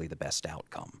this really the best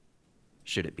outcome?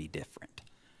 Should it be different?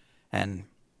 And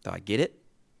though I get it,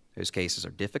 those cases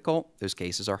are difficult, those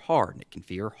cases are hard, and it can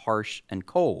feel harsh and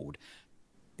cold.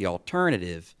 The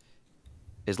alternative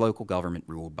is local government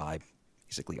ruled by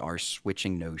basically our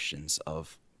switching notions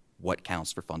of what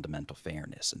counts for fundamental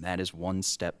fairness, and that is one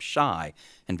step shy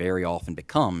and very often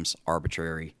becomes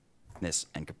arbitrariness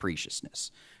and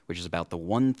capriciousness, which is about the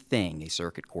one thing a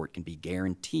circuit court can be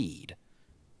guaranteed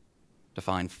to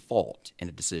find fault in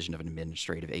a decision of an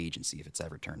administrative agency if it's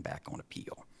ever turned back on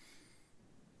appeal.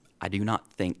 I do not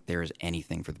think there is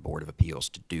anything for the Board of Appeals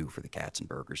to do for the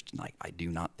Katzenbergers tonight. I do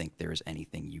not think there is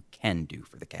anything you can do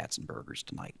for the Katzenbergers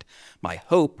tonight. My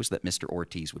hope was that Mr.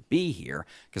 Ortiz would be here,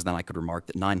 because then I could remark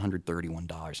that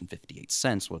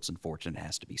 $931.58, well, it's unfortunate it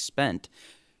has to be spent,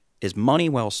 is money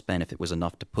well spent if it was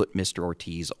enough to put Mr.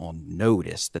 Ortiz on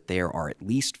notice that there are at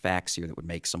least facts here that would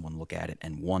make someone look at it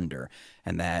and wonder,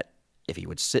 and that if he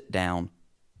would sit down,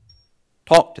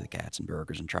 talk to the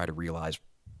Katzenbergers, and try to realize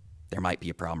there might be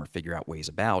a problem or figure out ways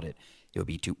about it, it would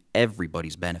be to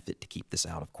everybody's benefit to keep this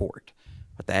out of court.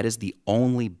 But that is the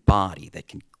only body that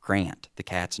can grant the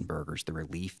Katzenbergers the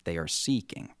relief they are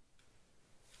seeking,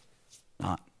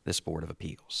 not this Board of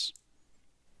Appeals.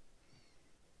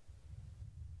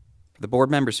 For the board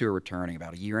members who are returning,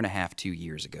 about 1.5 years, 2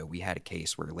 years ago, we had a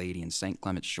case where a lady in St.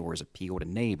 Clements Shores appealed a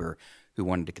neighbor who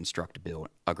wanted to construct a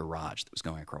garage that was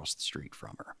going across the street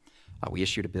from her. We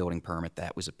issued a building permit.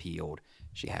 That was appealed.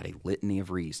 She had a litany of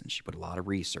reasons. She put a lot of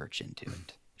research into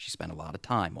it. She spent a lot of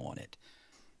time on it.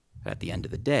 But at the end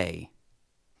of the day,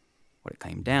 what it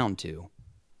came down to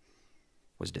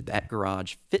was, did that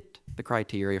garage fit the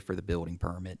criteria for the building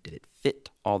permit? Did it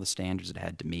fit all the standards it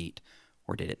had to meet,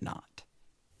 or did it not?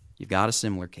 You've got a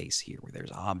similar case here where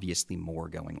there's obviously more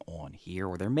going on here,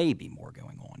 or there may be more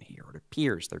going on here, or it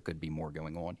appears there could be more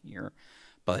going on here,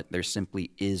 but there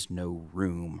simply is no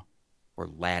room or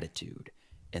latitude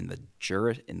in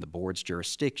the board's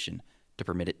jurisdiction to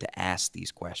permit it to ask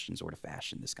these questions or to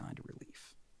fashion this kind of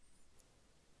relief.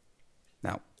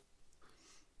 Now,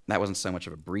 That wasn't so much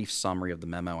of a brief summary of the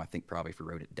memo. I think probably if we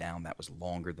wrote it down, that was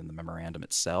longer than the memorandum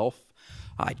itself.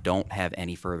 I don't have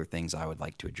any further things I would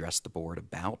like to address the board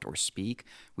about or speak.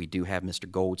 We do have Mr.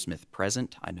 Goldsmith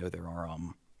present. I know there are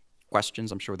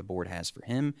questions I'm sure the board has for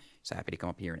him. He's happy to come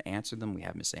up here and answer them. We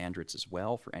have Ms. Andritz as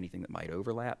well for anything that might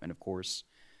overlap. And of course,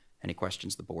 any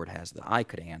questions the board has that I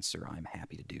could answer, I'm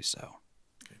happy to do so.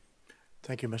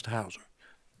 Thank you, Mr. Hauser.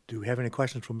 Do we have any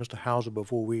questions for Mr. Hauser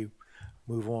before we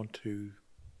move on to?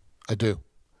 I do.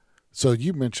 So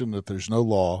you mentioned that there's no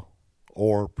law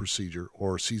or procedure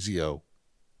or CZO,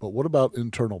 but what about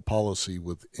internal policy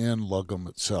within LUGM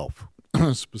itself,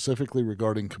 specifically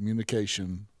regarding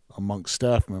communication amongst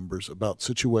staff members about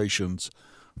situations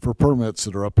for permits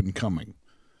that are up and coming?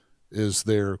 Is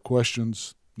there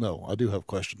questions? No, I do have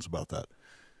questions about that.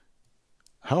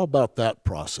 How about that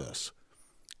process?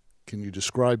 Can you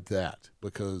describe that?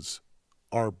 Because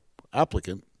our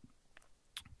applicant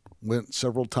went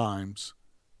several times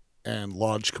and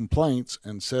lodged complaints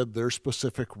and said their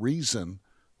specific reason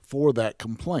for that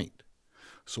complaint.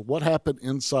 So what happened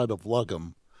inside of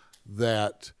LUGM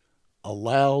that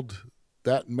allowed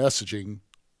that messaging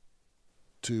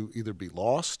to either be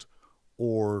lost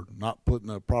or not put in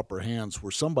the proper hands where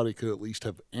somebody could at least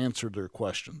have answered their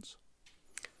questions?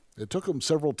 It took them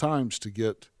several times to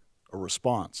get a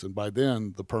response, and by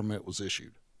then the permit was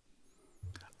issued.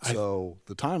 So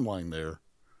the timeline there.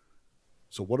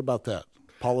 So what about that?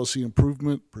 Policy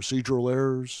improvement, procedural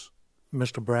errors?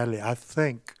 Mr. Bradley, I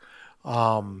think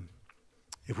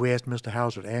if we ask Mr.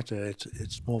 Hauser to answer that,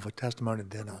 it's more of a testimony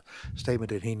than a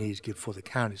statement that he needs to give for the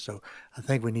county. So I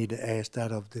think we need to ask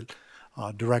that of the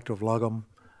director of LUGM.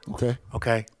 Okay.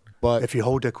 Okay. But if you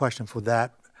hold that question for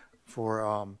that,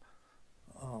 for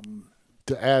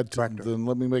to add to, director. then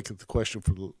let me make it the question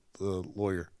for the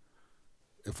lawyer.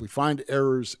 If we find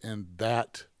errors in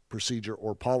that procedure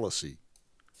or policy,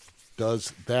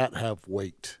 does that have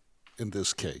weight in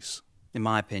this case? In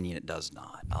my opinion, it does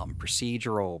not.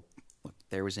 Procedural, look,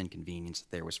 there was inconvenience,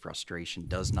 there was frustration,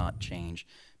 does not change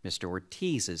Mr.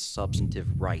 Ortiz's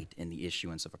substantive right in the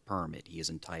issuance of a permit he is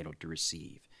entitled to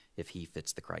receive if he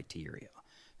fits the criteria.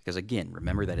 Because again,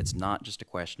 remember that it's not just a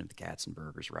question of the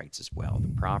Katzenberger's rights as well. The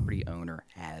property owner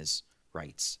has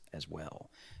rights as well.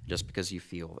 Just because you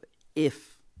feel,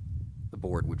 if the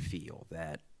board would feel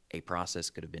that a process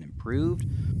could have been improved,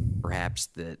 perhaps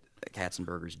that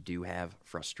Katzenbergers do have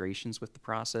frustrations with the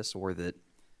process, or that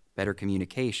better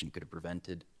communication could have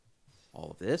prevented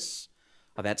all of this,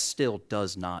 that still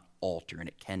does not alter, and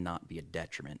it cannot be a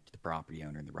detriment to the property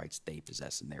owner and the rights they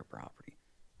possess in their property,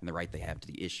 and the right they have to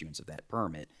the issuance of that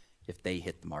permit if they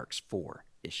hit the marks for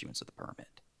issuance of the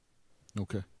permit.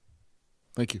 Okay.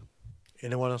 Thank you.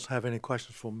 Anyone else have any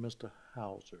questions for Mr.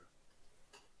 Hauser?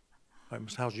 All right,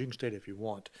 Mr. Hauser, you can stay there if you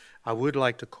want. I would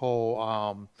like to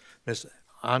call Ms.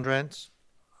 Andritz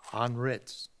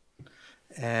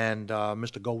and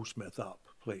Mr. Goldsmith up,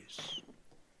 please.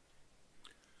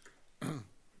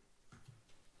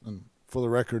 And for the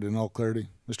record, in all clarity,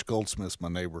 Mr. Goldsmith's my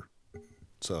neighbor.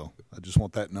 So I just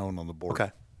want that known on the board.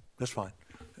 Okay, that's fine.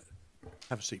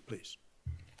 Have a seat, please.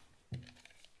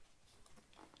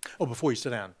 Oh, before you sit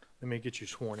down, let me get you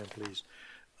sworn in, please.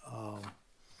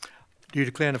 Do you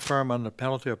declare and affirm under the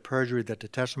penalty of perjury that the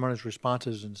testimonies,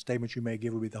 responses, and statements you may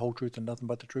give will be the whole truth and nothing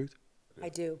but the truth? I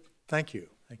do. Thank you.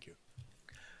 Thank you.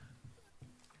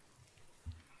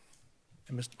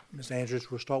 And Ms. Andrews,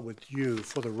 we'll start with you.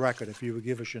 For the record, if you would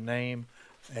give us your name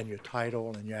and your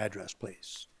title and your address,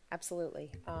 please.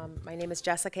 Absolutely. My name is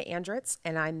Jessica Andritz,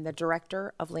 and I'm the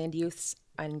Director of Land Use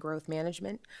and Growth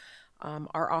Management.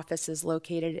 Our office is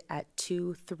located at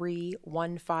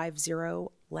 23150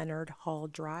 Leonard Hall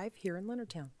Drive here in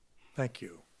Leonardtown. Thank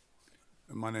you.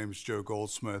 My name is Joe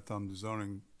Goldsmith. I'm the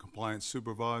Zoning Compliance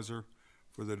Supervisor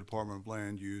for the Department of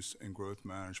Land Use and Growth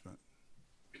Management.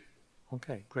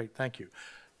 Okay, great. Thank you.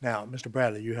 Now, Mr.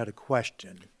 Bradley, you had a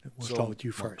question. We'll start with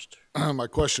you first. My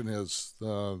question is,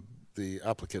 the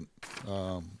applicant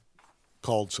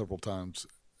called several times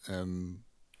and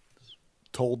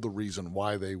told the reason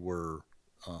why they were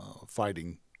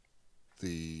fighting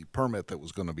the permit that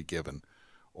was going to be given,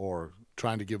 or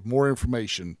trying to give more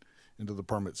information into the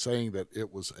permit, saying that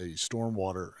it was a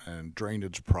stormwater and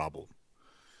drainage problem.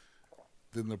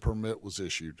 Then the permit was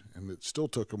issued, and it still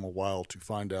took them a while to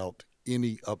find out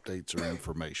any updates or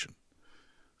information.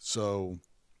 So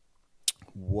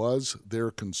was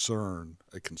their concern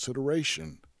a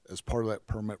consideration as part of that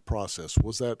permit process?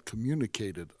 Was that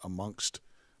communicated amongst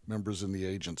members in the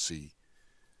agency?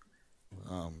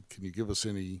 Can you give us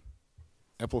any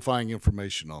amplifying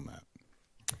information on that?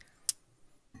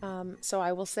 So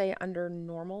I will say under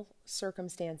normal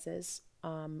circumstances,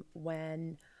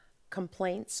 when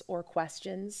complaints or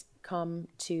questions come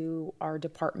to our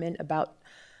department about,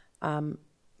 I'm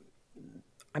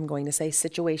going to say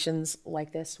situations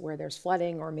like this where there's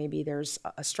flooding, or maybe there's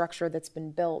a structure that's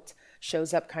been built,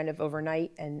 shows up kind of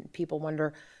overnight, and people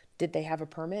wonder, did they have a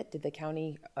permit? Did the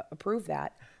county approve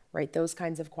that? Right, those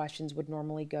kinds of questions would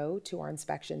normally go to our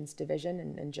inspections division,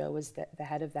 and Joe is the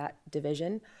head of that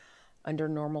division. Under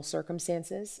normal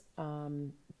circumstances,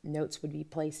 notes would be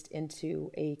placed into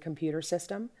a computer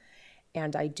system,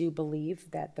 and I do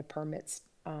believe that the permits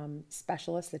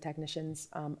specialists, the technicians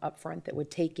up front that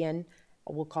would take in,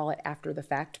 we'll call it after the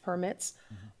fact permits,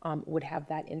 would have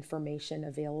that information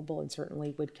available and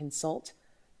certainly would consult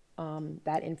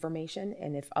that information.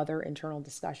 And if other internal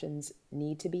discussions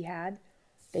need to be had,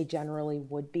 they generally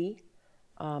would be.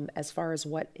 As far as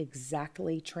what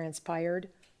exactly transpired,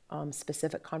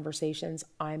 specific conversations,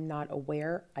 I'm not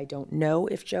aware. I don't know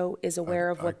if Joe is aware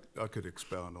of what. I could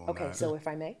expound on that. Okay, so if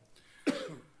I may.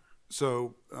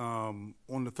 So on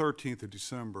the 13th of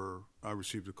December, I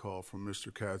received a call from Mr.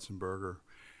 Katzenberger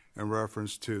in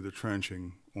reference to the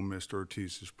trenching on Mr.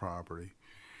 Ortiz's property.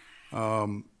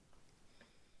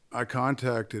 I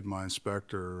contacted my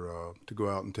inspector to go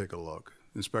out and take a look.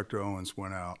 Inspector Owens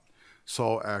went out,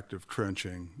 saw active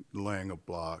trenching, laying a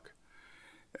block.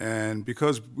 And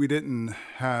because we didn't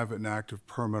have an active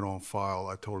permit on file,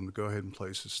 I told him to go ahead and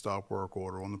place a stop work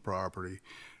order on the property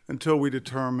until we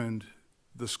determined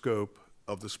the scope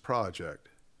of this project.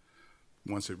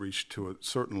 Once it reached to a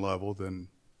certain level, then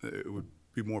it would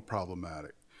be more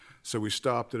problematic. So we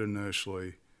stopped it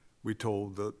initially. We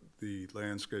told the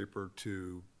landscaper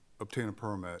to obtain a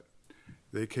permit.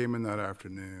 They came in that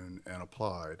afternoon and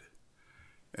applied.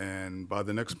 And by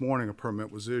the next morning, a permit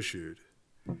was issued.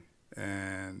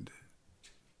 And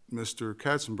Mr.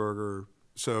 Katzenberger,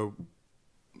 so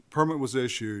permit was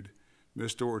issued.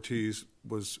 Mr. Ortiz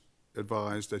was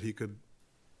advised that he could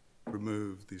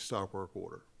remove the stop work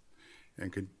order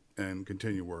and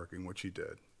continue working, which he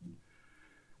did.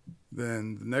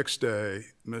 Then the next day,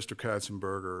 Mr.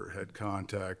 Katzenberger had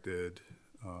contacted,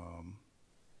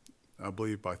 I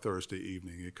believe by Thursday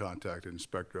evening, he contacted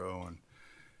Inspector Owen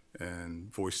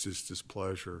and voiced his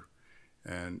displeasure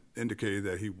and indicated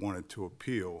that he wanted to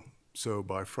appeal. So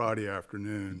by Friday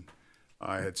afternoon,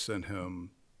 I had sent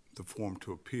him the form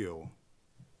to appeal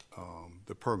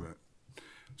the permit.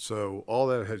 So all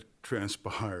that had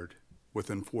transpired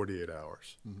within 48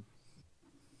 hours.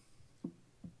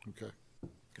 Okay.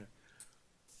 Okay.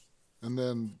 And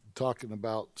then talking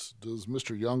about, does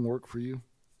Mr. Young work for you?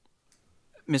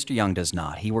 Mr. Young does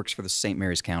not. He works for the St.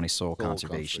 Mary's County Soil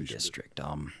Conservation Conservation District.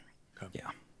 Yeah.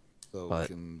 So But-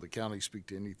 can the county speak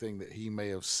to anything that he may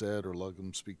have said, or let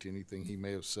him speak to anything he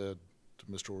may have said to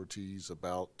Mr. Ortiz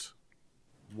about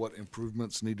what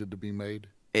improvements needed to be made?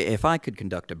 If I could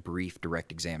conduct a brief direct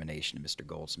examination of Mr.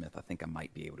 Goldsmith, I think I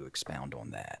might be able to expound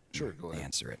on that. Sure, and go ahead.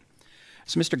 Answer it.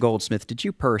 So, Mr. Goldsmith, did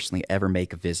you personally ever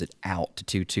make a visit out to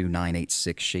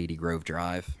 22986 Shady Grove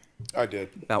Drive? I did.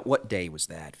 About what day was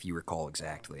that, if you recall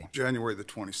exactly? January the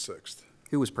 26th.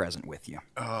 Who was present with you?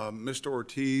 Mr.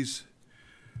 Ortiz,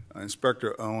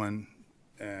 Inspector Owen,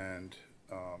 and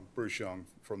Bruce Young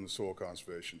from the Soil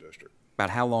Conservation District.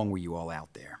 About how long were you all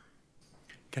out there?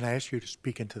 Can I ask you to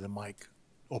speak into the mic,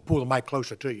 or pull the mic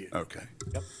closer to you? Okay.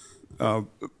 Yep.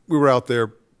 We were out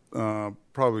there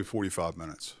probably 45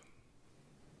 minutes.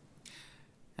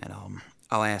 And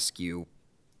I'll ask you,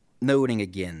 noting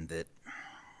again that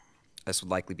this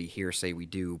would likely be hearsay, we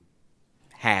do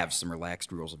have some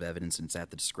relaxed rules of evidence, and it's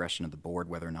at the discretion of the board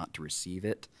whether or not to receive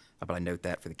it, but I note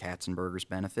that for the Katzenberger's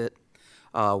benefit.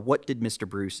 What did Mr.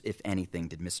 Bruce, if anything,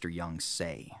 did Mr. Young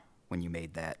say when you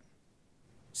made that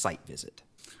site visit?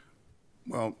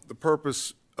 Well, the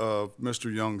purpose of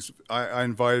Mr. Young's, I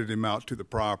invited him out to the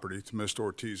property, to Mr.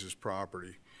 Ortiz's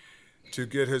property, to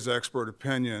get his expert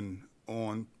opinion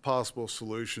on possible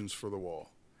solutions for the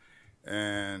wall.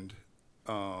 And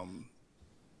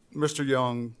Mr.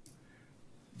 Young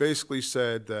basically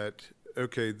said that,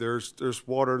 okay, there's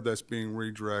water that's being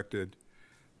redirected,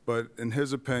 but in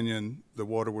his opinion, the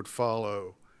water would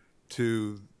follow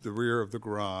to the rear of the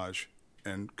garage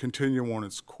and continue on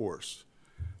its course.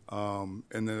 And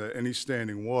then any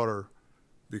standing water,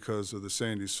 because of the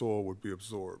sandy soil, would be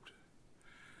absorbed.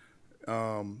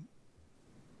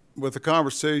 With the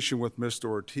conversation with Mr.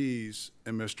 Ortiz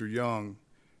and Mr. Young,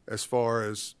 as far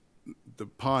as the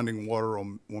ponding water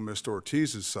on Mr.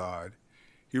 Ortiz's side,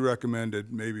 he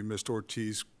recommended maybe Mr.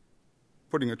 Ortiz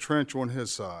putting a trench on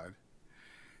his side.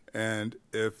 And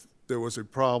if there was a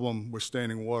problem with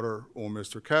standing water on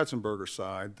Mr. Katzenberger's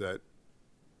side, that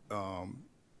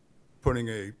putting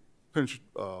a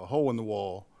hole in the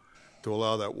wall to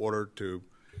allow that water to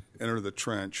enter the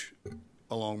trench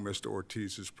along Mr.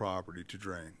 Ortiz's property to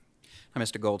drain. Hi,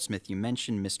 Mr. Goldsmith. You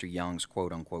mentioned Mr. Young's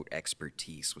quote-unquote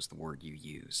expertise was the word you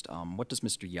used. What does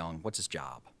Mr. Young, what's his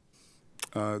job?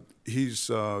 He's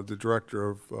the director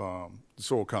of the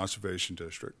Soil Conservation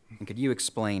District. And could you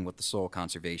explain what the Soil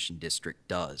Conservation District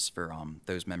does for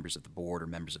those members of the board or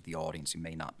members of the audience who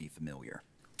may not be familiar?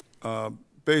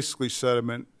 Basically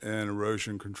sediment and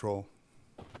erosion control.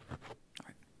 All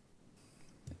right.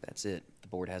 If that's it. The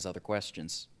board has other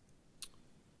questions.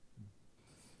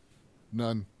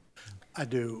 None. I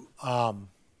do.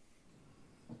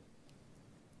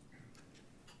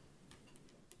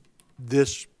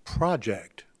 This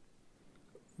project,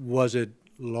 was it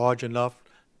large enough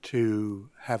to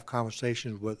have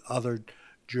conversations with other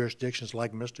jurisdictions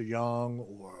like Mr. Young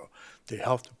or the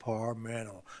health department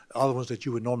or other ones that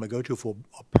you would normally go to for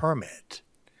a permit?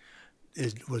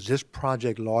 Was this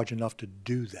project large enough to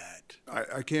do that?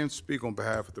 I can't speak on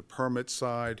behalf of the permit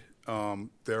side.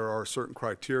 There are certain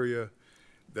criteria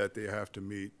that they have to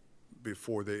meet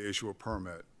before they issue a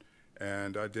permit.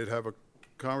 And I did have a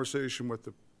conversation with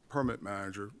the permit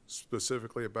manager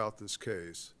specifically about this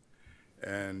case,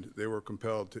 and they were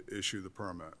compelled to issue the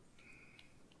permit.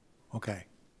 Okay.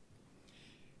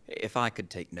 If I could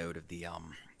take note of the,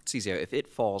 CZO, if it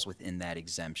falls within that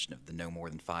exemption of the no more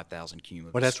than 5,000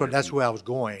 cumulative. Well, that's where I was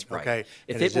going. Right. Okay.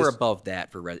 If And it is were this- above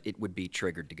that, it would be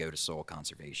triggered to go to Soil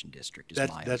Conservation District, is my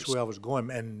That's understanding. where I was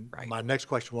going, and Right. my next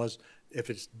question was, if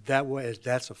it's that way, if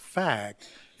that's a fact,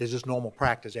 is this normal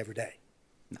practice every day?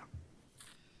 No.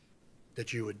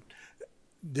 That you would,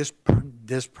 this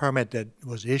permit that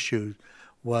was issued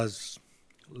was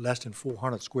less than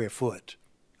 400 square foot,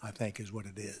 I think is what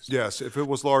it is. Yes, if it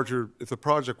was larger, if the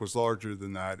project was larger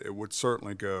than that, it would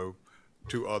certainly go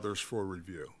to others for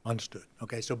review. Understood.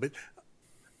 Okay, so but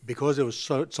because it was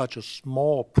such a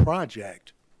small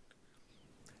project,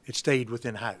 it stayed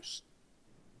within house,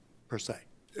 per se.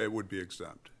 It would be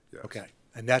exempt, yes. Okay,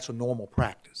 and that's a normal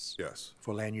practice Yes,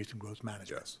 for land use and growth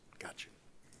management? yes. Gotcha.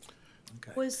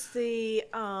 Okay. Was the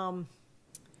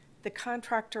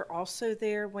contractor also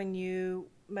there when you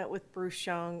met with Bruce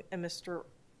Young and Mr.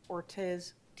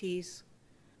 Ortiz?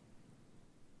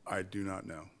 I do not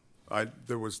know.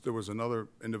 There was another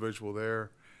individual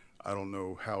there. I don't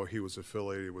know how he was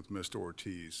affiliated with Mr.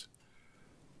 Ortiz,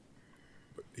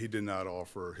 but he did not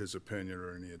offer his opinion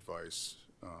or any advice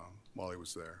while he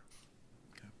was there.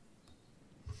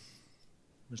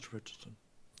 Mr. Richardson?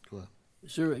 Go ahead.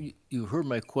 Sir, you heard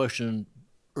my question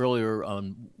earlier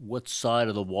on what side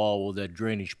of the wall will that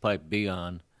drainage pipe be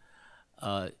on.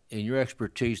 In your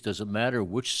expertise, does it matter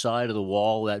which side of the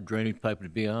wall that drainage pipe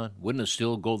would be on? Wouldn't it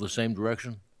still go the same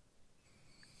direction?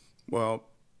 Well,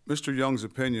 Mr. Young's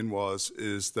opinion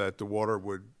is that the water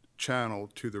would channel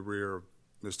to the rear of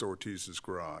Mr. Ortiz's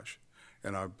garage,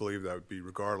 and I believe that would be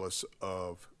regardless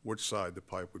of which side the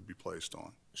pipe would be placed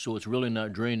on. So it's really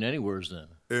not drained anywhere then?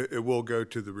 It will go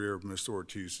to the rear of Mr.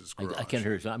 Ortiz's garage. I can't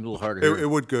hear you. I'm a little hard to hear. It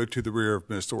would go to the rear of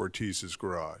Mr. Ortiz's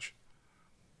garage,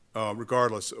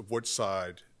 regardless of which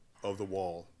side of the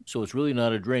wall. So it's really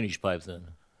not a drainage pipe then?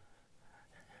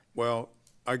 Well,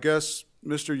 I guess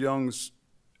Mr. Young's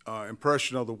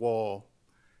impression of the wall,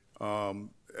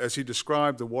 as he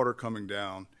described the water coming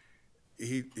down,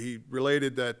 he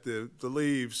related that the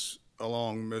leaves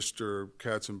along Mr.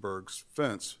 Katzenberg's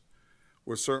fence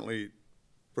would certainly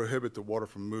prohibit the water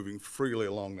from moving freely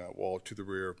along that wall to the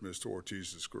rear of Mr.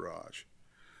 Ortiz's garage.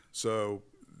 So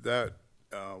that,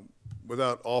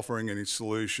 without offering any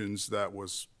solutions, that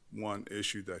was one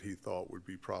issue that he thought would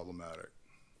be problematic.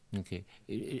 Okay.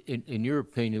 In your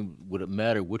opinion, would it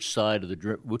matter which side of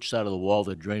the wall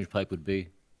the drainage pipe would be?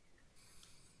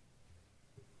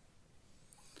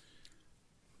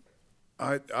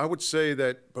 I would say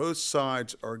that both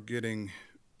sides are getting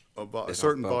a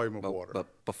certain volume of water.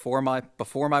 But before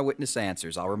my witness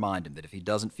answers, I'll remind him that if he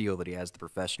doesn't feel that he has the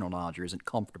professional knowledge or isn't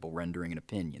comfortable rendering an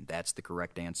opinion, that's the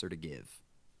correct answer to give.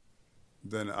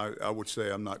 Then I would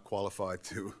say I'm not qualified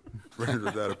to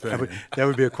render that opinion. That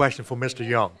would be a question for Mr.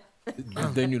 Young.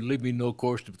 Then you leave me no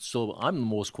course to, so I'm the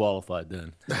most qualified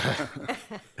then.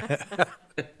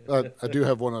 I do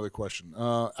have one other question.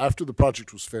 After the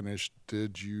project was finished,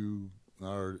 did you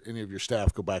or any of your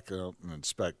staff go back out and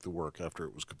inspect the work after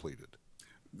it was completed?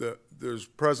 There's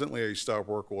presently a stop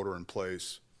work order in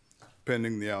place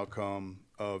pending the outcome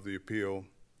of the appeal.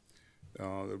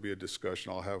 There'll be a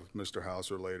discussion. I'll have Mr.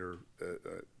 Hauser later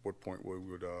at what point we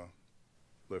would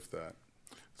lift that.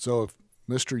 So if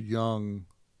Mr. Young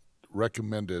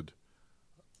recommended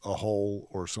a hole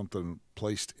or something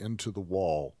placed into the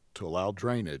wall to allow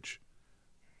drainage,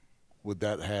 would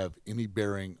that have any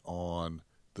bearing on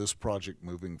this project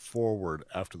moving forward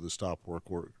after the stop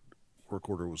work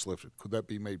order was lifted? Could that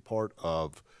be made part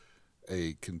of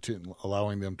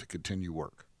allowing them to continue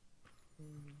work?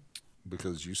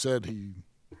 Because you said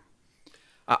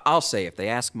I'll say, if they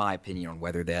ask my opinion on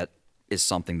whether that is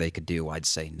something they could do, I'd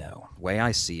say no. The way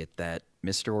I see it, that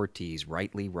Mr. Ortiz,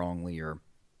 rightly, wrongly, or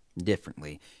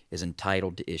differently, is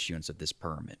entitled to issuance of this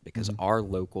permit because our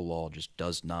local law just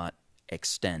does not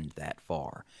extend that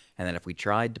far. And that if we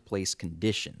tried to place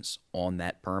conditions on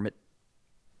that permit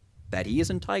that he is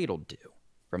entitled to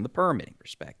from the permitting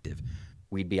perspective,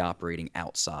 we'd be operating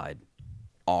outside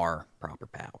our proper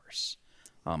powers.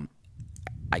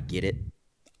 I get it.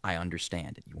 I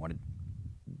understand it.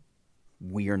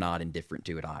 We are not indifferent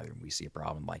to it either. When we see a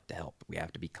problem, like to help. But we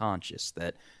have to be conscious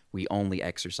that we only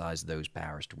exercise those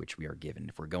powers to which we are given.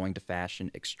 If we're going to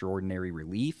fashion extraordinary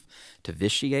relief to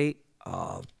vitiate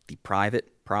the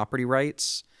private property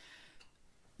rights,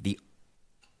 the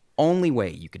only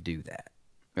way you could do that,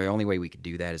 or the only way we could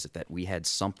do that, is if that we had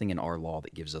something in our law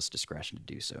that gives us discretion to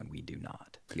do so, and we do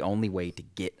not. The only way to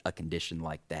get a condition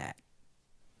like that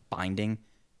binding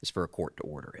is for a court to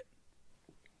order it.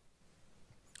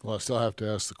 Well, I still have to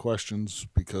ask the questions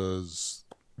because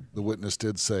the witness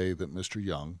did say that Mr.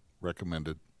 Young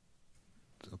recommended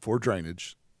for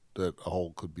drainage that a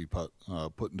hole could be put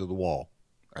into the wall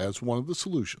as one of the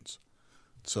solutions.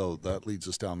 So that leads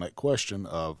us down that question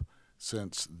of,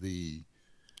 since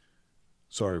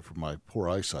sorry for my poor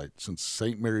eyesight, since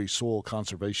St. Mary's Soil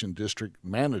Conservation District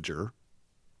manager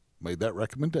made that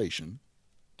recommendation,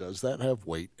 does that have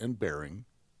weight and bearing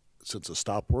since a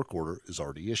stop work order is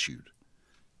already issued?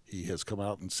 He has come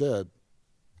out and said,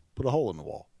 put a hole in the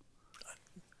wall.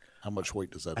 How much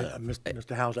weight does that have?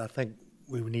 Mr. Hauser, I think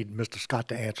we would need Mr. Scott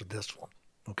to answer this one,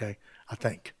 okay? I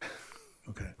think,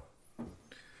 okay.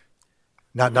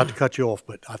 Not to cut you off,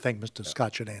 but I think Mr.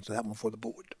 Scott should answer that one for the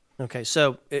board. Okay,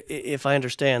 so if I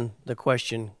understand the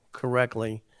question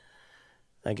correctly,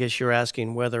 I guess you're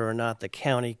asking whether or not the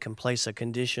county can place a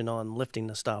condition on lifting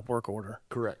the stop work order.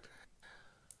 Correct.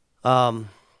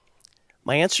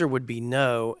 My answer would be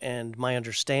no, and my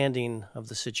understanding of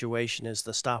the situation is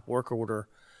the stop work order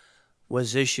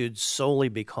was issued solely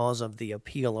because of the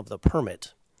appeal of the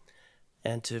permit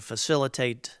and to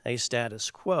facilitate a status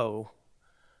quo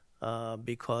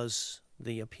because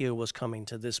the appeal was coming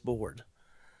to this board.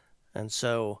 And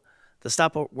so the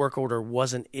stop work order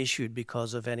wasn't issued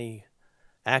because of any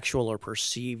actual or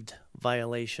perceived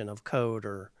violation of code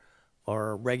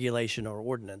or regulation or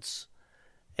ordinance.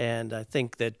 And I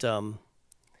think that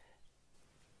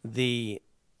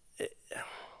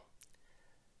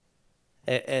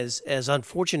as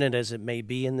unfortunate as it may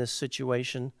be in this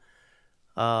situation,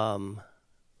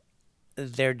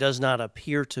 there does not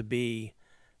appear to be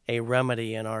a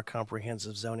remedy in our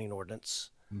comprehensive zoning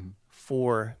ordinance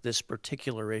for this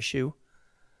particular issue.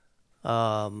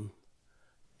 And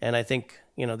I think,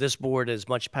 this board, as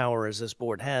much power as this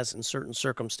board has in certain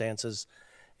circumstances,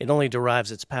 it only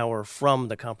derives its power from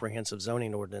the comprehensive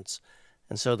zoning ordinance.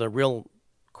 And so the real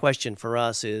question for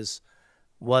us is,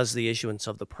 was the issuance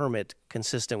of the permit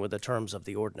consistent with the terms of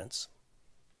the ordinance?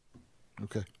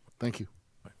 Okay, thank you.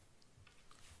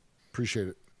 Appreciate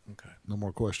it. Okay. No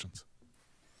more questions.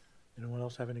 Anyone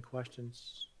else have any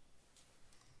questions?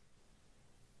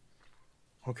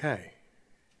 Okay.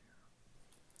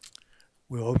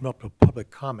 We'll open up to public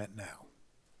comment now.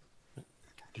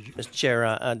 Mr. Chair,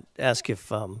 I'd ask if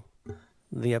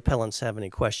the appellants have any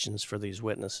questions for these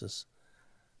witnesses.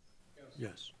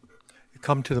 Yes.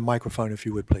 Come to the microphone if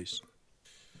you would, please.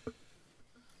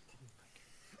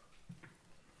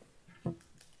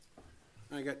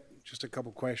 I got just a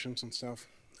couple questions and stuff.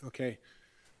 Okay.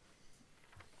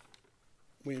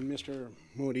 When Mr.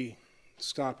 Moody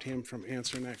stopped him from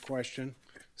answering that question,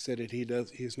 said that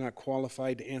he's not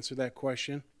qualified to answer that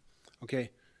question. Okay.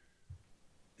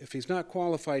 If he's not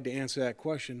qualified to answer that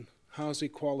question, how is he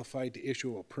qualified to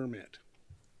issue a permit?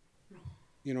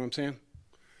 You know what I'm saying?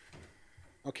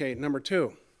 Okay, number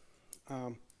two,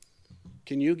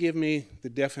 can you give me the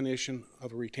definition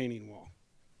of a retaining wall?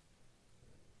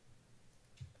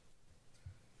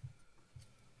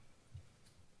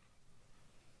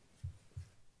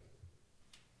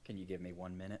 Can you give me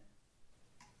 1 minute?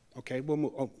 Okay, we'll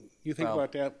move. Oh, you think Well-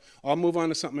 about that. I'll move on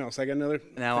to something else. I got another.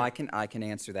 Now, I can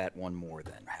answer that one more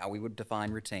then. How we would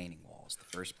define retaining walls. The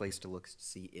first place to look is to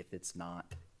see if it's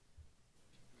not,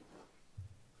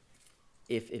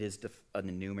 if it is an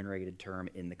enumerated term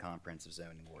in the comprehensive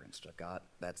zoning ordinance.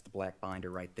 That's the black binder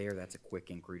right there. That's a quick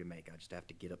inquiry to make. I just have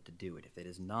to get up to do it. If it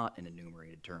is not an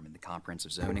enumerated term in the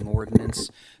comprehensive zoning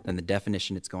ordinance, then the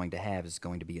definition it's going to have is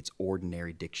going to be its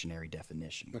ordinary dictionary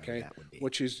definition. whatever Okay, that would be.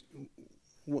 which is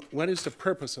what is the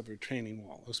purpose of a retaining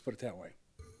wall? Let's put it that way.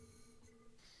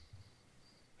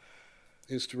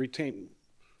 Is to retain,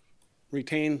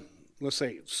 let's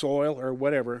say, soil or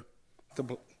whatever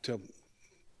to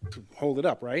hold it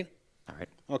up, right? All right.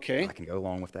 Okay. I can go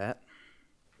along with that.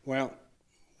 Well,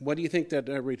 what do you think that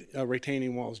a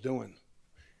retaining wall is doing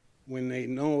when they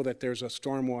know that there's a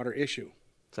stormwater issue?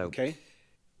 So, okay?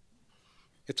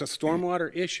 It's a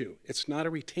stormwater issue. It's not a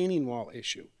retaining wall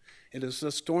issue. It is the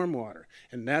stormwater.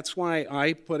 And that's why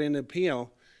I put in an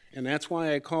appeal, and that's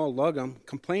why I called Lugum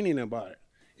complaining about it.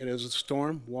 It is a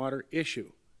stormwater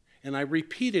issue. And I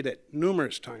repeated it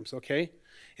numerous times, okay?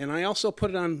 And I also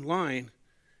put it online,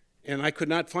 and I could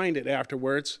not find it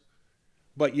afterwards,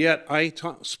 but yet I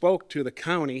spoke to the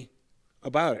county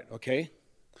about it, okay?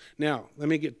 Now, let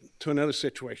me get to another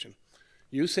situation.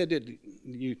 You said that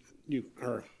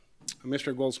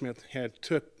Mr. Goldsmith had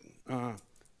took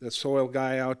the soil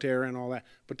guy out there and all that,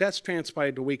 but that's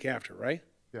transpired the week after, right?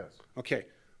 Yes, Okay.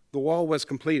 The wall was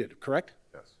completed, correct?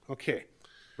 yes, Okay.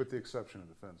 with the exception of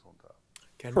the fence on top.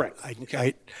 Ken, Correct.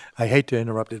 I hate to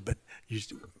interrupt it, but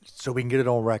so we can get it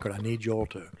on record, I need you all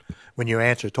to, when you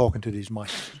answer, talking to these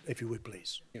mics, if you would,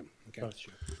 please. Yeah, okay. That's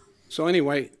you. So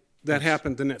anyway, that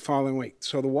happened the following week.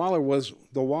 So the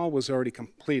wall was already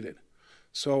completed.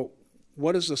 So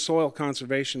what is the soil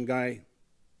conservation guy,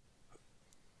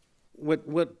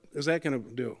 what is that going to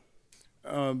do?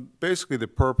 Basically, the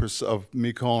purpose of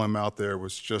me calling him out there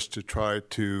was just to try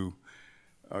to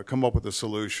come up with a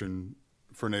solution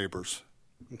for neighbors.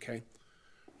 Okay.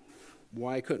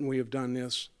 Why couldn't we have done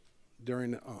this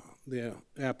during the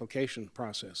application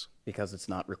process? Because it's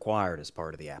not required as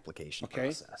part of the application Okay.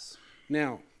 process.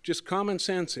 Now, just common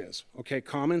sense is, okay,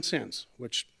 common sense,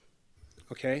 which,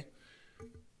 okay,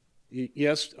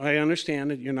 yes, I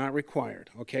understand that you're not required,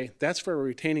 okay? That's for a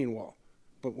retaining wall.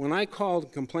 But when I called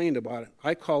and complained about it,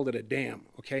 I called it a dam,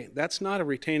 okay? That's not a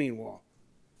retaining wall.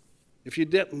 If you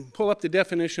pull up the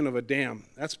definition of a dam,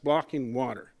 that's blocking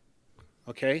water,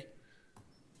 okay?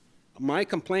 My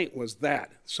complaint was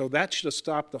that, so that should have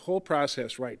stopped the whole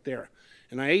process right there.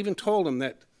 And I even told them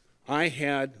that I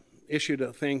had issued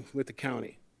a thing with the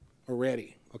county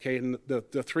already, okay, and the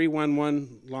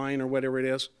 311 line or whatever it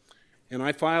is, and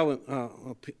I filed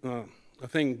a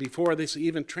thing before this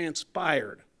even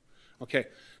transpired. Okay,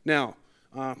 now,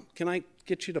 can I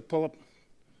get you to pull up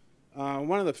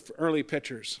one of the early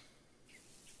pictures,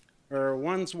 or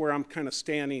ones where I'm kind of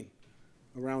standing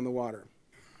around the water?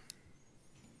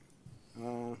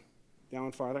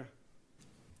 Down farther.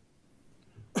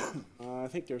 I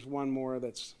think there's one more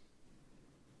that's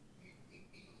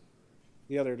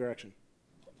the other direction.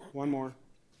 One more.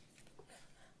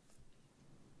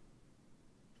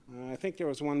 I think there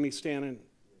was one me standing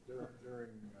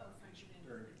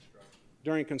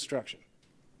during construction.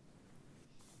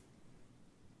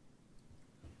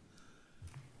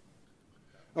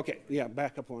 Okay, yeah,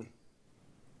 back up one.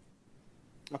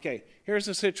 Okay, here's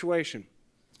the situation.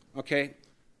 Okay,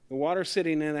 the water's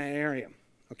sitting in that area.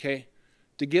 Okay,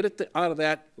 to get it out of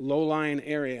that low-lying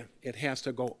area, it has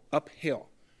to go uphill.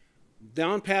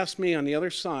 Down past me on the other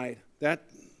side, that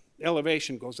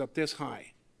elevation goes up this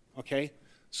high. Okay,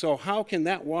 so how can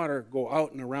that water go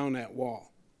out and around that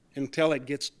wall until it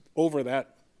gets over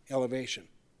that elevation?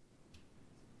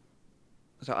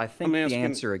 So I think the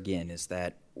answer again is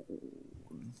that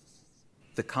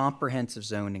the comprehensive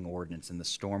zoning ordinance and the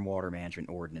stormwater management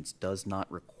ordinance does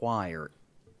not require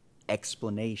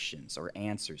explanations or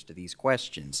answers to these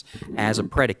questions as a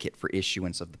predicate for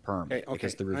issuance of the permit, Okay,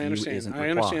 because the I review isn't required. I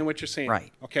understand what you're saying.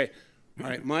 Right. Okay, all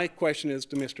right, my question is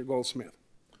to Mr. Goldsmith.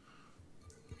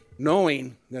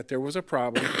 Knowing that there was a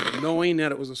problem, knowing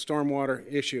that it was a stormwater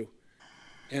issue,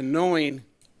 and knowing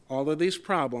all of these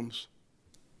problems,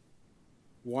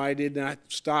 why did not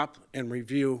stop and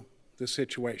review the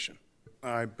situation?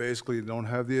 I basically don't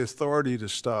have the authority to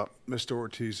stop Mr.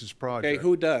 Ortiz's project. Okay,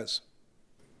 who does?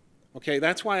 Okay,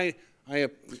 that's why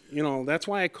that's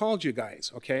why I called you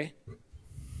guys, okay?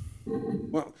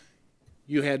 Well,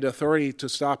 you had the authority to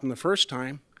stop him the first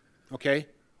time, okay?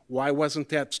 Why wasn't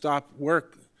that stop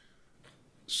work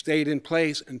stayed in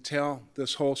place until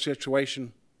this whole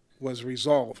situation was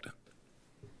resolved?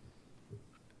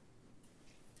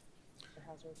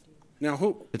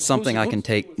 Now, It's something I can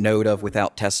take note of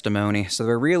without testimony. So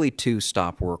there are really two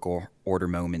stop work order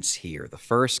moments here. The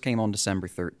first came on December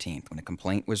 13th when a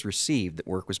complaint was received that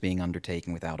work was being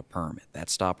undertaken without a permit. That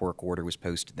stop work order was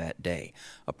posted that day.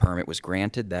 A permit was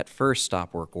granted. That first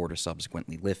stop work order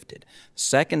subsequently lifted. The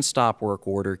second stop work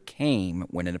order came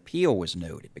when an appeal was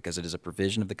noted, because it is a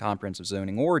provision of the comprehensive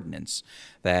zoning ordinance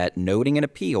that noting an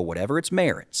appeal, whatever its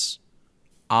merits,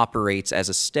 operates as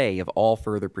a stay of all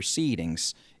further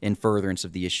proceedings in furtherance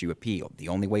of the issue appealed. The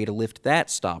only way to lift that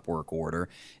stop work order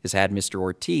is had Mr.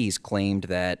 Ortiz claimed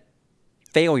that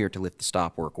failure to lift the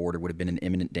stop work order would have been an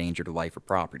imminent danger to life or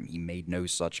property. He made no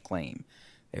such claim.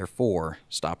 Therefore,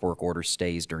 stop work order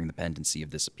stays during the pendency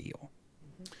of this appeal.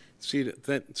 See,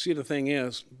 the thing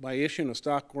is, by issuing a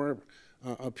stop work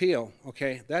appeal,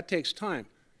 okay, that takes time.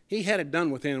 He had it done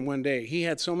within 1 day. He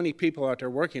had so many people out there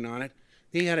working on it.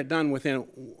 He had it done within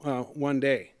 1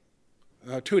 day,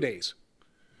 2 days.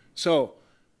 So,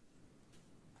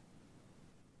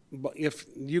 but if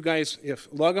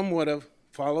Luggum would have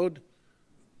followed,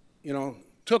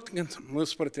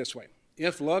 let's put it this way.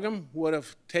 If Luggum would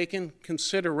have taken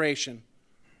consideration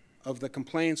of the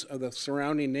complaints of the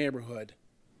surrounding neighborhood,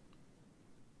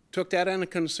 took that into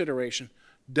consideration,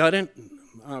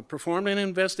 performed an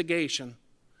investigation,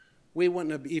 we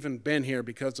wouldn't have even been here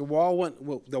because the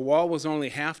wall was only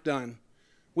half done.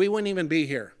 We wouldn't even be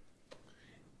here.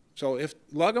 So if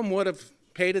Luggum would have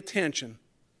paid attention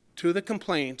to the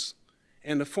complaints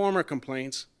and the former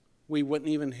complaints, we wouldn't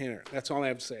even hear. That's all I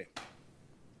have to say.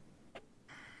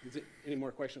 Any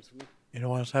more questions for me?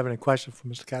 Anyone else have any questions for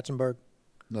Mr. Katzenberg?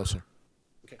 No, sir.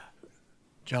 Okay.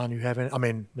 John, you have any? I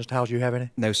mean, Mr. Howes, you have any?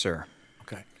 No, sir.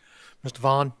 Okay. Mr.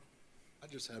 Vaughn? I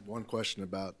just had one question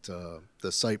about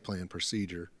the site plan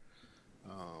procedure.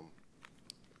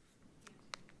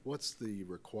 What's the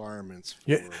requirements for...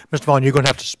 Yeah, Mr. Vaughn, you're going to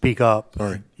have to speak up.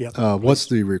 Sorry. Yeah. What's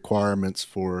the requirements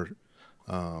for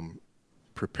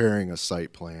preparing a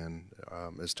site plan?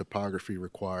 Is topography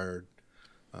required?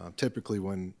 Typically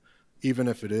even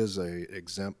if it is a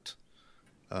exempt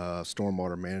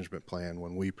stormwater management plan,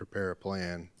 when we prepare a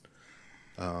plan,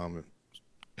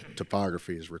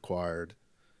 topography is required.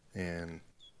 And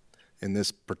in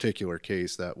this particular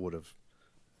case, that would have,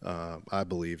 I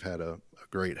believe, had a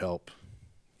great help,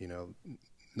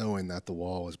 knowing that the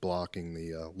wall is blocking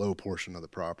the low portion of the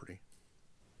property.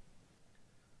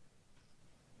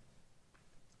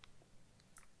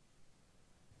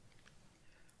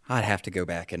 I'd have to go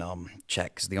back and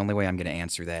check, because the only way I'm going to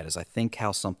answer that is I think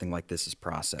how something like this is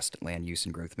processed at Land Use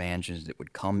and Growth Management, it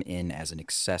would come in as an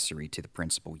accessory to the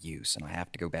principal use. And I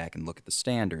have to go back and look at the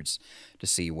standards to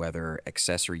see whether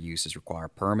accessory uses require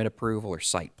permit approval or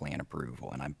site plan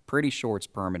approval. And I'm pretty sure it's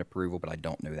permit approval, but I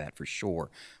don't know that for sure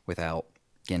without,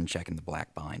 again, checking the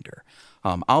black binder.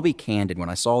 I'll be candid, when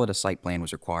I saw that a site plan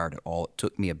was required at all, it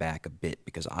took me aback a bit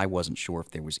because I wasn't sure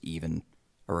if there was even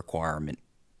a requirement.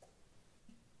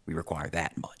 We require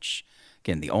that much.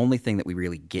 Again, the only thing that we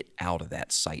really get out of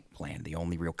that site plan, the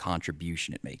only real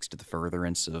contribution it makes to the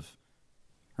furtherance of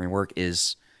our work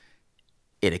is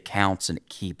it accounts and it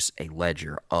keeps a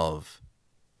ledger of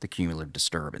the cumulative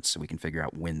disturbance so we can figure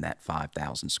out when that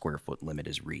 5,000 square foot limit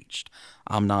is reached.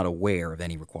 I'm not aware of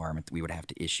any requirement that we would have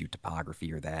to issue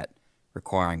topography or that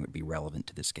requiring would be relevant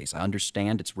to this case. I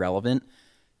understand it's relevant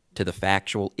to the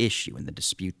factual issue and the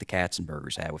dispute the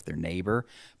Katzenbergers had with their neighbor,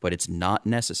 but it's not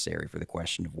necessary for the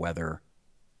question of whether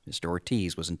Mr.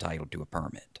 Ortiz was entitled to a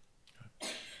permit. All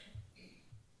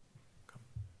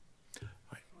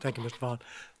right. Thank you, Mr. Vaughn.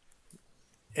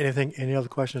 Any other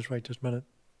questions right this minute?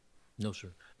 No, sir.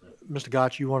 Mr.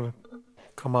 Gotch, you want to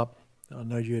come up? I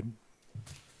know you had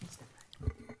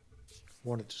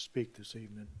wanted to speak this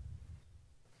evening.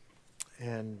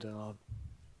 And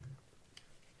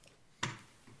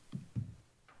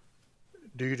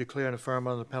do you declare and affirm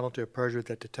under the penalty of perjury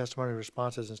that the testimony,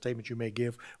 responses, and statements you may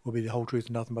give will be the whole truth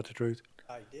and nothing but the truth?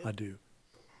 I do. I do.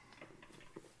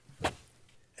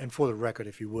 And for the record,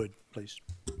 if you would, please.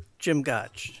 Jim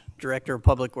Gotch, Director of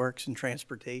Public Works and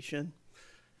Transportation,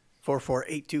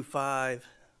 44825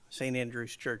 St.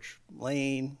 Andrews Church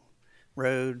Lane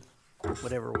Road,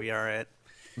 whatever we are at,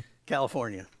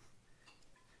 California.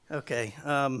 Okay,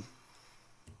 I'm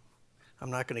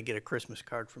not going to get a Christmas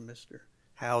card from Mr.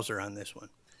 Hauser on this one.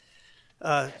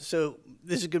 So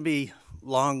this is going to be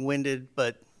long-winded,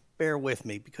 but bear with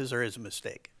me because there is a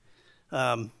mistake.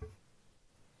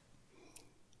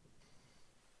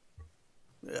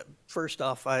 First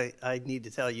off, I need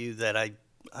to tell you that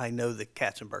I know the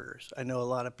Katzenbergers. I know a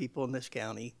lot of people in this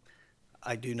county.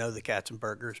 I do know the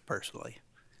Katzenbergers personally.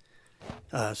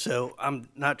 So I'm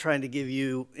not trying to give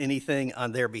you anything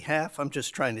on their behalf. I'm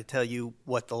just trying to tell you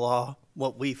what the law,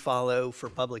 what we follow for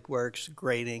public works,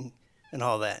 grading, and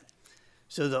all that.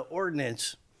 So the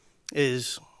ordinance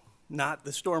is not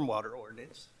the stormwater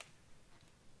ordinance.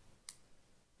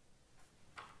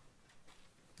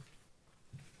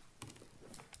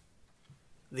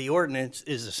 The ordinance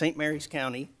is the St. Mary's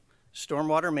County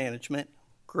Stormwater Management,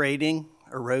 Grading,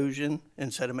 Erosion,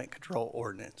 and Sediment Control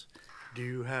Ordinance. Do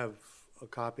you have a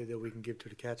copy that we can give to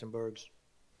the Katzenbergs?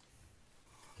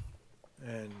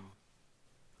 And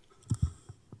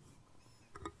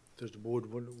does the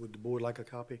board, would the board like a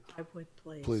copy? I would,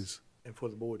 please. Please. And for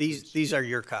the board, These, please. these are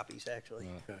your copies, actually.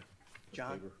 Okay.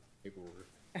 John? Paper order.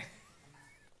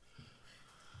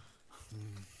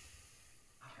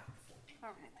 All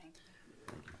right, thank you.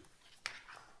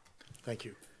 Thank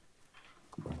you.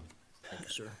 Thank you,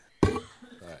 sir. All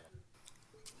right.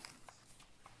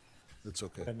 It's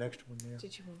okay. The next one there?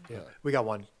 Did you want? Yeah, we got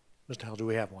one. Mr. Hauser,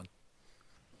 we have one.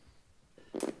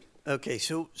 Okay,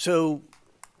 so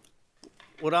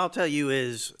what I'll tell you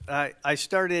is I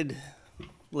started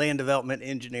land development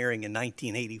engineering in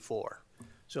 1984.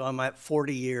 So I'm at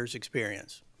 40 years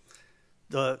experience.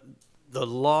 The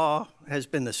law has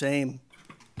been the same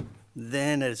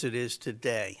then as it is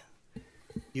today.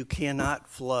 You cannot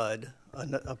flood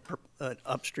an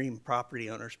upstream property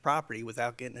owner's property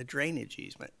without getting a drainage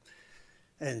easement.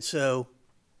 And so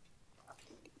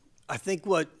I think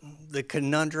what the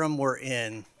conundrum we're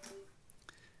in,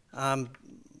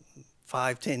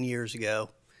 5-10 years ago,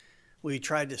 we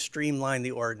tried to streamline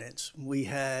the ordinance. We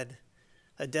had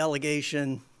a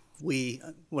delegation,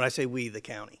 when I say we, the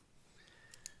county,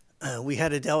 we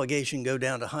had a delegation go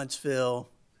down to Huntsville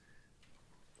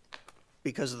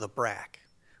because of the BRAC.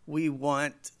 We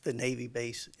want the Navy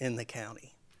base in the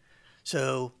county.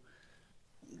 So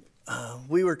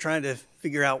we were trying to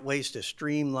figure out ways to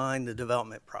streamline the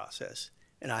development process.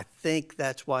 And I think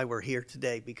that's why we're here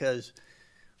today, because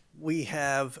we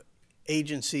have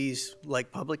agencies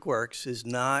like Public Works is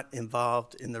not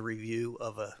involved in the review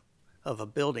of a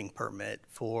building permit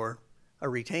for a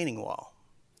retaining wall.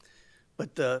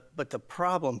 But the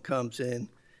problem comes in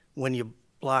when you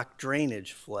block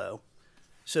drainage flow.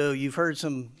 So you've heard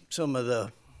some of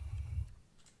the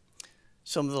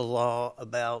law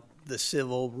about the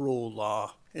civil rule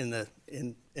law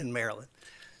in Maryland.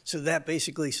 So that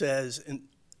basically says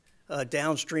a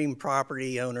downstream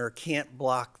property owner can't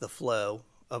block the flow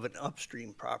of an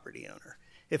upstream property owner.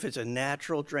 If it's a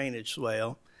natural drainage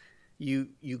swale, you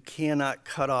cannot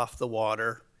cut off the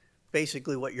water.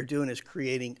 Basically what you're doing is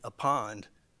creating a pond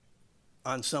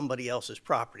on somebody else's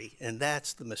property, and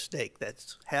that's the mistake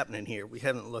that's happening here. We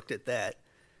haven't looked at that.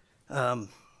 And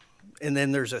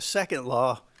then there's a second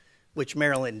law which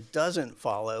Maryland doesn't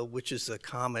follow, which is the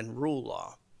common rule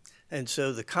law. And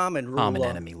so the common rule Common law,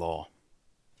 enemy law.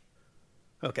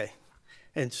 Okay.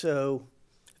 And so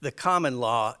the common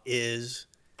law is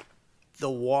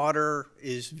the water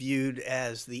is viewed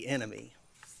as the enemy.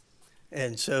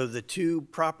 And so the two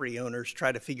property owners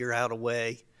try to figure out a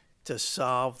way to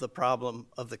solve the problem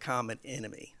of the common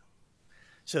enemy.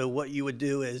 So what you would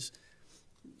do is,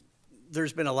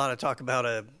 there's been a lot of talk about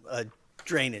a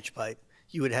drainage pipe.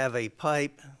 You would have a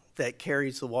pipe that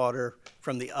carries the water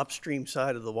from the upstream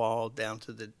side of the wall down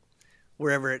to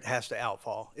wherever it has to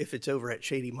outfall. If it's over at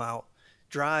Shady Mile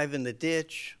Drive in the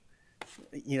ditch,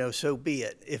 so be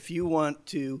it. If you want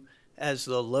to, as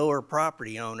the lower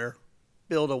property owner,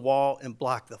 build a wall and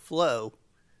block the flow,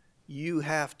 you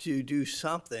have to do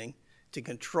something to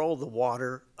control the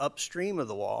water upstream of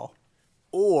the wall,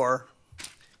 or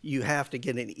you have to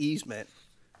get an easement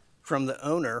from the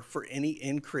owner for any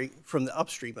increase, from the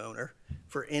upstream owner,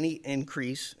 for any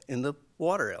increase in the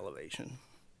water elevation.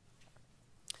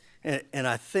 And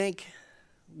I think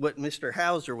what Mr.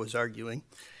 Hauser was arguing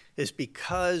is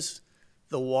because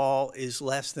the wall is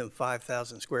less than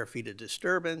 5,000 square feet of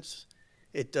disturbance,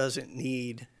 it doesn't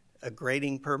need a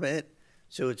grading permit,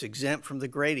 so it's exempt from the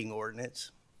grading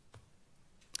ordinance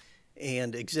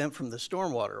and exempt from the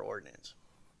stormwater ordinance.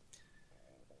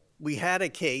 We had a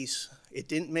case, it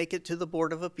didn't make it to the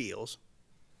Board of Appeals.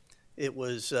 It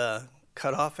was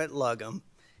cut off at Lugham.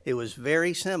 It was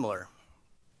very similar.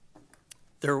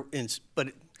 But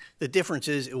the difference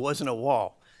is it wasn't a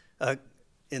wall.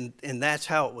 And that's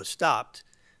how it was stopped,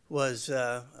 was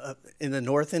in the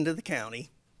north end of the county.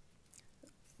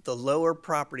 The lower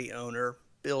property owner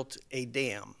built a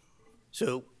dam,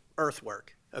 so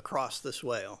earthwork across the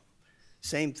swale.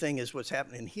 Same thing as what's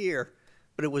happening here,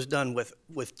 but it was done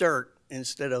with dirt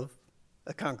instead of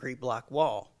a concrete block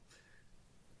wall.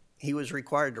 He was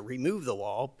required to remove the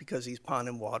wall because he's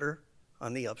ponding water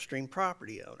on the upstream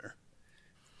property owner.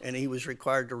 And he was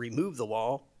required to remove the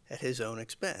wall at his own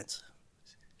expense.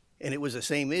 And it was the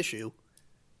same issue.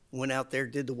 Went out there,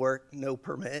 did the work, no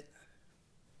permit,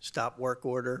 stop work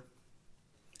order,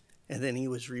 and then he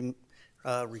was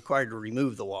required to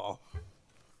remove the wall.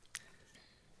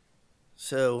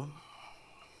 So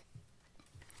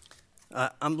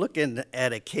I'm looking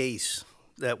at a case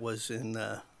that was in,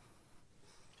 I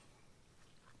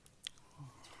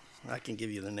can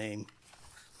give you the name.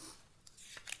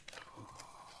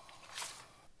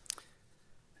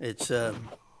 It's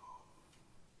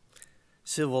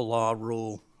civil law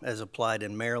rule as applied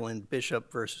in Maryland,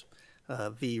 Bishop versus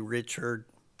v. Richard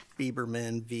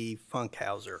Bieberman v.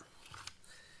 Funkhauser.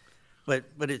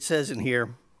 But it says in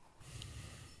here,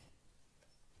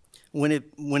 when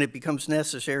it becomes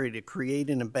necessary to create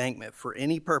an embankment for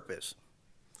any purpose,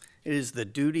 it is the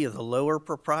duty of the lower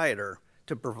proprietor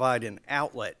to provide an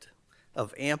outlet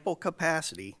of ample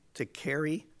capacity to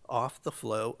carry off the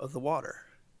flow of the water.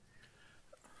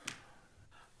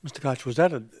 Mr. Koch, was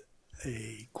that a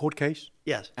court case?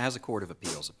 Yes. As a court of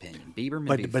appeals opinion,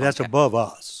 Bieberman v. But that's Funkhauser. above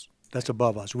us. That's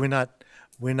above us. We're not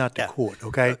the court,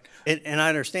 okay? And I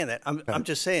understand that. I'm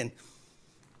just saying,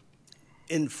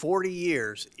 in 40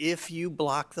 years, if you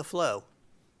block the flow,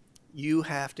 you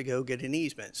have to go get an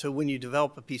easement. So when you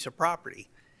develop a piece of property,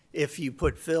 if you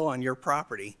put fill on your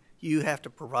property, you have to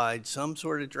provide some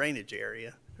sort of drainage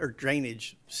area or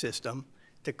drainage system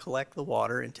to collect the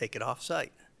water and take it off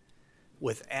site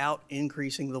without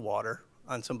increasing the water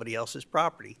on somebody else's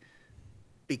property.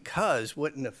 Because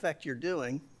what in effect you're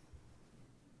doing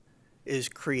is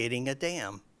creating a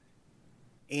dam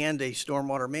and a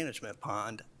stormwater management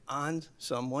pond on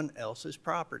someone else's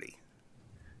property.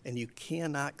 And you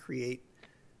cannot create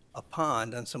a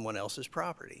pond on someone else's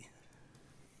property.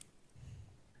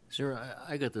 Sir,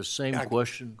 I got the same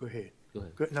question. Go ahead. Go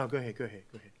ahead. Go ahead.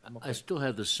 I still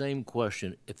have the same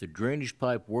question. If the drainage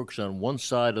pipe works on one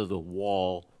side of the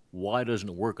wall, why doesn't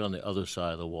it work on the other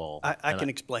side of the wall? I can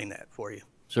explain that for you.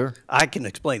 Sir? I can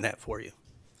explain that for you.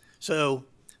 So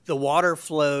the water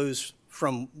flows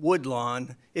from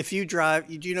Woodlawn. If you drive,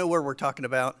 do you know where we're talking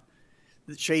about?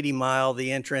 The Shady Mile,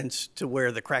 the entrance to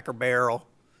where the Cracker Barrel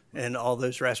and all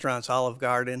those restaurants, Olive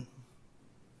Garden.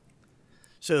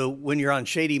 So when you're on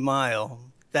Shady Mile,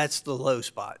 that's the low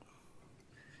spot.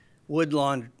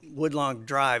 Woodlawn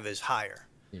Drive is higher.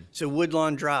 Yeah. So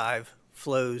Woodlawn Drive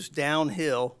flows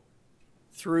downhill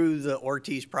through the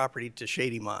Ortiz property to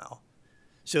Shady Mile.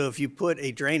 So if you put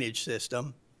a drainage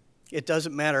system, it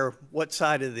doesn't matter what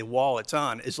side of the wall it's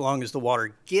on as long as the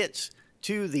water gets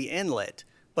to the inlet,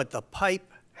 but the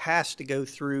pipe has to go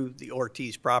through the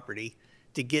Ortiz property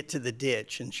to get to the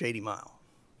ditch in Shady Mile.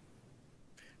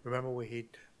 Remember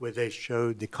where they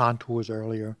showed the contours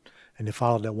earlier, and they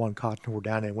followed that one contour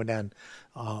down and went down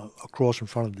across in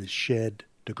front of the shed,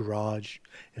 the garage.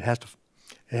 It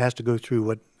has to go through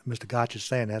what Mr. Gotch is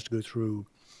saying. It has to go through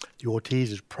the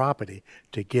Ortiz's property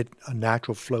to get a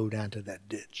natural flow down to that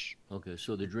ditch. Okay,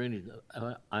 so the drainage,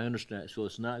 I understand. So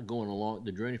it's not going along,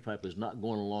 the drainage pipe is not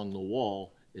going along the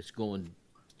wall, it's going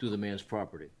through the man's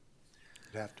property.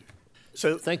 You'd have to.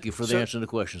 So thank you for the answer to the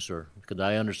question, sir, because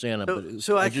I understand it, but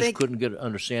so I just couldn't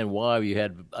understand why you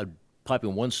had a pipe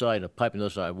on one side and a pipe on the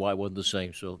other side, why it wasn't the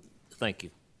same. So thank you.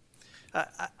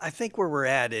 I think where we're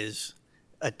at is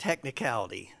a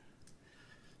technicality.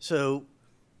 So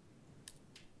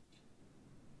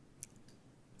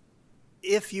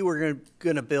if you were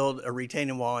going to build a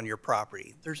retaining wall on your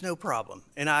property, there's no problem.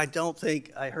 And I don't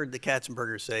think I heard the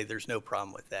Katzenbergers say there's no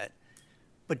problem with that.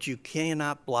 But you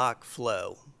cannot block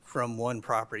flow from one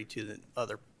property to the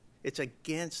other. It's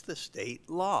against the state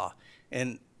law.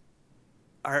 And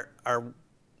are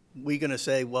we going to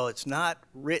say, well, it's not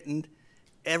written,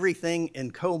 everything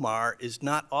in Comar is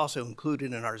not also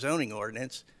included in our zoning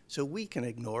ordinance, so we can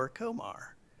ignore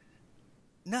Comar?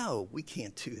 No, we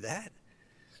can't do that.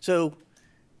 So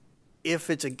if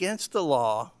it's against the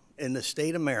law in the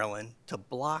state of Maryland to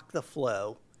block the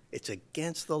flow, it's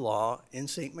against the law in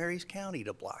St. Mary's County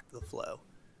to block the flow.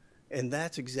 And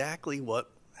that's exactly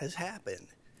what has happened.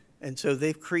 And so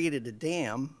they've created a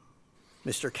dam.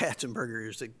 Mr. Katzenberger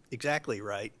is exactly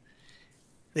right.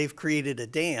 They've created a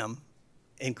dam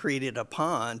and created a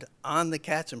pond on the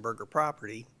Katzenberger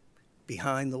property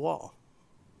behind the wall.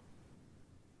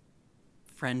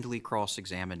 Friendly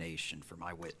cross-examination for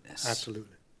my witness.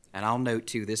 Absolutely. And I'll note,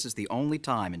 too, this is the only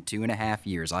time in 2.5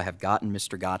 years I have gotten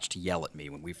Mr. Gotch to yell at me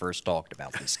when we first talked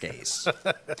about this case.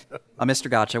 Mr.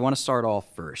 Gotch, I want to start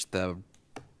off first. The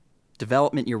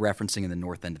development you're referencing in the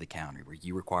north end of the county where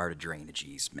you required a drainage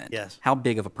easement. Yes. How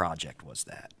big of a project was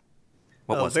that?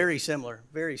 What was very similar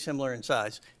in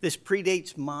size. This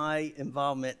predates my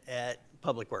involvement at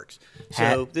Public Works.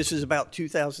 So this is about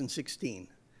 2016.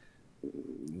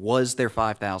 Was there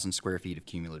 5,000 square feet of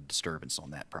cumulative disturbance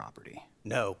on that property?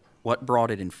 No. What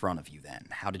brought it in front of you then?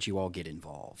 How did you all get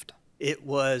involved? It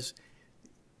was,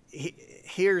 I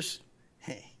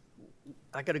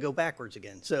got to go backwards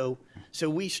again. So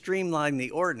we streamlined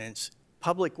the ordinance.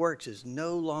 Public Works is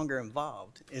no longer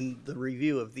involved in the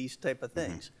review of these type of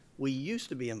things. Mm-hmm. We used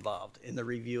to be involved in the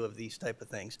review of these type of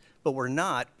things, but we're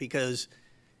not, because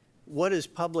what does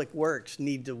Public Works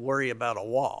need to worry about a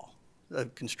wall? the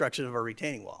construction of a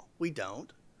retaining wall. We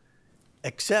don't,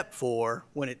 except for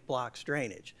when it blocks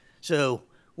drainage. So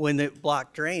when it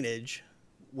blocked drainage,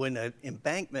 when an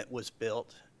embankment was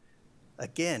built,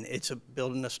 again, it's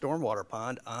building a stormwater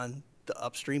pond on the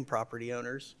upstream property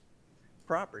owner's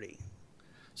property.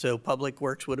 So Public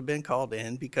Works would have been called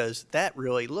in because that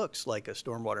really looks like a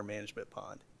stormwater management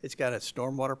pond. It's got a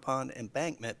stormwater pond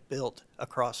embankment built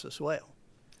across the swale.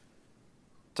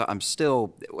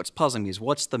 So what's puzzling me is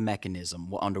what's the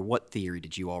mechanism? Under what theory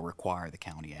did you all require the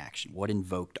county action? What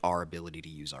invoked our ability to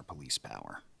use our police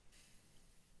power?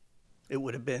 It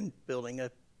would have been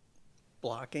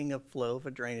blocking a flow of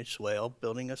a drainage swale,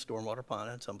 building a stormwater pond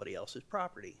on somebody else's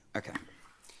property. Okay.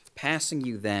 Passing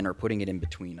you then, or putting it in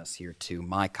between us here too,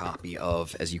 my copy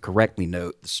of, as you correctly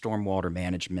note, the stormwater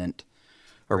management,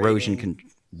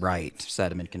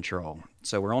 sediment control.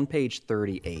 So we're on page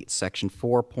 38, section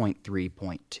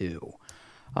 4.3.2.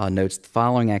 Notes the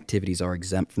following activities are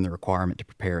exempt from the requirement to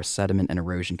prepare a sediment and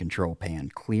erosion control plan: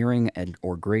 clearing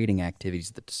or grading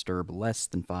activities that disturb less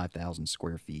than 5,000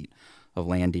 square feet of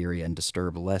land area and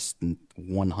disturb less than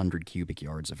 100 cubic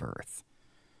yards of earth.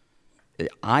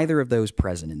 Either of those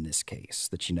present in this case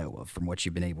that you know of from what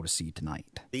you've been able to see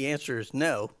tonight? The answer is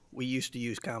no. We used to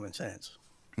use common sense.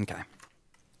 Okay.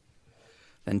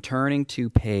 Then turning to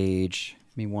page,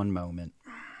 give me one moment,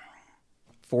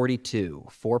 42,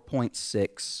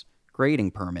 4.6, grading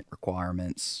permit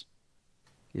requirements.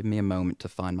 Give me a moment to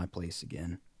find my place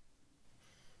again.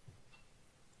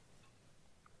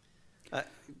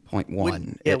 Point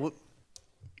one.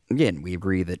 Again, we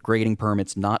agree that grading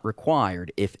permits not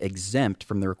required if exempt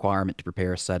from the requirement to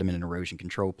prepare a sediment and erosion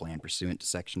control plan pursuant to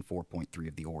section 4.3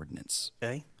 of the ordinance.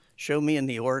 Okay. Show me in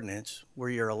the ordinance where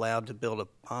you're allowed to build a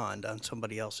pond on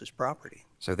somebody else's property.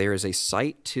 So there is a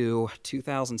Cite to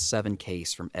 2007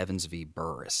 case from Evans v.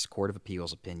 Burris, Court of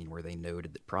Appeals opinion, where they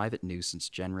noted that private nuisance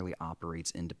generally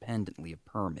operates independently of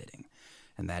permitting,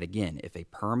 and that, again, if a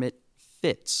permit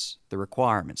fits the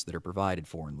requirements that are provided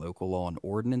for in local law and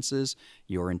ordinances,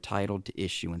 you're entitled to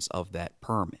issuance of that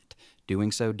permit.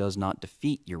 Doing so does not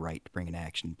defeat your right to bring an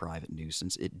action in private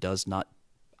nuisance. It does not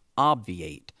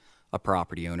obviate a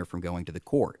property owner from going to the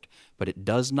court, but it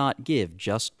does not give,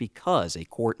 just because a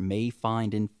court may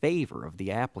find in favor of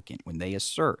the applicant when they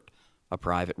assert a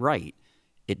private right,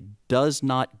 it does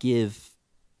not give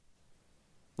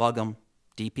Lugum,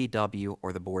 DPW,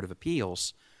 or the Board of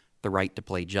Appeals the right to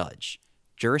play judge.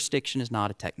 Jurisdiction is not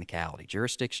a technicality.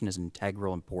 Jurisdiction is an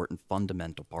integral, important,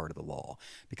 fundamental part of the law,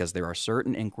 because there are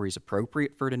certain inquiries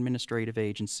appropriate for an administrative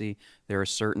agency, there are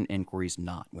certain inquiries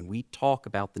not. When we talk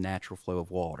about the natural flow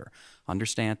of water,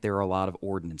 understand there are a lot of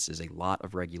ordinances, a lot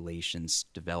of regulations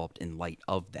developed in light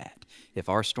of that. If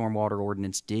our stormwater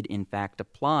ordinance did in fact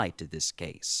apply to this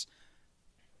case,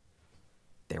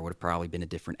 there would have probably been a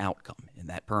different outcome in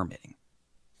that permitting.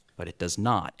 But it does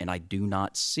not, and I do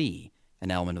not see an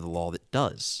element of the law that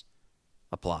does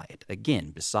apply it.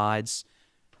 Again, besides,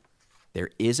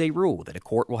 there is a rule that a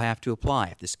court will have to apply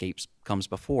if this case comes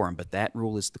before them, but that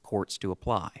rule is the court's to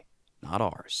apply, not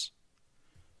ours.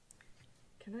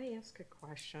 Can I ask a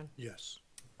question? Yes.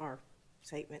 Or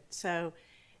statement. So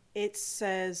it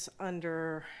says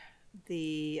under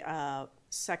the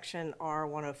section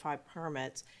R105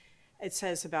 permits, it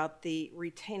says about the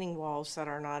retaining walls that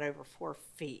are not over 4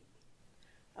 feet.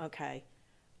 Okay.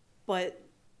 But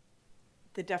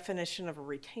the definition of a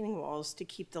retaining wall is to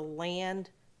keep the land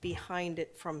behind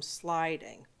it from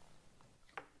sliding.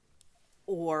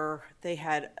 Or they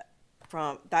had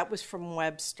that was from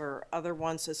Webster. Other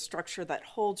ones, a structure that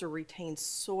holds or retains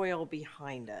soil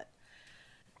behind it.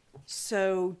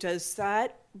 So does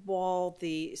that wall,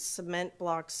 the cement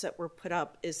blocks that were put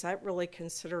up, is that really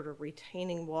considered a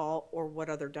retaining wall, or what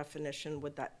other definition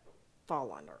would that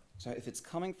fall under? So if it's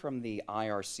coming from the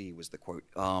IRC, was the quote,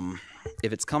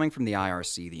 if it's coming from the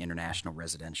IRC, the International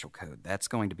Residential Code, that's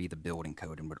going to be the building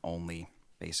code and would only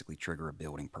basically trigger a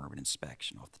building permit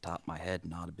inspection. Off the top of my head,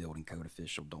 not a building code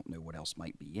official, don't know what else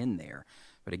might be in there.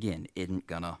 But again, isn't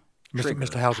gonna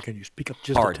Mr. Hauser, can you speak up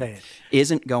just a tad?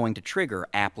 Isn't going to trigger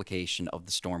application of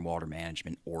the stormwater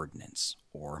management ordinance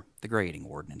or the grading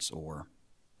ordinance or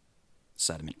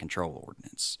sediment control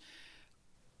ordinance.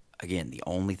 Again, the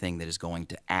only thing that is going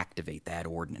to activate that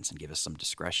ordinance and give us some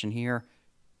discretion here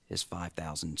is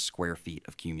 5,000 square feet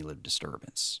of cumulative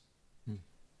disturbance.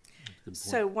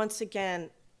 So once again,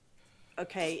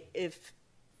 okay,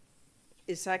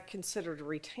 is that considered a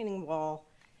retaining wall?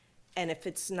 And if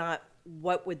it's not,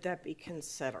 what would that be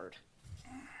considered?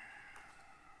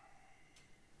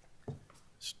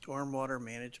 Stormwater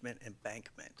management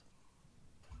embankment.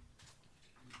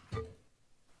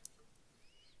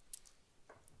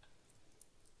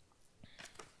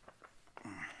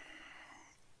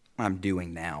 I'm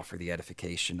doing now for the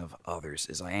edification of others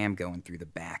is I am going through the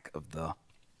back of the.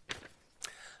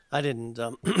 I didn't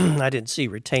I didn't see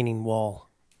retaining wall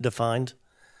defined.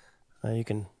 You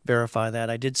can verify that.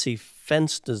 I did see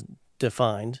fence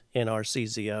defined in our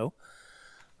CZO,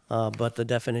 but the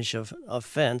definition of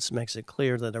fence makes it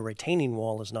clear that a retaining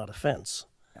wall is not a fence.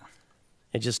 Yeah.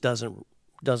 It just doesn't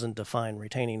define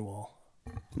retaining wall.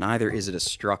 Neither is it a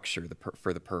structure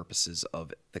for the purposes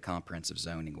of the comprehensive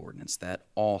zoning ordinance. That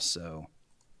also,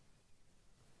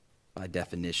 by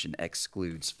definition,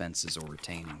 excludes fences or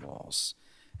retaining walls.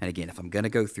 And again, if I'm going to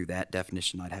go through that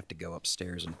definition, I'd have to go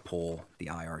upstairs and pull the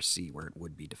IRC where it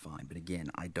would be defined. But again,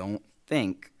 I don't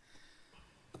think,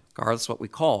 regardless of what we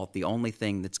call it, the only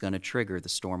thing that's going to trigger the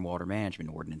stormwater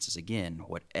management ordinance is, again,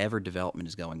 whatever development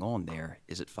is going on there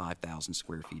is at 5,000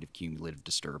 square feet of cumulative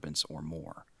disturbance or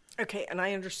more. Okay, and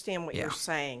I understand what Yeah. you're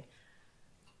saying.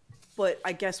 But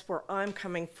I guess where I'm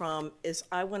coming from is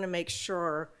I want to make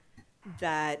sure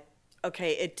that,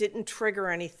 okay, it didn't trigger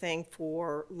anything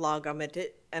for Logum,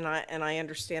 and I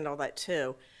understand all that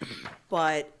too.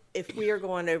 But if we are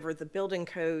going over the building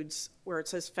codes where it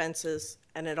says fences,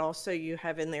 and it also you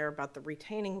have in there about the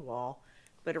retaining wall,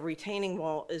 but a retaining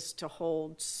wall is to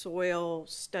hold soil,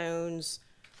 stones,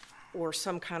 or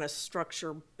some kind of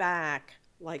structure back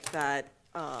like that.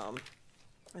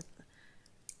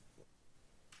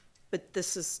 But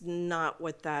this is not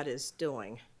what that is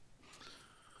doing.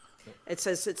 It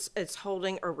says it's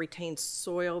holding or retains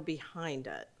soil behind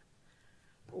it.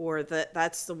 Or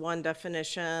that's the one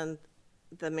definition.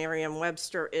 The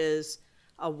Merriam-Webster is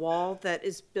a wall that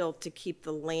is built to keep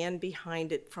the land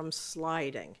behind it from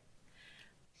sliding.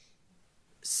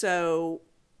 So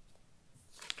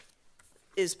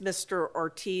is Mr.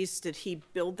 Ortiz, did he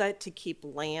build that to keep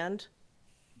land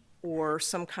or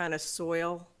some kind of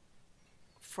soil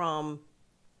from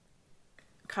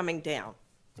coming down?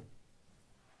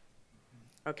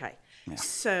 Okay, Yeah.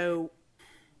 so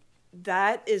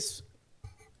that is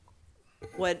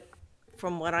what,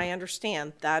 from what I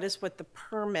understand, that is what the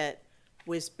permit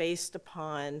was based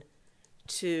upon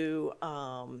to,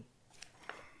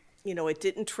 it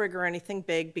didn't trigger anything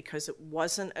big because it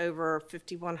wasn't over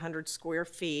 5,100 square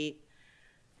feet.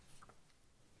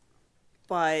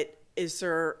 But is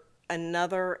there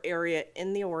another area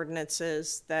in the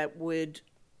ordinances that would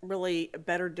really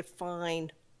better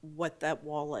define what that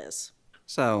wall is?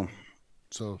 So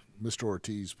Mr.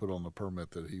 Ortiz put on the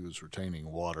permit that he was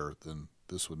retaining water, then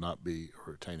this would not be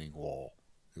a retaining wall.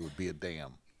 It would be a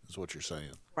dam, is what you're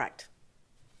saying. Correct.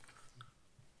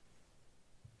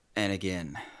 And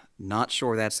again, not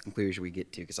sure that's the conclusion we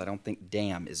get to because I don't think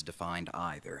dam is defined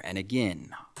either. And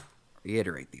again,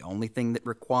 reiterate, the only thing that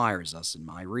requires us in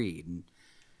my read, and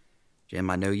Jim,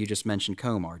 I know you just mentioned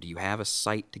Comar. Do you have a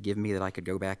site to give me that I could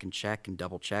go back and check and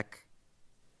double check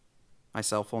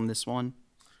myself on this one?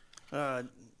 No,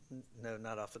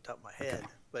 not off the top of my head. Okay.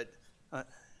 But,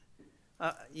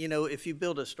 if you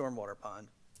build a stormwater pond,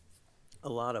 a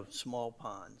lot of small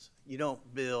ponds, you don't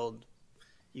build,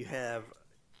 you have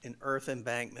an earth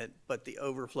embankment, but the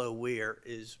overflow weir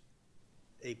is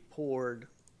a poured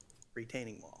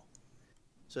retaining wall.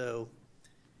 So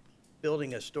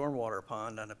building a stormwater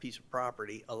pond on a piece of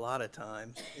property, a lot of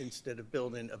times, instead of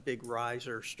building a big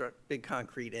riser, big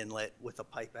concrete inlet with a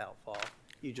pipe outfall,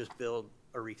 you just build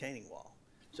a retaining wall.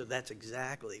 So that's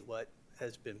exactly what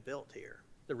has been built here.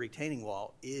 The retaining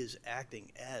wall is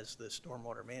acting as the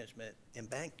stormwater management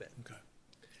embankment. Okay.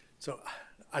 So,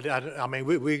 I mean,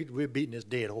 we're beating this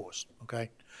dead horse,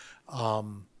 okay?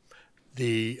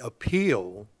 The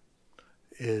appeal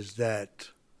is that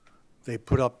they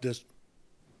put up this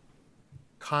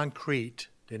concrete,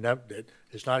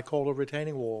 it's not called a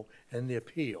retaining wall in the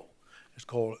appeal. It's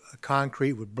called a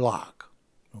concrete with block,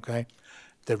 okay?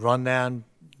 That run down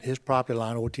his property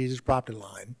line, Ortiz's property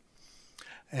line.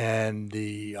 And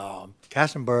the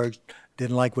Katzenbergs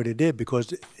didn't like what it did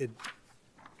because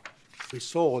we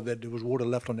saw that there was water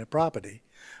left on their property,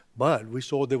 but we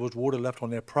saw there was water left on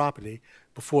their property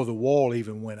before the wall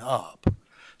even went up.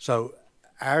 So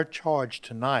our charge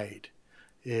tonight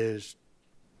is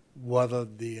whether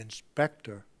the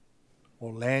inspector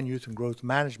or land use and growth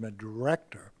management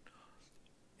director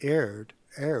erred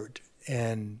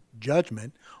in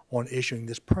judgment on issuing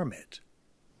this permit.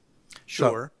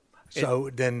 Sure. So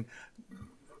then,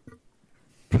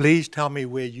 please tell me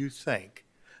where you think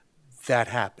that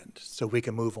happened so we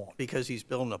can move on. Because he's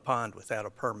building a pond without a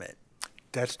permit.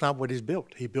 That's not what he's built.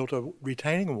 He built a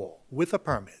retaining wall with a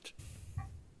permit.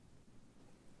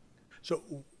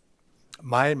 So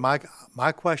my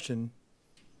question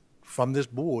from this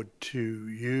board to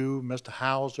you, Mr.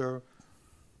 Hauser,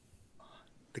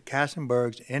 the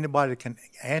Katzenbergs, anybody that can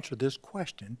answer this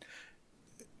question,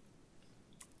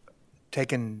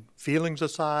 taking feelings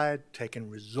aside, taking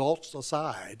results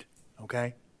aside,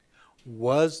 okay,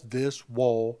 was this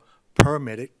wall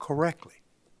permitted correctly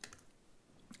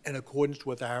in accordance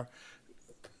with our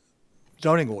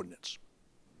zoning ordinance?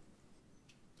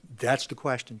 That's the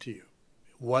question to you.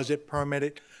 Was it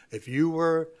permitted? If you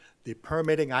were the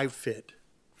permitting outfit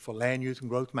for land use and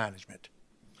growth management,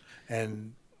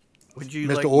 and Would you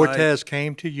Mr. like Ortez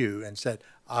came to you and said,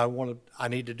 I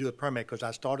need to do a permit because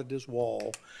I started this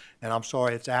wall, and I'm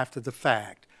sorry it's after the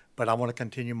fact, but I want to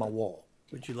continue my wall.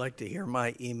 Would you like to hear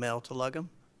my email to Luggum?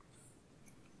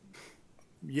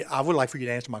 Yeah, I would like for you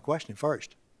to answer my question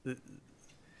first.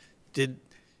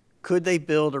 Could they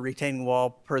build a retaining wall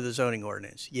per the zoning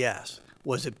ordinance? Yes.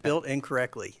 Was it built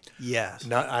incorrectly? Yes.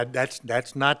 No,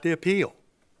 that's not the appeal.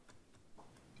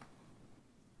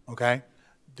 Okay?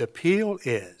 The appeal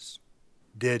is,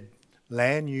 did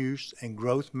land use and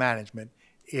growth management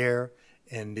err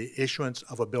in the issuance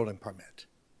of a building permit,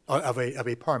 or of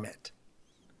a permit,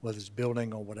 whether it's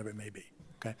building or whatever it may be,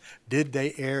 okay? Did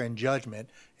they err in judgment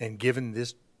in giving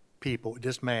this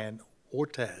man,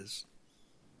 Ortez,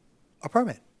 a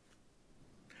permit?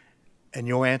 And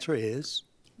your answer is?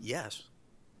 Yes.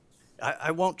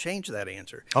 I won't change that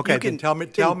answer. Okay, You then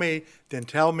can- tell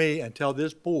me and tell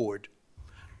this board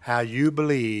how you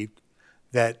believe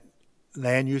that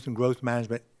land use and growth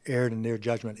management erred in their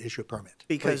judgment to issue a permit.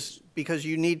 Because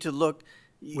you need to look.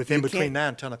 Within you between can't- now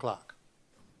and 10 o'clock,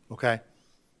 okay?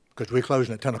 Because we're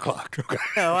closing at 10 o'clock, okay?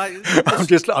 No, I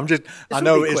will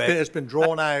know be quick. it's been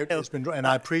drawn out, and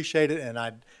I appreciate it, and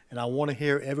I want to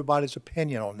hear everybody's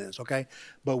opinion on this, okay?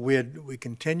 But we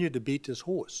continue to beat this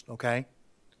horse, okay?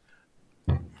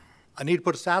 I need to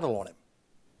put a saddle on him,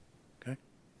 okay?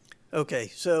 Okay,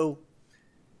 so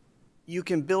you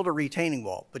can build a retaining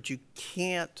wall, but you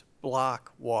can't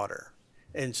block water.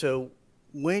 And so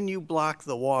when you block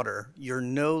the water, you're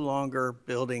no longer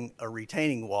building a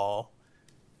retaining wall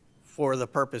for the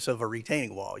purpose of a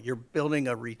retaining wall. You're building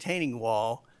a retaining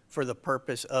wall for the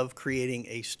purpose of creating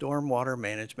a stormwater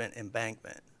management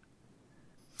embankment.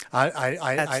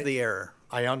 That's the error.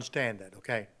 I understand that,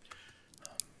 okay?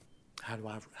 How do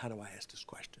I ask this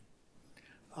question?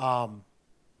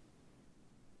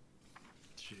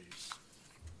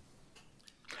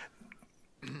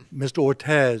 Mr.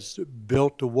 Ortez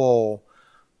built the wall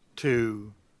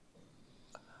to,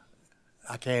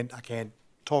 I can't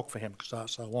talk for him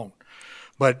because I won't.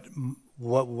 But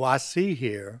what I see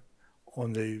here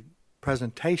on the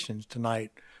presentations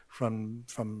tonight from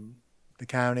the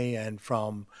county and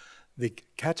from the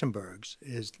Katzenbergs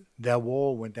is that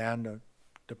wall went down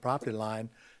the property line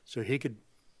so he could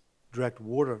direct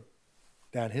water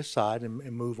down his side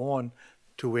and move on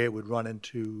to where it would run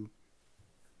into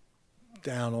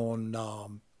down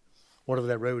on whatever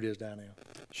that road is down there.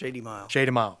 Shady Mile.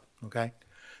 Shady Mile, okay?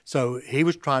 So he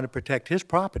was trying to protect his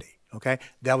property, okay?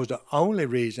 That was the only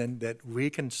reason that we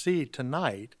can see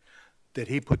tonight that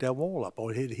he put that wall up,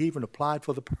 or he even applied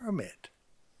for the permit,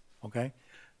 okay?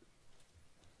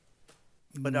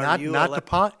 But not the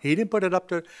pond. He didn't put it up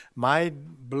to. My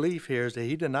belief here is that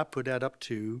he did not put that up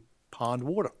to pond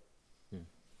water.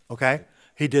 Okay,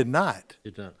 he did not.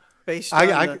 Did not. Based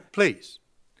on Please.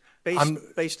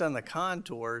 Based on the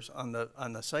contours on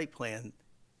the site plan,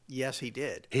 yes, he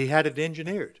did. He had it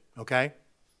engineered. Okay,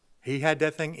 he had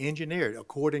that thing engineered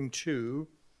according to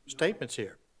statements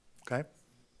here. Okay.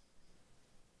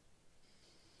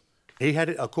 He had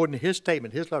it according to his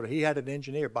statement, his letter. He had it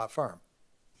engineered by a firm.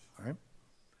 All right.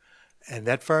 And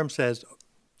that firm says,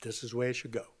 this is where it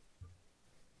should go.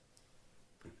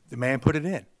 The man put it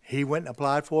in. He went and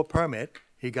applied for a permit.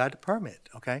 He got the permit,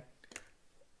 okay?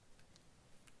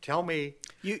 Tell me.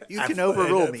 You can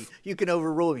overrule me. You can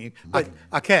overrule me. But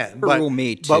I can. Overrule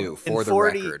me too, for the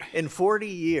record. In 40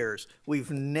 years, we've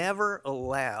never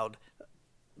allowed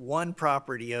one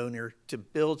property owner to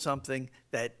build something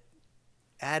that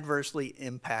adversely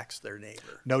impacts their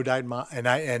neighbor. No doubt,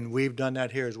 and we've done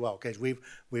that here as well. Okay,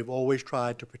 we've always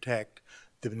tried to protect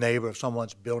the neighbor of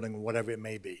someone's building, or whatever it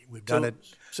may be. We've done it.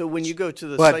 So when you go to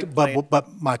the site plan, but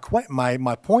my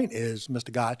point is,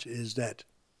 Mr. Gotch, is that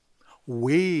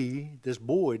this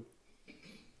board,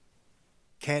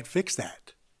 can't fix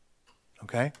that.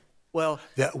 Okay. Well,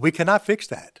 we cannot fix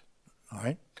that. All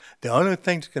right. The only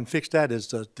thing that can fix that is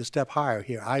the step higher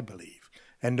here, I believe.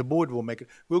 And the board will make it.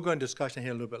 We'll go into discussion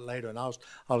here a little bit later, and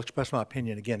I'll express my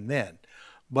opinion again then.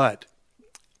 But,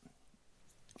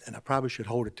 and I probably should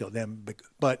hold it till then,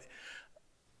 but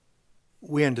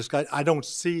we're in discussion. I don't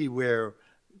see where,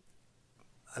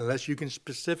 unless you can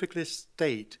specifically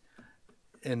state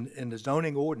in the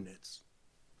zoning ordinance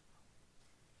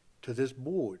to this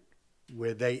board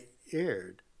where they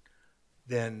erred,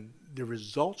 then the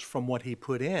results from what he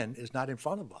put in is not in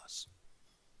front of us.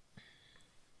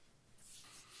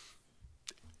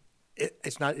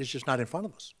 It's just not in front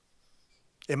of us.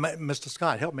 Mr.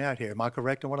 Scott, help me out here. Am I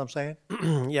correct in what I'm saying?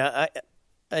 Yeah,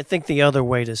 I think the other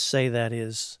way to say that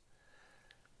is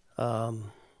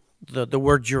the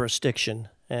word jurisdiction.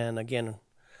 And again,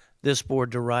 this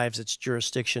board derives its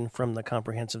jurisdiction from the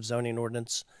comprehensive zoning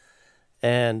ordinance.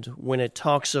 And when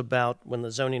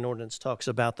the zoning ordinance talks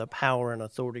about the power and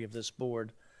authority of this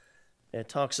board, it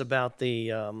talks about the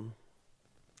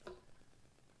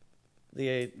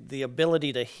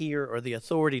ability to hear, or the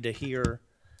authority to hear,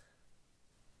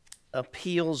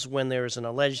 appeals when there is an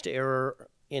alleged error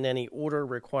in any order,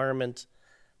 requirement,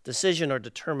 decision, or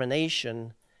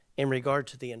determination in regard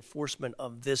to the enforcement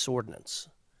of this ordinance.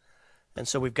 And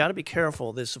so we've got to be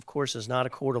careful. This, of course, is not a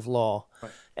court of law,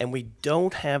 right, and we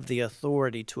don't have the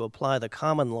authority to apply the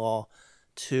common law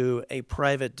to a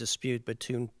private dispute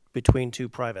between two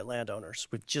private landowners.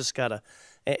 We've just got to,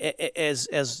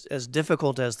 as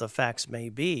difficult as the facts may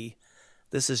be,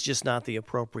 this is just not the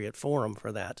appropriate forum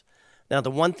for that. Now,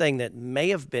 the one thing that may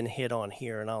have been hit on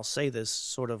here, and I'll say this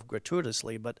sort of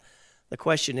gratuitously, but the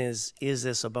question is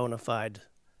this a bona fide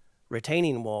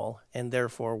retaining wall, and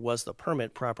therefore was the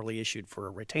permit properly issued for a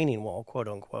retaining wall, quote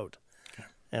unquote? Okay.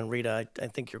 And Rita, I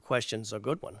think your question's a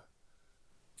good one.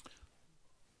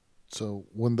 So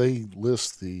when they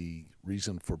list the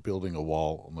reason for building a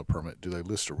wall on the permit, do they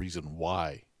list a reason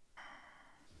why?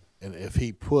 And if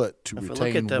he put to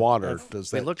retain water,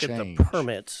 does that change? If we look at the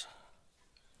permit,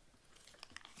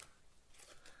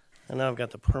 and now I've got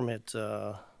the permit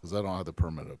because I don't have the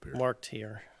permit up here. Marked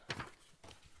here.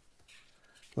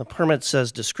 The permit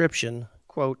says description,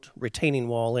 quote, retaining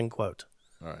wall, end quote.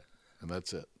 All right, and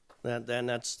that's it. Then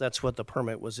that's what the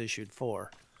permit was issued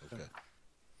for. Okay.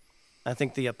 I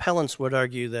think the appellants would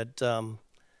argue that,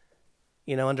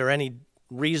 under any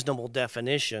reasonable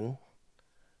definition,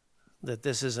 that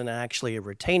this isn't actually a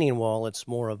retaining wall. It's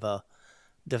more of a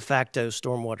de facto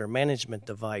stormwater management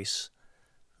device.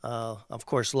 Of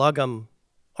course, Luggum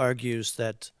argues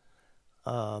that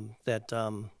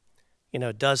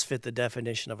it does fit the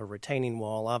definition of a retaining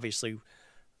wall. Obviously,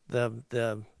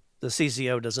 the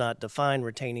CZO does not define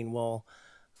retaining wall,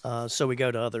 so we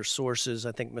go to other sources.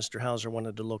 I think Mr. Hauser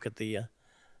wanted to look at the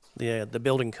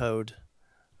building code,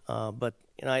 but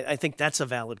I think that's a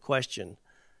valid question.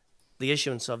 The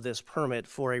issuance of this permit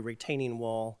for a retaining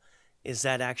wall, is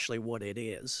that actually what it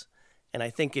is? And I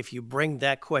think if you bring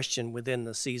that question within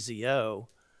the CZO,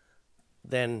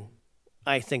 then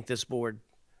I think this board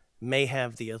may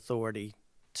have the authority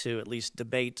to at least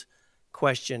debate,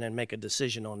 question, and make a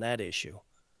decision on that issue.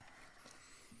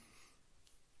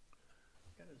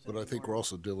 But I think we're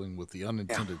also dealing with the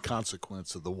unintended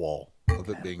consequence of the wall, of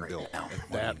it being built. And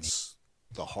that's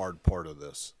the hard part of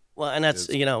this. Well, and that's,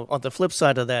 on the flip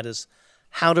side of that is,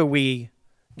 how do we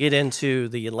get into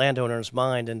the landowner's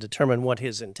mind and determine what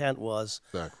his intent was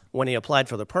when he applied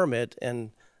for the permit,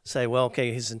 and say, well,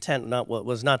 okay, his intent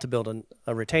was not to build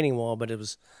a retaining wall, but it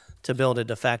was to build a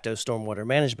de facto stormwater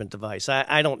management device.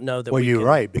 I don't know that. Well, you're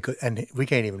right, and we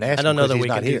can't even ask him. I don't know that we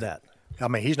can do that. I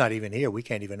mean, he's not even here. We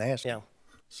can't even ask him. Yeah.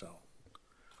 So,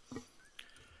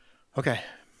 okay.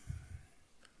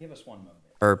 Give us 1 moment.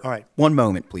 All right. 1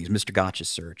 moment, please. Mr. Gotch is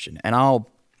searching, and I'll,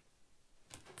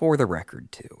 for the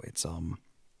record too, it's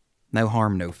no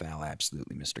harm, no foul.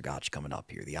 Absolutely, Mr. Gotch coming up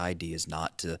here. The idea is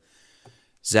not to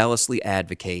zealously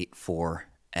advocate for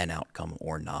an outcome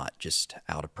or not, just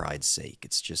out of pride's sake.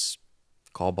 It's just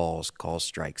call balls, call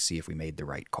strikes, see if we made the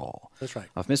right call. That's right.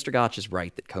 If Mr. Gotch is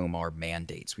right that COMAR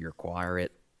mandates we require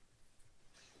it,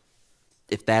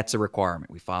 if that's a requirement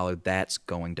we follow, that's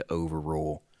going to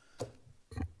overrule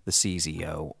the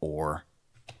CZO or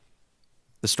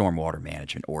the stormwater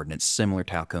management ordinance, similar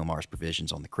to how COMAR's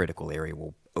provisions on the critical area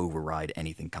will override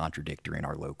anything contradictory in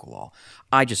our local law.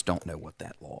 I just don't know what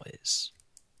that law is,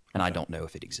 and I don't know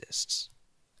if it exists.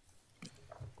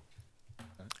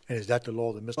 And is that the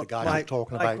law that Mr. Gotch is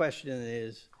talking about? My question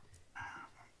is,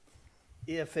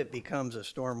 if it becomes a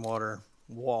stormwater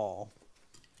wall,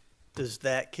 does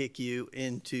that kick you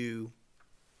into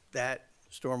that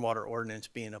stormwater ordinance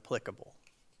being applicable?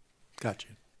 Gotcha.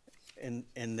 And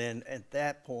then at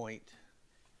that point,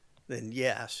 then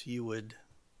yes, you would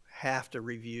have to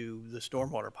review the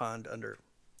stormwater pond under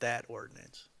that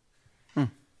ordinance.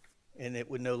 And it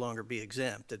would no longer be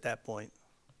exempt at that point.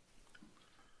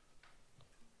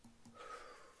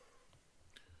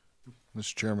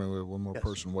 Mr. Chairman, we have one more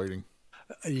person waiting.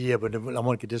 Yeah, but I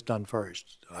want to get this done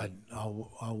first.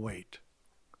 I'll wait.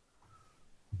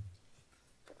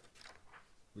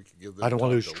 We could give them. I don't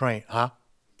want to time lose train, huh?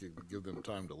 Give them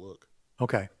time to look.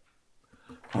 Okay.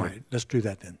 All right, let's do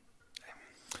that then.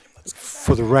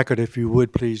 For the record, if you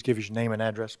would, please give us your name and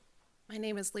address. My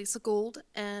name is Lisa Gould,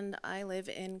 and I live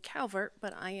in Calvert,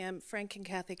 but I am Frank and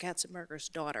Kathy Katzenberger's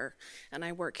daughter, and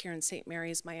I work here in St.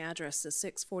 Mary's. My address is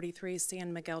 643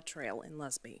 San Miguel Trail in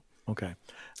Lusby. Okay.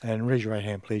 And raise your right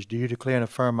hand, please. Do you declare and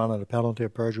affirm under the penalty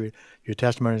of perjury your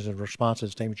testimonies and responses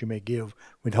and statements you may give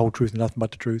with the whole truth and nothing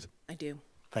but the truth? I do.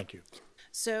 Thank you.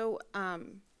 So,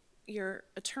 your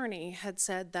attorney had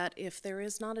said that if there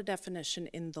is not a definition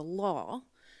in the law,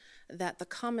 that the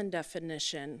common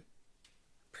definition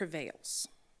prevails.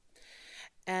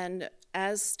 And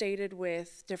as stated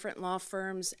with different law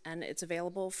firms, and it's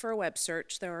available for a web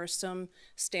search, there are some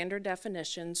standard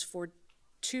definitions for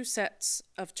two sets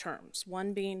of terms,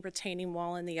 one being retaining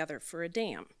wall and the other for a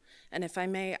dam. And if I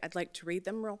may, I'd like to read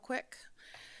them real quick.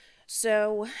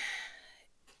 So,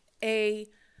 a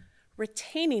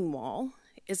retaining wall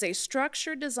is a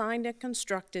structure designed and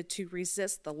constructed to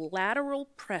resist the lateral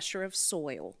pressure of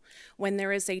soil when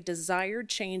there is a desired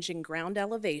change in ground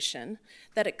elevation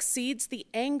that exceeds the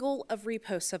angle of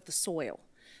repose of the soil.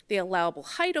 The allowable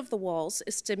height of the walls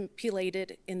is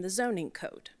stipulated in the zoning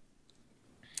code.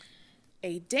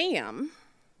 A dam,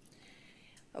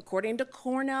 according to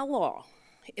Cornell law,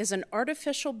 is an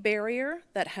artificial barrier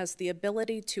that has the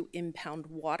ability to impound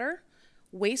water,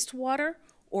 wastewater,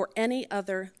 or any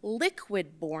other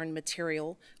liquid-borne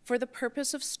material for the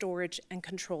purpose of storage and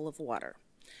control of water.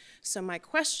 So my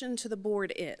question to the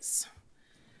board is,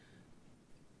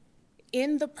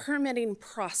 in the permitting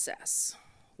process,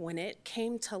 when it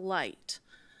came to light,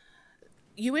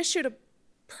 you issued a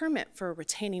permit for a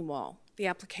retaining wall. The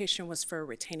application was for a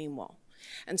retaining wall.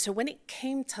 And so when it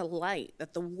came to light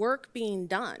that the work being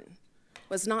done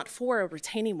was not for a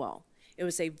retaining wall, it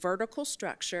was a vertical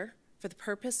structure for the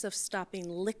purpose of stopping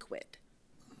liquid,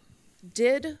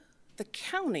 did the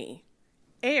county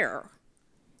err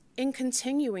in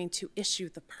continuing to issue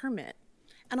the permit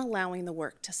and allowing the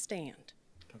work to stand?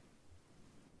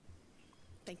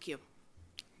 Thank you.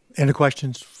 Any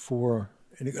questions for,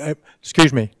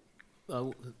 excuse me,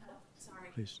 Sorry.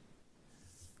 please.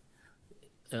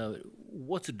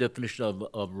 What's the definition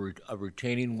of a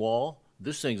retaining wall?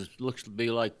 This thing looks to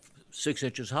be like 6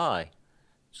 inches high.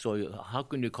 So how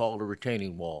can you call it a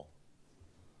retaining wall?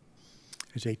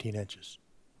 It's 18 inches.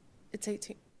 It's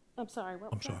 18. I'm sorry.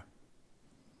 What was I'm sorry.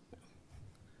 that?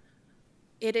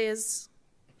 It is,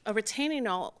 a retaining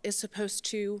wall is supposed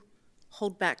to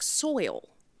hold back soil.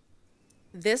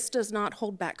 This does not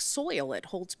hold back soil, it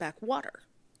holds back water.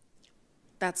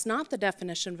 That's not the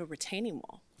definition of a retaining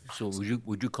wall. So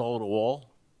would you call it a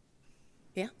wall?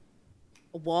 Yeah.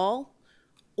 A wall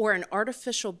or an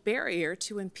artificial barrier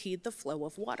to impede the flow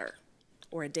of water,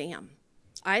 or a dam.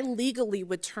 I legally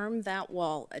would term that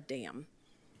wall a dam.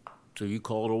 So you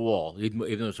call it a wall, even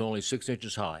though it's only 6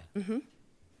 inches high? Mm-hmm.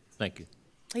 Thank you.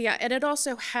 Yeah, and it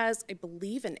also has, I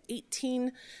believe, an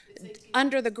 18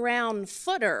 under the ground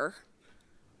footer,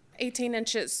 18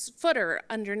 inches footer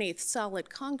underneath solid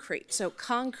concrete. So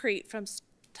concrete from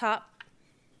top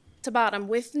to bottom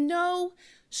with no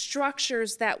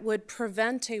structures that would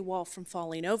prevent a wall from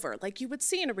falling over, like you would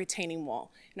see in a retaining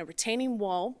wall. In a retaining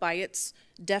wall, by its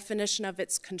definition of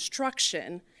its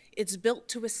construction, it's built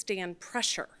to withstand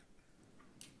pressure.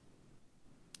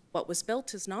 What was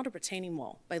built is not a retaining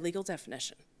wall by legal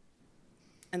definition.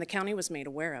 And the county was made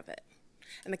aware of it.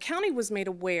 And the county was made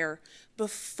aware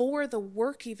before the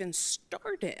work even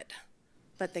started,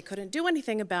 but they couldn't do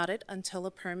anything about it until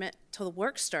the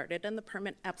work started and the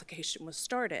permit application was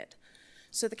started.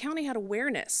 So the county had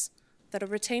awareness that a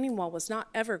retaining wall was not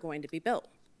ever going to be built,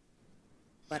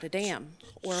 but a dam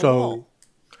or a wall. So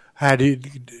how do you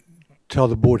tell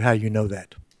the board how you know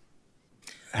that?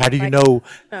 How do you know?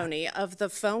 Testimony of the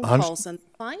phone I'm- calls and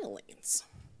filings.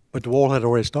 But the wall had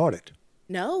already started.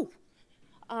 No.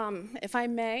 If I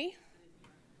may,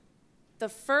 the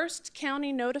first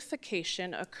county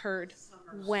notification occurred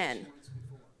when?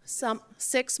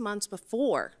 6 months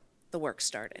before the work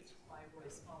started.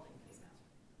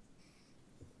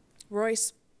 Roy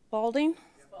Spalding?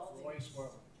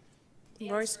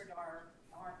 Royce.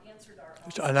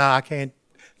 No, I can't.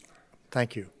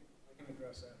 Thank you.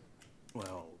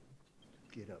 Well,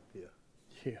 get up here.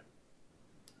 Here.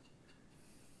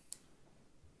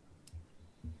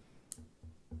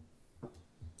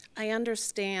 I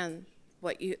understand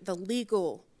the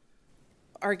legal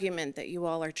argument that you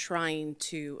all are trying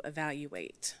to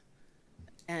evaluate.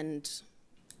 And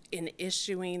in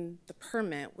issuing the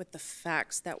permit with the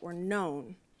facts that were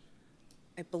known,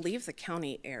 I believe the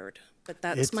county erred, but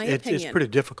that's my opinion. It's pretty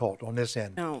difficult on this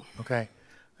end. No. Okay.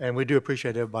 and we do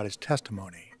appreciate everybody's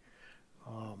testimony.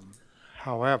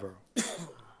 However,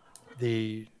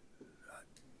 we'll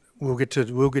get to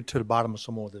the bottom of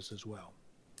some more of this as well.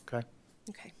 Okay.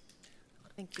 Okay.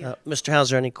 Thank you. Mr.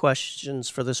 Hauser, any questions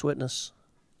for this witness?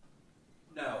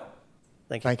 No.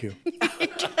 Thank you. Thank you.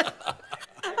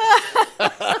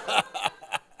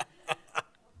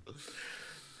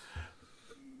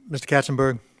 Mr.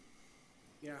 Katzenberg.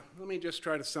 Yeah, let me just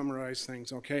try to summarize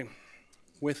things, okay?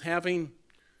 With having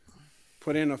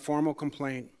put in a formal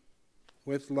complaint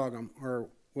with Lugham, or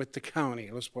with the county,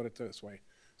 let's put it this way,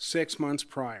 6 months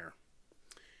prior,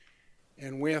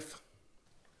 and with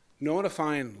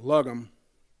notifying Lugham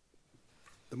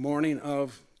the morning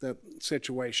of the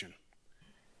situation,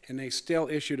 and they still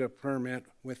issued a permit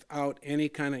without any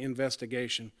kind of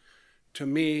investigation, to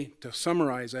me, to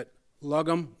summarize it,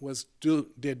 Lugham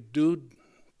did due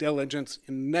diligence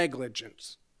and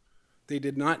negligence. They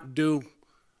did not do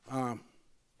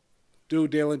due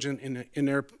diligence in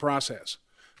their process.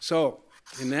 So,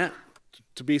 in that,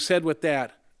 to be said with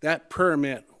that, that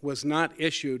permit was not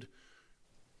issued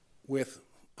with,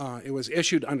 it was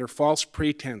issued under false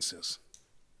pretenses.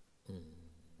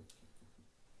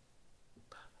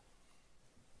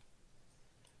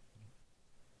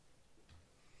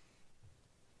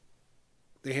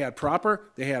 They had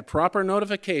proper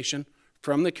notification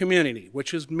from the community,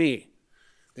 which is me.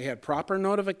 They had proper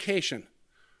notification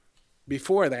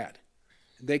before that.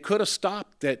 They could have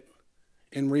stopped it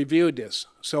and reviewed this.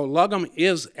 So Lugham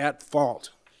is at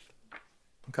fault.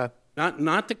 Okay.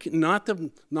 Not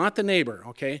the neighbor,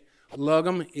 okay?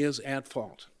 Lugham is at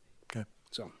fault. Okay.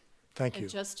 So Thank you.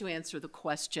 And just to answer the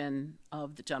question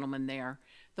of the gentleman there,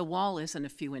 the wall isn't a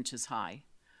few inches high.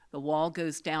 The wall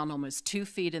goes down almost 2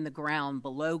 feet in the ground,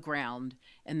 below ground,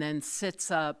 and then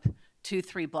sits up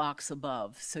 2-3 blocks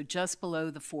above. So just below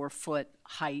the 4-foot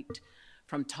height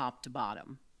from top to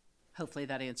bottom. Hopefully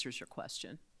that answers your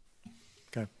question.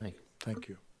 Okay. Thank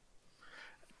you.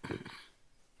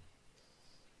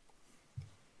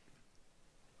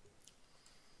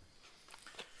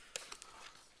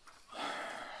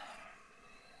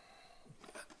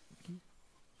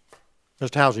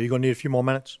 Mr. Hauser, you gonna need a few more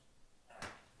minutes?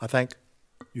 I think.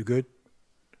 You good?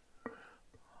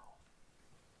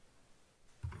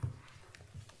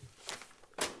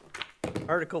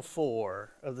 Article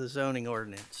 4 of the zoning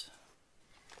ordinance.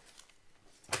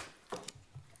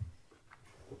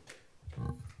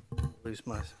 Lose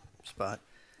my spot.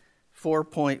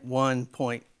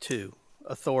 4.1.2,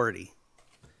 authority.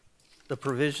 The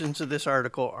provisions of this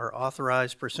article are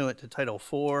authorized pursuant to Title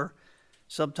 4,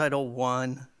 Subtitle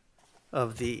 1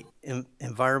 of the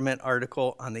Environment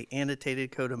Article on the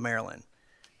Annotated Code of Maryland.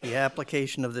 The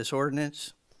application of this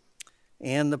ordinance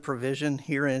and the provision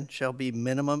herein shall be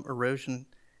minimum erosion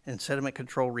and sediment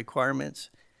control requirements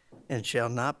and shall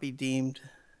not be deemed,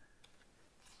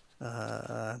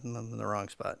 I'm in the wrong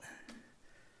spot,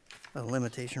 a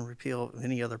limitation repeal of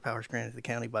any other powers granted to the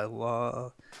county by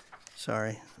law.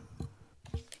 Sorry.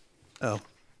 Oh,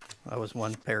 I was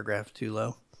one paragraph too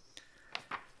low.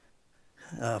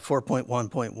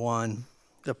 4.1.1,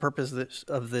 the purpose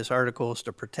of this article is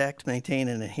to protect, maintain,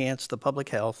 and enhance the public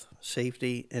health,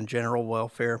 safety, and general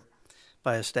welfare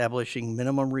by establishing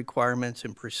minimum requirements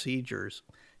and procedures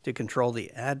to control the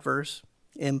adverse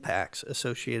impacts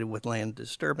associated with land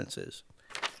disturbances.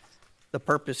 The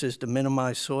purpose is to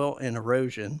minimize soil and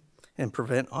erosion and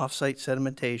prevent off-site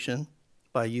sedimentation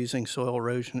by using soil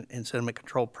erosion and sediment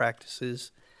control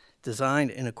practices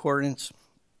designed in accordance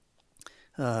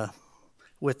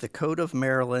with the Code of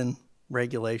Maryland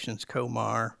Regulations,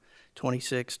 COMAR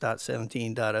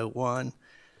 26.17.01,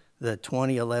 the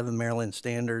 2011 Maryland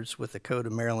Standards with the Code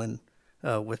of Maryland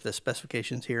with the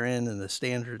specifications herein and the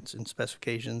standards and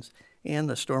specifications, and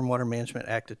the Stormwater Management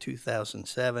Act of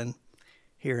 2007,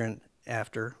 herein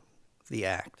after the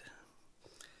act.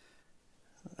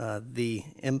 The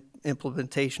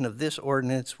implementation of this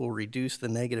ordinance will reduce the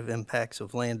negative impacts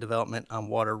of land development on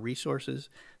water resources,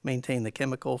 maintain the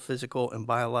chemical, physical, and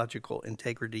biological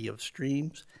integrity of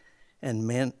streams, and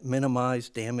minimize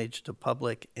damage to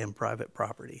public and private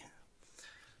property.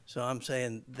 So I'm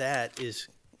saying that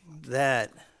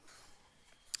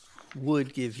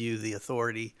would give you the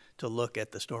authority to look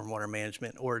at the stormwater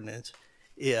management ordinance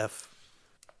if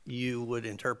you would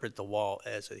interpret the wall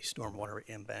as a stormwater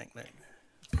embankment.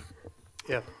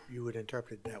 If you would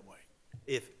interpret it that way.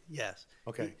 Yes.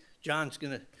 Okay. John's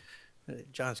gonna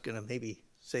maybe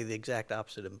say the exact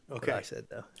opposite of what I said,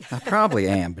 though. I probably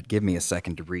am, but give me a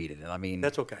second to read it. I mean,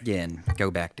 that's okay. Again, go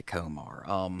back to Comar.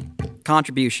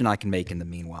 Contribution I can make in the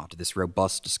meanwhile to this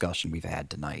robust discussion we've had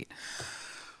tonight.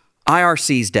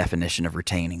 IRC's definition of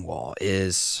retaining wall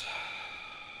is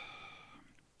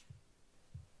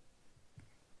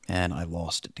and I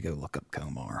lost it to go look up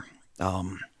Comar.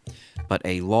 But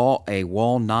a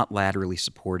wall not laterally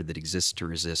supported that exists to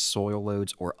resist soil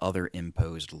loads or other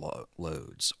imposed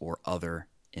loads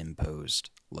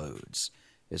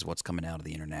is what's coming out of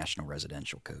the International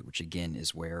Residential Code, which again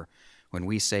is where, when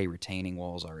we say retaining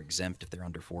walls are exempt if they're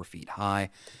under 4 feet high,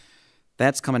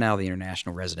 that's coming out of the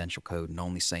International Residential Code and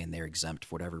only saying they're exempt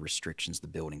for whatever restrictions the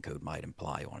building code might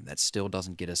imply on them. That still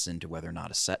doesn't get us into whether or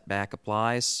not a setback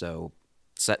applies, so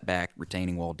setback,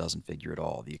 retaining wall doesn't figure at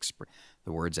all.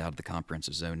 The words out of the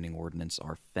comprehensive zoning ordinance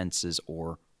are fences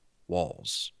or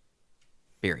walls,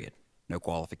 period. No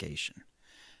qualification.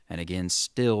 And again,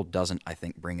 still doesn't, I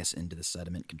think, bring us into the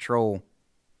sediment control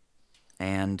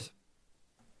and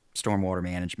stormwater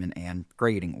management and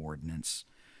grading ordinance,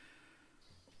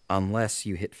 unless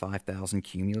you hit 5,000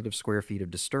 cumulative square feet of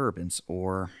disturbance,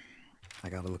 or I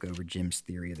got to look over Jim's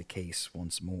theory of the case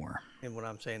once more. And what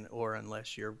I'm saying, or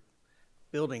unless you're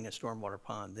building a stormwater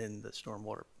pond, then the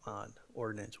stormwater pond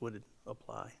ordinance would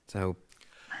apply. So,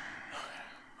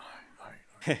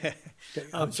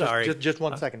 I'm sorry. Just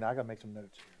 1 second. I got to make some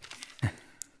notes here.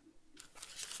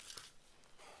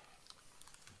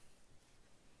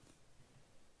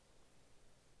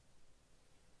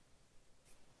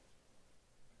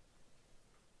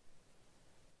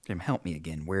 Jim, help me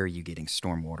again. Where are you getting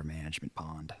stormwater management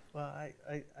pond? Well,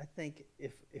 I think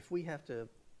if we have to,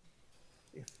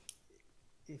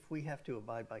 if we have to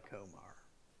abide by Comar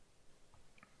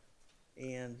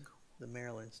and the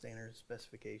Maryland Standard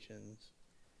Specifications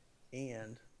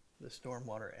and the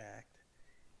Stormwater Act,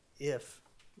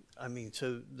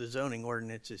 so the zoning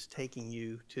ordinance is taking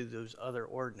you to those other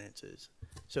ordinances.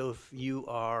 So if you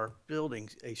are building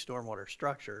a stormwater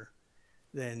structure,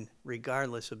 then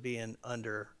regardless of being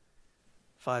under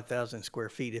 5,000 square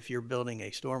feet, if you're building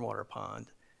a stormwater pond,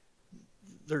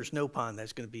 there's no pond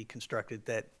that's going to be constructed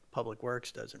that Public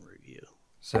Works doesn't review.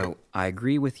 So I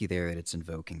agree with you there that it's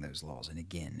invoking those laws. And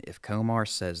again, if Comar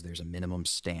says there's a minimum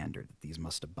standard that these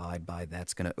must abide by,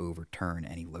 that's going to overturn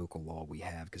any local law we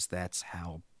have, because that's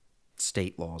how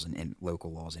state laws and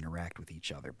local laws interact with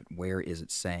each other. But where is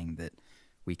it saying that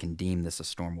we can deem this a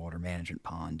stormwater management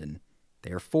pond, and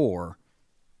therefore,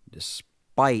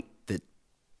 despite that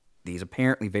these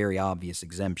apparently very obvious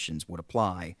exemptions would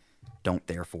apply, don't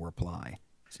therefore apply?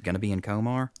 Is it going to be in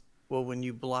Comar? Well, when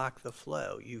you block the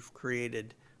flow,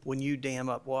 when you dam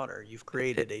up water, you've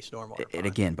created a stormwater pond. And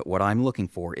again, but what I'm looking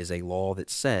for is a law that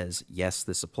says, yes,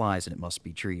 this applies and it must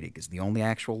be treated, because the only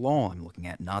actual law I'm looking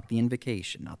at, not the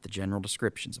invocation, not the general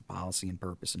descriptions of policy and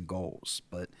purpose and goals,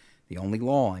 but the only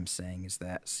law I'm seeing is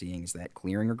that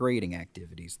clearing or grading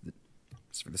activities that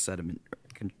is for the sediment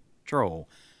control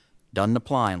doesn't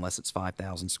apply unless it's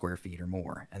 5,000 square feet or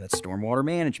more, and that stormwater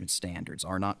management standards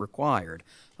are not required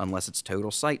unless it's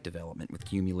total site development with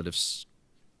cumulative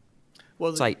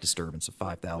site disturbance of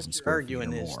 5,000 square feet or more.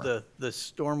 What you're arguing is the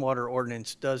stormwater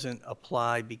ordinance doesn't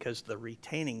apply because the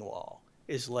retaining wall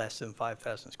is less than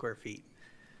 5,000 square feet.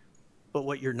 But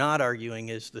what you're not arguing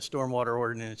is the stormwater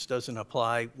ordinance doesn't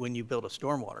apply when you build a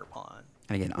stormwater pond.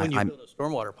 And again, when you build a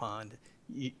stormwater pond,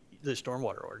 the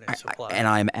stormwater ordinance applies. And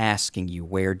I'm asking you,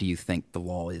 where do you think the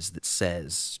law is that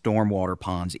says stormwater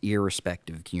ponds,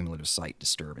 irrespective of cumulative site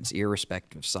disturbance,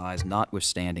 irrespective of size,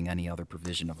 notwithstanding any other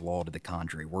provision of law to the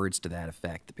contrary, words to that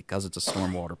effect, that because it's a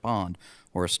stormwater pond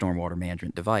or a stormwater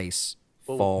management device,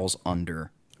 falls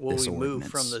under this ordinance? Well, we move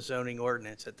from the zoning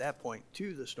ordinance at that point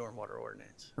to the stormwater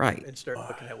ordinance. Right. And start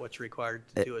looking at what's required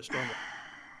to do a stormwater.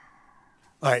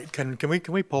 All right, can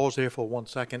we pause there for 1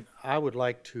 second? I would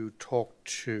like to talk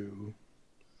to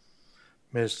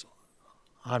Ms.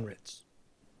 Honritz,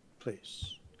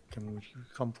 please. Can you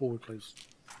come forward, please?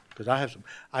 Because I have some,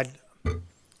 I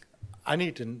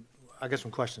got some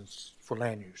questions for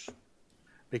land use,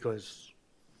 because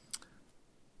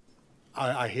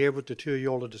I hear what the two of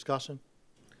y'all are discussing,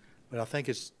 but I think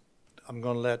I'm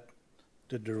going to let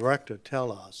the director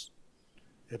tell us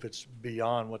if it's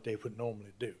beyond what they would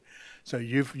normally do. So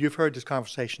you've heard this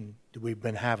conversation that we've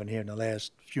been having here in the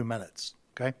last few minutes,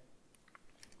 okay?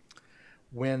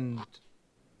 When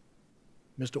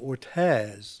Mr.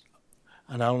 Ortez,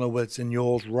 and I don't know whether it's in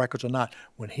y'all's records or not,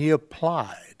 when he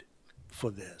applied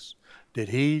for this, did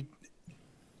he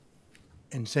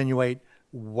insinuate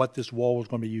what this wall was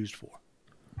going to be used for?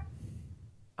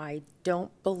 I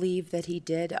don't believe that he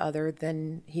did, other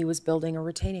than he was building a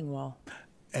retaining wall.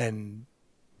 And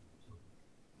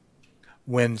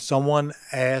when someone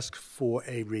asks for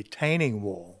a retaining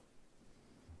wall,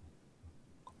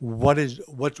 what's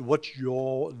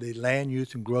the land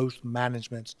use and growth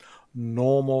management's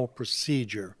normal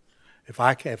procedure? If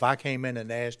I came in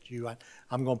and asked you,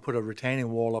 I'm going to put a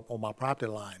retaining wall up on my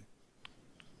property line,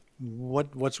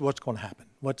 what's going to happen?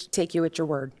 Take you at your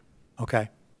word. Okay.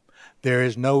 There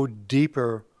is no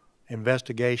deeper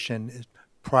investigation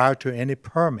prior to any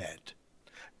permit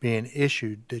being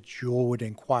issued that you would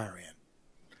inquire in.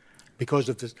 Because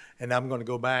of this, and I'm going to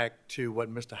go back to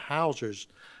what Mr. Hauser's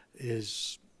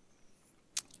is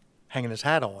hanging his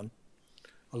hat on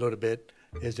a little bit,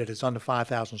 is that it's under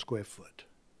 5,000 square foot.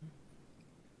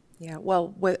 Yeah,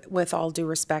 well, with all due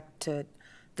respect to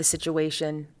the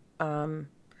situation and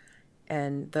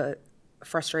the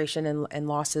frustration and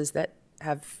losses that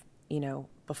have,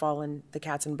 befallen the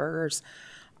Katzenbergers,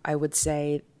 I would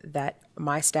say that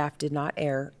my staff did not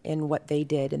err in what they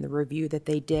did, in the review that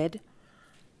they did.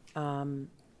 And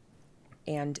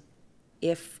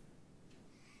if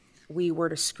we were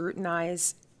to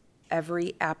scrutinize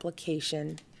every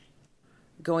application,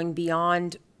 going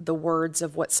beyond the words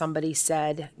of what somebody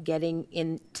said, getting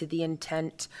into the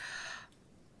intent,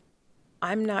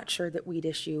 I'm not sure that we'd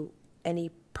issue any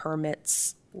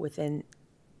permits within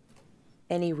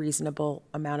any reasonable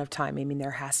amount of time. I mean,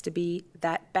 there has to be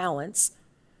that balance,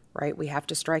 right? We have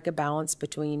to strike a balance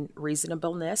between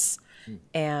reasonableness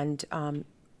and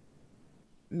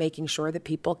making sure that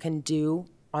people can do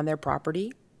on their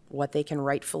property what they can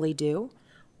rightfully do,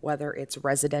 whether it's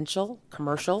residential,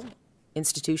 commercial,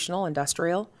 institutional,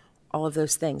 industrial, all of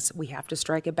those things. We have to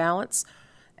strike a balance,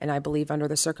 and I believe under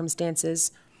the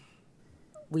circumstances,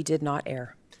 we did not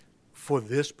err. For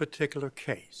this particular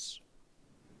case,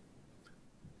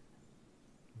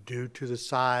 due to the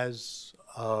size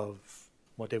of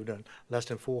what they've done, less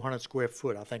than 400 square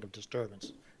foot, I think, of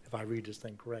disturbance, if I read this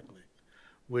thing correctly,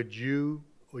 would you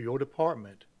or your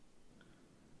department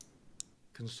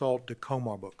consult the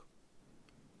Comar book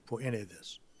for any of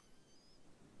this?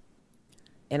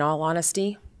 In all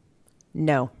honesty,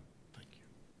 no.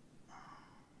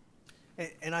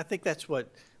 And I think that's what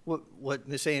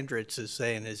Ms. Andritz is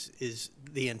saying is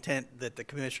the intent that the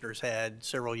commissioners had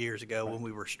several years ago when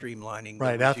we were streamlining.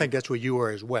 Right, I think that's where you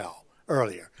were as well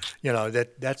earlier.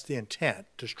 That's the intent,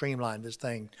 to streamline this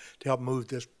thing, to help move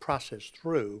this process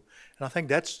through. And I think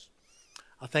that's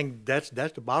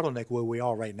the bottleneck where we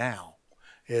are right now,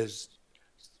 is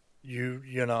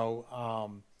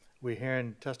we're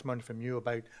hearing testimony from you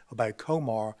about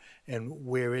Comar and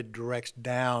where it directs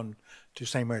down to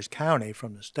St. Mary's County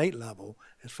from the state level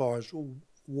as far as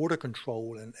water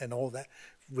control and all that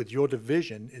with your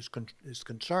division is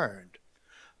concerned.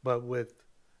 But with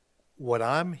what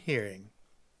I'm hearing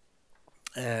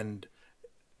and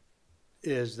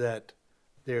is that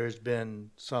there's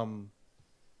been some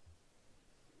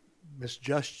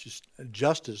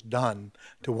justice done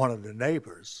to one of the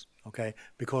neighbors, okay,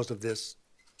 because of this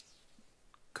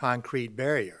concrete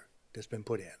barrier that's been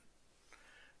put in.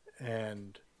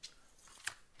 And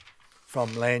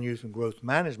from land use and growth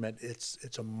management,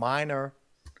 it's a minor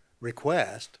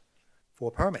request for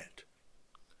a permit.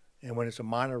 And when it's a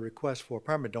minor request for a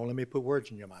permit, don't let me put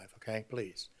words in your mouth, okay,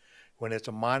 please. When it's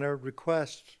a minor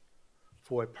request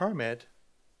for a permit,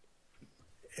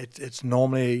 it's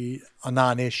normally a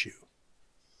non-issue,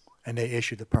 and they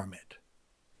issue the permit.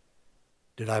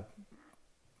 Did I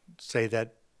say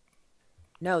that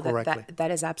No, correctly?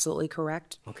 that is absolutely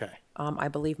correct. Okay. I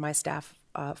believe my staff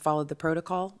followed the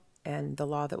protocol and the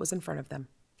law that was in front of them.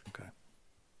 Okay.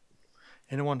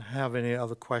 Anyone have any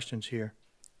other questions here?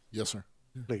 Yes, sir.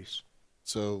 Please.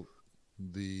 So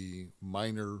the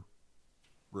minor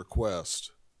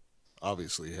request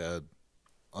obviously had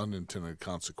unintended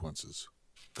consequences,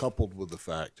 coupled with the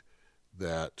fact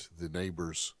that the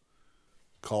neighbors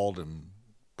called and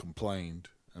complained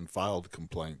and filed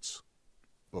complaints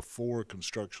before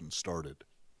construction started.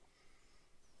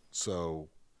 So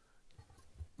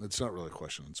it's not really a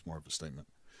question, it's more of a statement.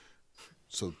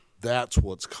 So that's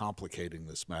what's complicating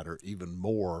this matter even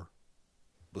more,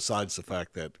 besides the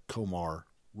fact that Comar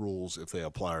rules if they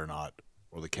apply or not,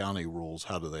 or the county rules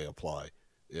how do they apply.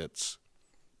 It's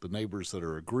the neighbors that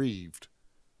are aggrieved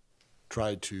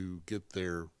tried to get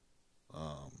their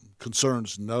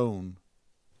concerns known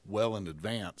well in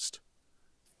advance,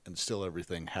 and still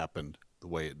everything happened the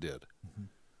way it did.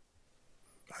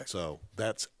 Mm-hmm. So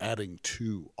that's adding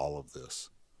to all of this.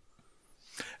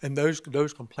 And those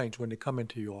complaints, when they come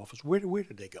into your office, where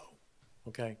did they go?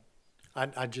 Okay,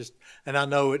 I just, and I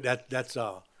know that's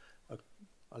a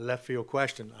left field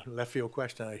question out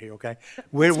here. Okay,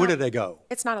 where did they go?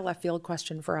 It's not a left field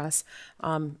question for us.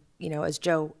 As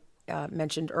Joe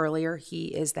mentioned earlier, he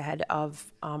is the head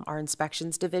of our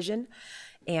inspections division,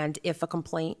 and if a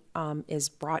complaint is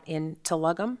brought in to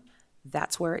Lugum,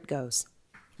 that's where it goes.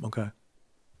 Okay.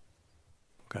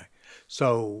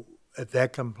 So if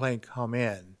that complaint come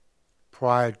in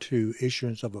prior to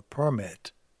issuance of a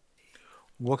permit,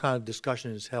 what kind of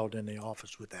discussion is held in the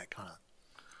office with that kind of,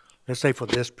 let's say for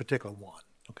this particular one,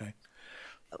 okay?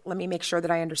 Let me make sure that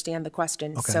I understand the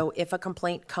question. Okay. So if a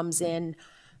complaint comes in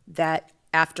that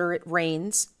after it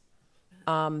rains,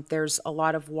 there's a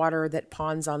lot of water that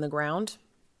ponds on the ground,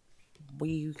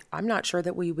 I'm not sure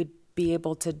that we would be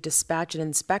able to dispatch an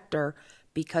inspector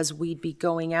because we'd be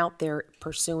going out there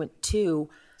pursuant to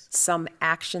some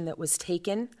action that was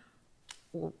taken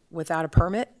without a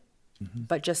permit.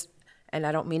 But just, and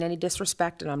I don't mean any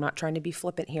disrespect, and I'm not trying to be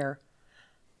flippant here,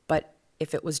 but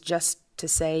if it was just to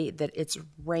say that it's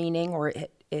raining or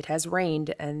it has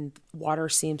rained and water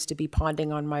seems to be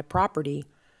ponding on my property,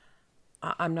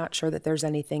 I'm not sure that there's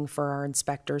anything for our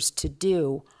inspectors to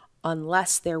do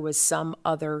unless there was some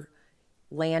other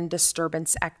land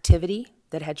disturbance activity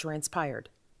that had transpired.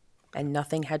 And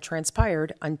nothing had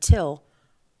transpired until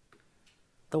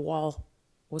the wall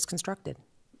was constructed.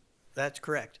 That's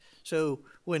correct. So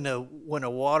when a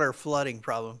water flooding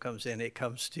problem comes in, it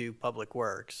comes to Public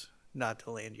Works, not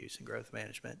to Land Use and Growth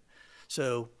Management.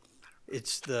 So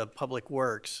it's the Public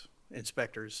Works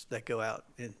inspectors that go out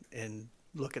and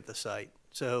look at the site.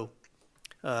 So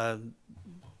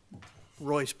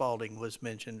Roy Spalding was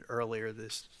mentioned earlier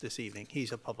this evening.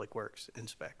 He's a Public Works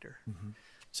inspector.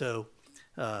 So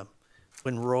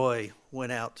when Roy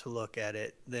went out to look at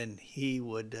it, then he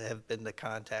would have been the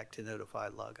contact to notify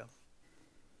Lugum.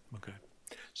 Okay.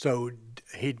 So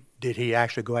did he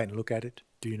actually go out and look at it?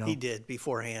 Do you know? He did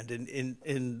beforehand.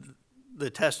 And the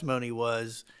testimony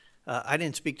was, I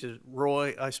didn't speak to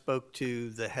Roy, I spoke to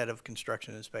the head of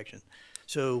construction inspection.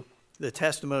 So the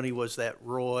testimony was that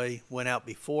Roy went out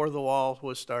before the wall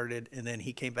was started, and then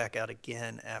he came back out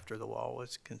again after the wall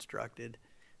was constructed.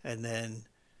 And then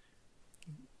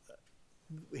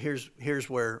here's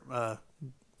where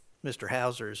Mr.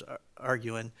 Hauser's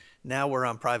arguing. Now we're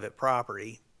on private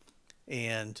property,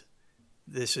 and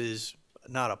this is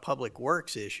not a Public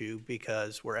Works issue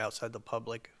because we're outside the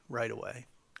public right-of-way.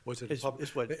 Was it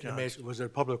Was a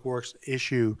Public Works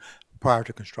issue prior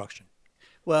to construction?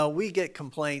 Well, we get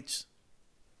complaints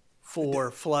for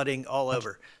flooding all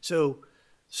over. So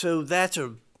that's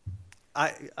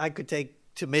I could take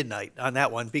to midnight on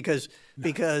that one because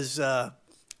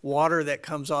water that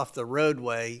comes off the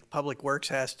roadway, Public Works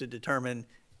has to determine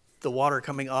the water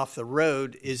coming off the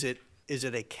road, is it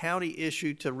a county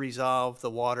issue to resolve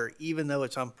the water even though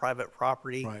it's on private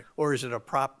property, right, or is it a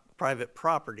private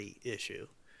property issue?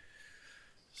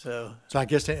 So I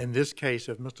guess in this case,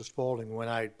 if Mr. Spalding went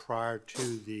out prior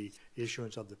to the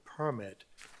issuance of the permit,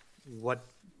 what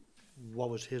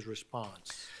was his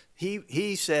response?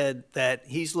 He said that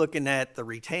he's looking at the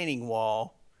retaining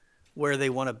wall where they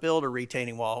want to build a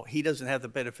retaining wall. He doesn't have the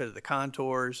benefit of the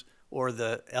contours or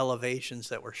the elevations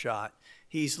that were shot.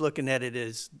 He's looking at it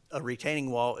as a retaining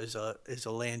wall is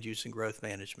a land use and growth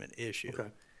management issue. Okay.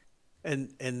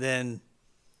 And then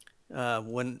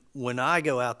when I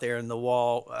go out there and the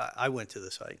wall, I went to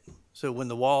the site. So when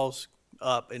the wall's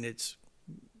up and it's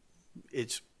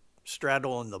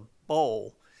straddling the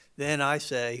bowl, then I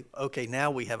say, okay,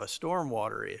 now we have a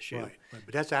stormwater issue. Right.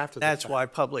 But that's after the That's fact. why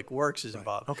Public Works is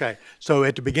involved. Okay. So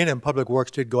at the beginning, Public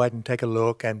Works did go ahead and take a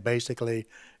look, and basically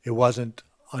it wasn't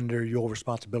under your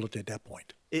responsibility at that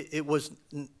point. It was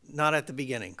not at the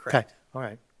beginning, correct? Okay. All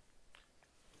right.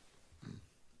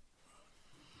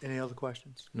 Any other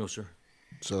questions? No, sir.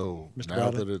 So Mr. now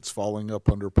Bradley? that it's falling up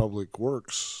under Public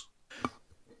Works,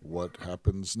 what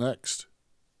happens next?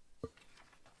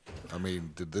 I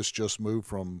mean, did this just move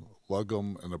from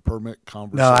Lugum and a permit No,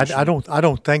 conversation? I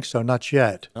don't think so, not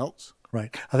yet. Else?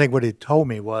 Right. I think what he told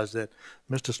me was that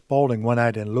Mr. Spalding went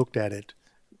out and looked at it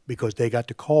because they got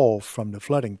the call from the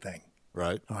flooding thing.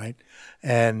 Right. All right.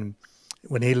 And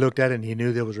when he looked at it and he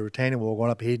knew there was a retaining wall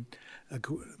going up,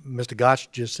 Mr.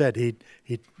 Gotch just said he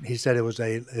said it was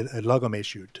a Lugum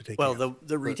issue to take Well, care of.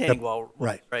 the retaining wall,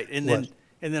 right. right, and was.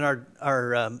 then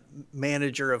our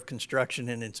manager of construction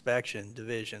and inspection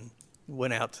division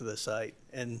went out to the site,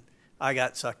 and I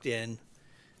got sucked in.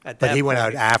 At that But he went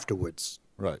out point, afterwards.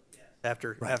 Right.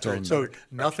 after Right. it So started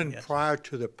nothing yes. prior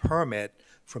to the permit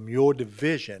from your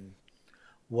division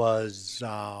was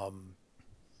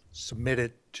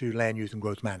submitted to Land Use and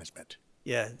Growth Management.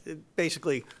 Yeah,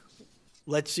 basically,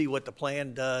 let's see what the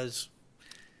plan does.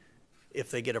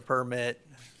 If they get a permit,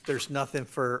 there's nothing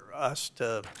for us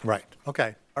to Right.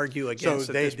 Okay. argue So against.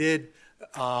 at they this- did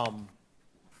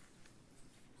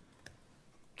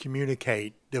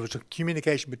communicate. There was a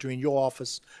communication between your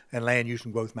office and Land Use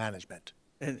and Growth Management.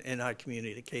 and I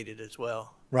communicated as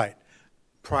well. Right.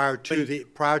 Prior to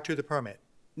the permit.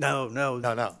 No.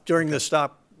 No. During the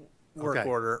stop work Okay.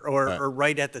 order, or, Right. or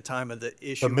right at the time of the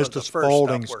issue But of the Mr. first stop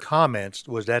Spaulding's work. comments,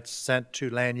 was that sent to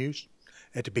land use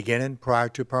at the beginning prior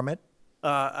to permit?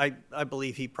 I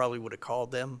believe he probably would have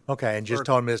called them. Okay, and just or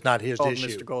told him it's not his called issue.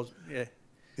 Mr. Gold, yeah.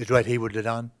 Is what he would have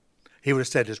done? He would have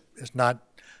said it's not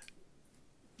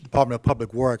Department of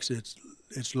Public Works, it's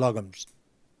Lugum's.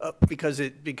 Because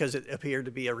it appeared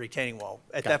to be a retaining wall.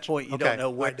 At that point, you Okay, don't know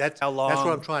all right, how long. That's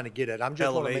what I'm trying to get at. I'm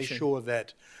just want to make elevation. sure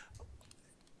that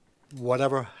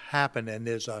whatever happened, and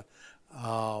there's a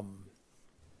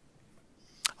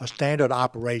standard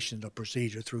operation of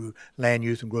procedure through land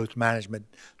use and growth management,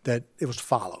 that it was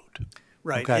followed.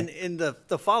 Right, Okay. and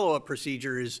the follow-up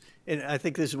procedure is, and I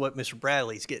think this is what Mr.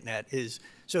 Bradley's getting at, is,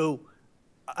 so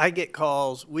I get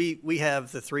calls, we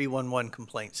have the 311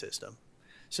 complaint system.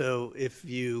 So if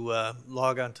you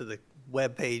log onto the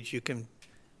webpage, you can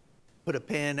put a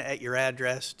pin at your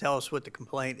address, tell us what the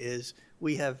complaint is.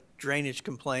 We have drainage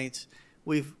complaints.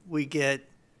 We get,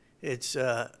 it's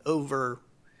over,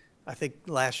 I think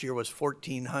last year was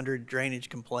 1,400 drainage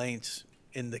complaints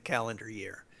in the calendar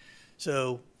year.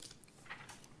 So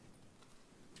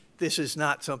this is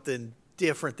not something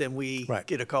different than we Right.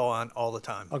 get a call on all the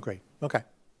time. Okay, okay.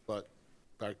 But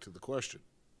back to the question,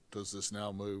 does this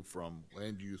now move from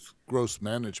land use gross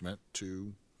management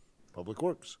to public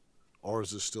works? Or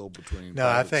is this still between? No,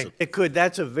 I private think- It could,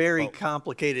 that's a very Oh.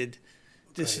 complicated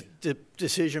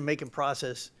decision-making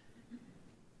process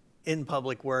in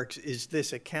Public Works. Is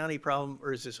this a county problem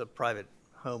or is this a private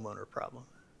homeowner problem?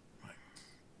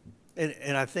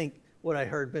 And I think what I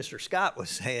heard Mr. Scott was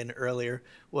saying earlier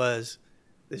was,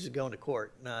 this is going to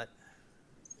court, not,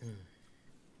 is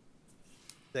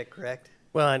that correct?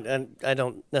 Well, and I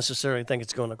don't necessarily think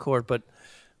it's going to court, but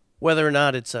whether or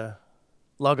not it's a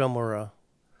Lugum or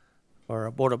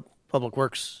a Board of Public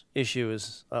Works issue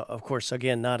is, of course,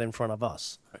 again, not in front of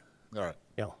us. All right,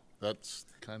 You know, that's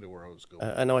kind of where I was going.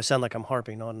 I know I sound like I'm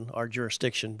harping on our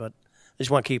jurisdiction, but I just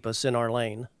want to keep us in our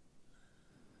lane.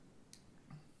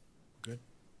 Good.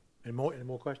 Any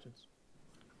more questions?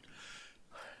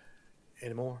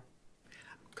 Any more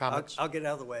comments? I'll get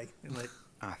out of the way and let,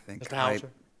 I think Mr.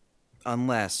 Hauser?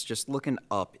 unless, just looking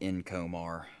up in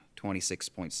Comar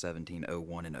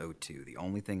 26.1701 and 02, the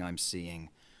only thing I'm seeing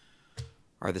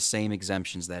are the same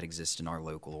exemptions that exist in our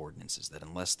local ordinances, that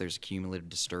unless there's a cumulative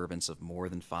disturbance of more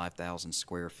than 5,000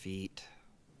 square feet,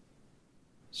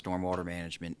 stormwater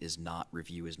management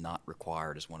review is not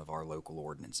required as one of our local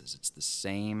ordinances. It's the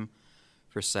same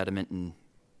for sediment and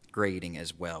grading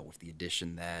as well, with the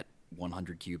addition that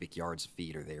 100 cubic yards of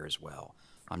feet are there as well.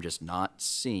 I'm just not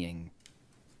seeing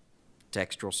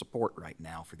textual support right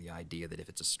now for the idea that if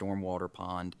it's a stormwater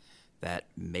pond, that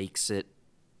makes it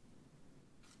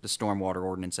the stormwater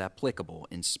ordinance applicable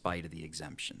in spite of the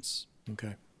exemptions.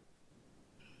 Okay.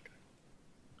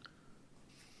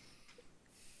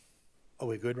 Are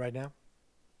we good right now?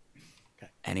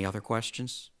 Any other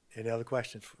questions? Any other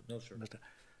questions? No, sir.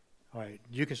 All right,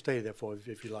 you can stay there for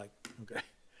if you like. Okay.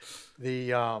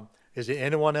 Is there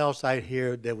anyone else out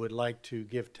here that would like to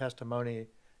give testimony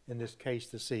in this case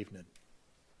this evening?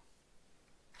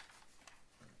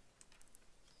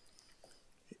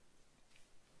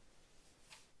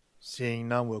 Seeing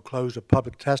none, we'll close the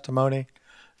public testimony.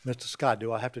 Mr. Scott,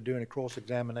 do I have to do any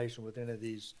cross-examination with any of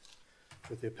these,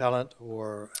 with the appellant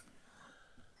or?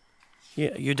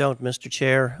 Yeah, you don't, Mr.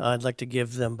 Chair. I'd like to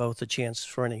give them both a chance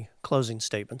for any closing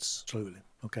statements. Absolutely.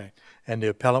 Okay. And the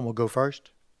appellant will go first?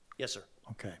 Yes, sir.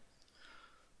 Okay.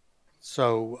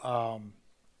 So, where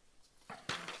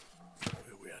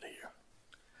are we at here?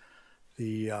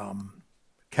 The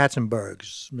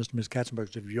Katzenbergs, Ms.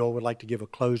 Katzenbergs, if you all would like to give a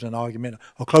closing argument,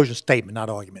 or closing statement, not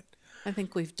argument. I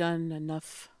think we've done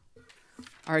enough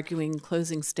arguing,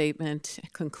 closing statement,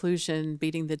 conclusion,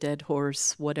 beating the dead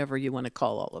horse, whatever you want to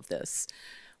call all of this.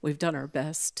 We've done our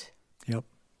best Yep.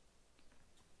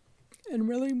 and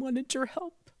really wanted your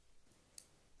help.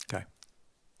 Okay.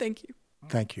 Thank you.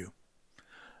 Thank you.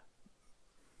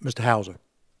 Mr. Hauser.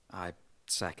 I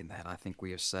second that. I think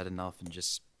we have said enough and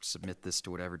just submit this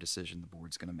to whatever decision the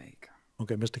board's going to make.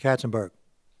 Okay, Mr. Katzenberg.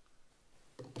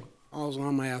 All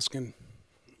I'm asking,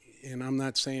 and I'm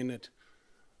not saying it,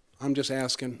 I'm just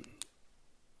asking,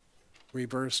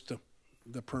 reverse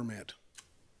the permit.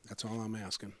 That's all I'm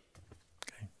asking.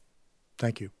 Okay.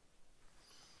 Thank you.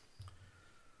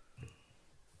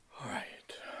 All right.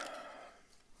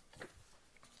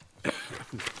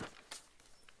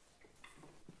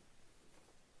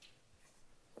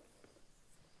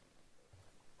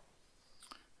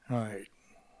 All right.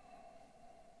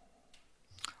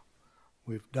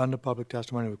 We've done the public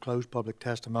testimony. We've closed public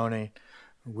testimony.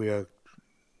 The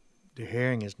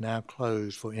hearing is now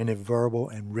closed for any verbal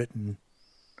and written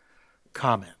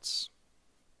comments?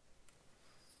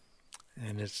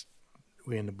 And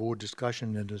we're in the board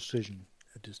discussion and decision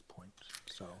at this point.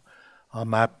 So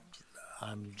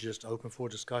I'm just open for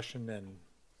discussion, and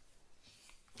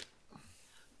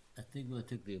I think we'll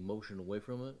take the emotion away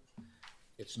from it.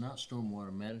 It's not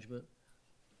stormwater management,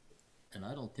 and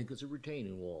I don't think it's a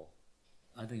retaining wall.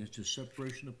 I think it's just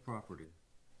separation of property.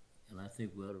 And I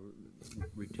think we ought to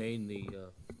retain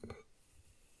the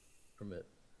permit.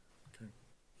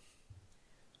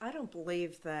 I don't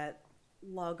believe that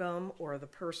Lugum or the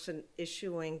person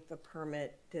issuing the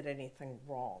permit did anything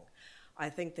wrong. I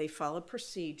think they followed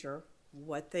procedure,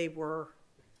 what they were,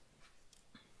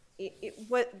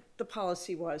 what the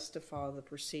policy was to follow the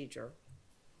procedure.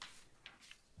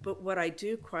 But what I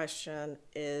do question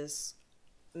is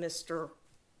Mr.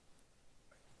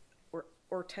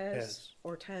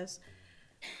 Ortez.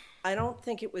 I don't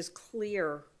think it was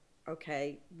clear,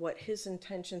 okay, what his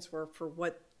intentions were for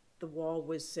what the wall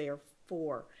was there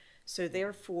for. So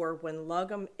therefore, when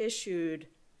Lugum issued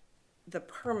the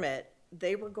permit,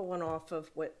 they were going off of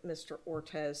what Mr.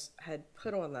 Ortez had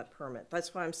put on that permit.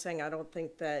 That's why I'm saying I don't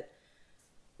think that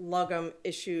Lugum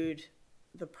issued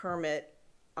the permit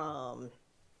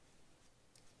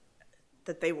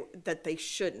that they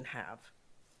shouldn't have,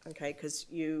 okay, because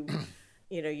you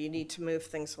you need to move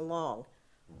things along.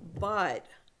 But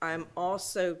I'm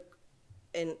also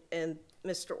in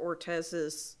Mr.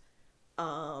 Ortez's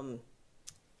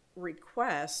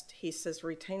request, he says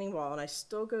retaining wall, and I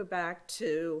still go back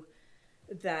to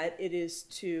that it is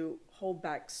to hold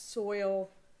back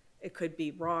soil. It could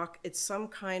be rock. It's some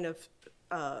kind of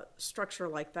structure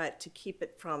like that to keep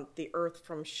it from the earth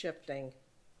from shifting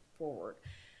forward.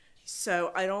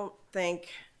 So I don't think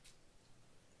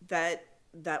that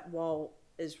that wall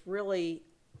is really,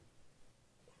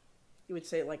 you would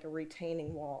say, like a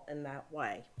retaining wall in that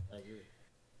way. I agree.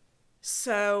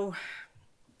 So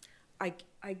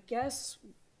I guess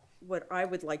what I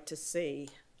would like to see,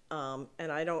 and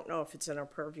I don't know if it's in our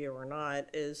purview or not,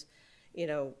 is,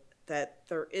 that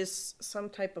there is some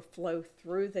type of flow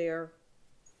through there,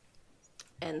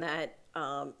 and that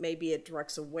maybe it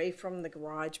directs away from the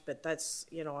garage, but that's,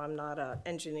 I'm not an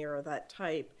engineer of that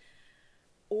type,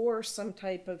 or some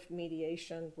type of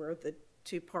mediation where the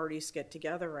two parties get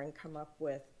together and come up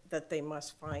with that they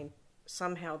must find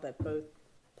somehow that both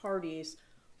parties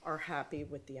are happy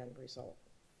with the end result.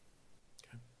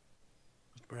 Okay.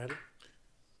 Mr. Bradley?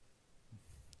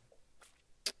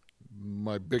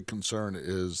 My big concern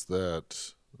is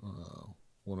that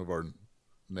one of our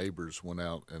neighbors went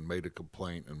out and made a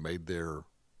complaint and made their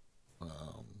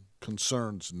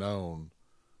concerns known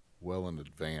well in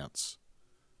advance.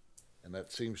 And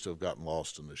that seems to have gotten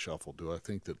lost in the shuffle. Do I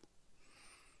think that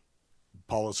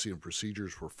policy and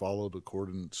procedures were followed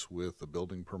accordance with the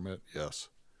building permit? Yes.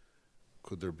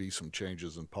 Could there be some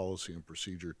changes in policy and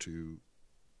procedure to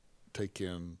take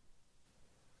in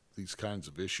these kinds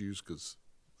of issues? Because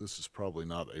this is probably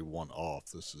not a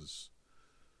one-off. This is,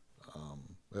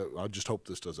 I just hope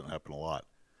this doesn't happen a lot,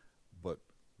 but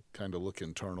kind of look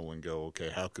internal and go, okay,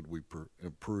 how could we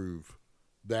improve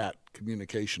that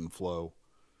communication flow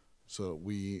so that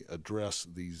we address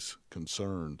these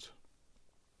concerns?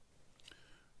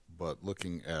 But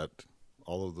looking at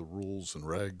all of the rules and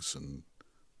regs and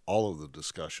all of the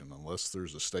discussion, unless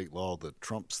there's a state law that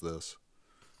trumps this,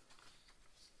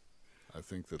 I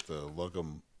think that the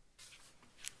Lugum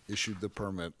issued the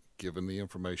permit, given the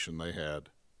information they had,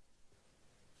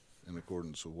 in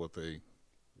accordance with what they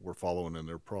were following in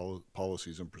their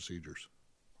policies and procedures.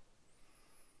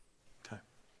 Okay.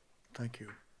 Thank you.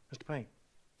 Mr. Payne?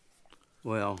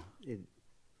 Well, it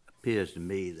appears to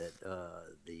me that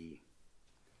the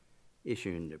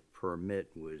issuing the permit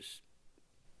was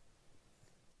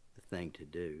the thing to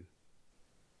do.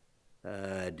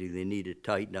 Do they need to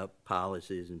tighten up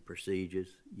policies and procedures?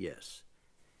 Yes.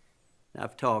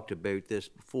 I've talked about this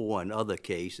before in other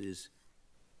cases,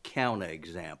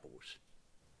 counterexamples.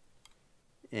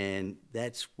 And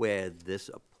that's where this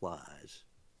applies.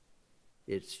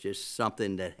 It's just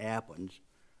something that happens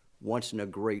once in a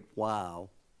great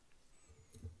while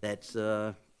that's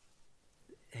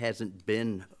hasn't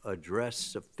been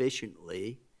addressed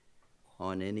sufficiently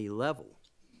on any level.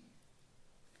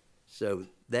 So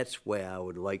that's where I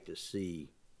would like to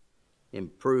see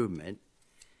improvement.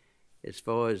 As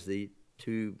far as the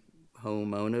two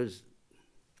homeowners,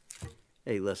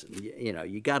 hey, listen,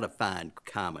 you got to find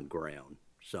common ground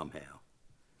somehow.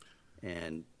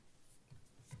 And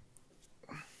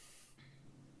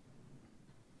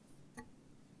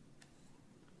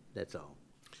that's all.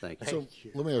 Thank you. So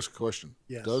let me ask a question.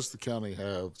 Yes. Does the county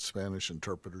have Spanish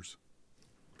interpreters?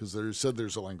 Because they said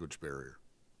there's a language barrier.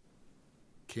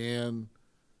 can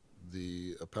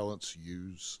the appellants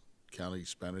use county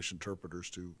Spanish interpreters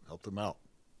to help them out?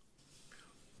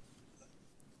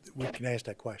 We can ask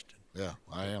that question. Yeah,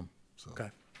 I am. So.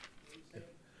 Okay.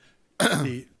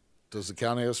 Does the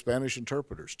county have Spanish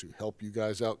interpreters to help you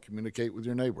guys out, communicate with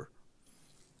your neighbor?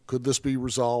 Could this be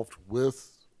resolved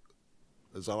with,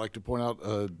 as I like to point out,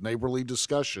 a neighborly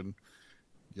discussion?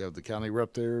 You have the county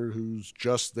rep there who's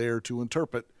just there to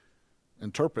interpret,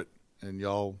 and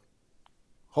y'all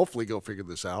hopefully go figure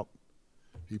this out.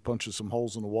 He punches some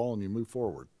holes in the wall and you move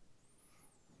forward.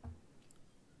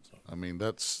 I mean,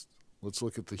 let's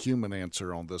look at the human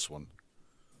answer on this one.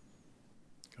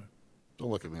 Okay. Don't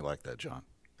look at me like that, John.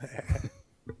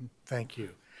 Thank you.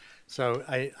 So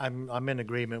I'm in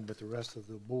agreement with the rest of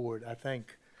the board. I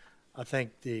think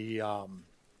the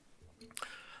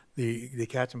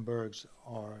Katzenbergs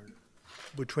are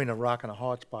between a rock and a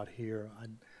hard spot here.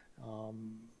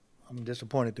 I'm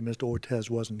disappointed that Mr. Ortez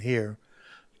wasn't here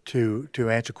to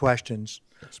answer questions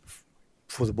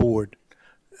for the board,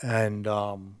 and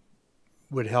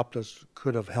could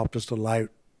have helped us a lot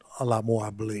more,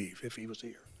 I believe, if he was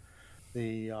here.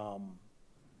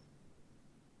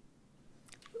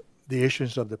 The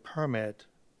issuance of the permit,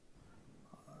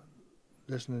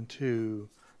 listening to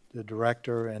the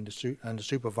director and the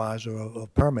supervisor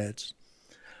of permits,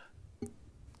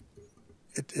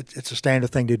 it's a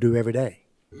standard thing to do every day.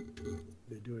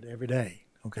 They do it every day,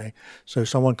 okay? So if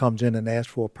someone comes in and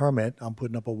asks for a permit, I'm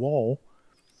putting up a wall,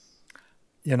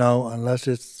 unless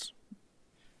it's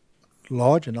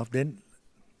large enough, then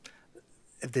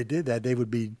if they did that, they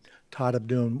would be tied up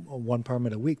doing one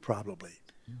permit a week probably.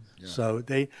 Yeah. So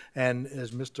and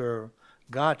as Mr.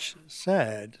 Gotch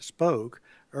spoke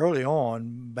early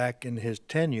on back in his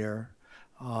tenure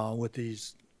with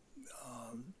these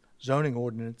zoning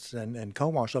ordinance and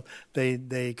COMAR stuff,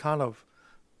 they kind of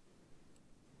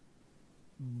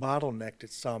bottlenecked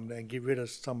it some and get rid of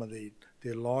some of the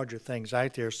larger things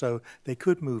out there so they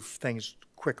could move things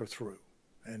quicker through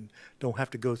and don't have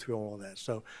to go through all of that.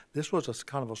 So this was a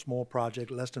kind of a small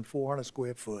project, less than 400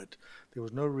 square foot. There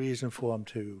was no reason for them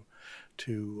to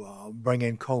bring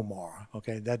in COMAR.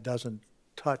 Okay, that doesn't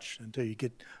touch until you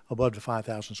get above the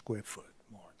 5,000 square foot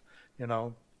mark.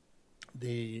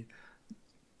 The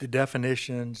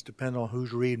definitions, depending on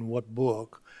who's reading what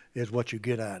book, is what you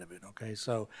get out of it. Okay,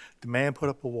 so the man put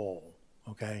up a wall.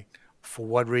 Okay, for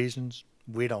what reasons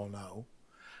we don't know.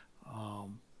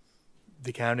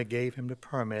 The county gave him the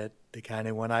permit. The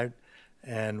county went out,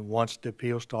 and once the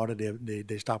appeal started,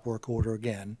 they stopped work order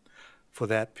again for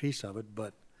that piece of it.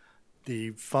 But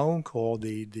the phone call,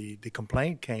 the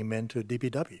complaint came into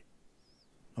DPW.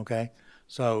 Okay,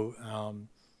 so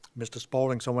Mr.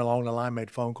 Spaulding, somewhere along the line, made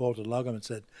a phone call to Lugum and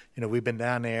said, we've been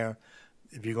down there.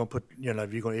 If you're going to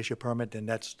issue a permit, then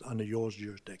that's under your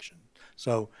jurisdiction.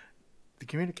 So the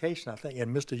communication, I think,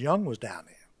 and Mr. Young was down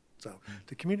there. So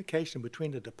the communication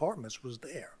between the departments was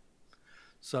there.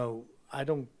 So I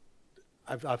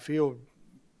feel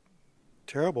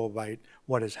terrible about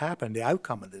what has happened, the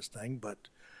outcome of this thing, but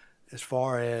as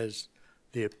far as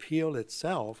the appeal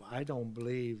itself, I don't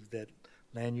believe that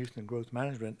Land Use and Growth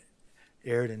Management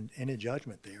erred in any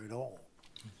judgment there at all.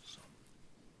 So.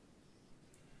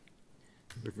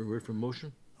 Ready for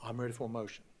motion? I'm ready for a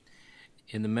motion.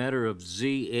 In the matter of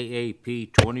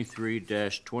ZAAP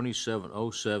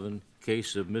 23-2707,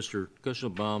 case of Mr.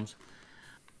 Kushnerbaum's,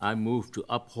 I move to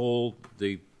uphold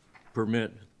the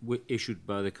permit issued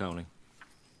by the county.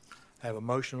 I have a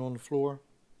motion on the floor.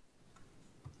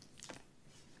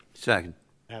 Second.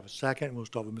 I have a second. We'll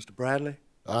start with Mr. Bradley.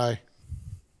 Aye.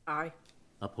 Aye.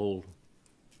 Uphold.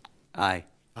 Aye.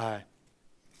 Aye.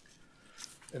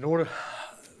 In order,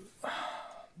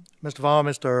 Mr. Vaughn,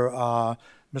 Mr.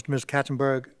 and Ms.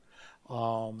 Katzenberg,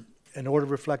 in order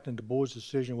reflecting the board's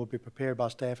decision will be prepared by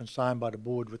staff and signed by the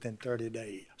board within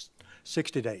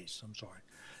 60 days, I'm sorry.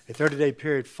 A 30-day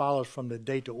period follows from the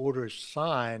date the order is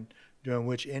signed, during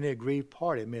which any aggrieved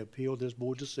party may appeal this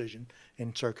board decision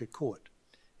in circuit court.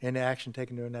 Any action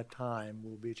taken during that time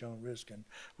will be at your own risk, and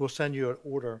we'll send you an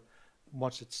order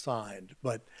once it's signed.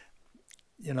 But,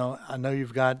 I know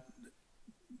you've got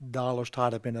dollars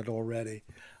tied up in it already.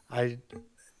 Like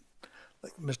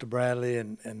Mr. Bradley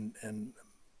and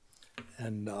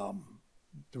the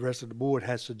rest of the board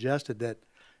has suggested that,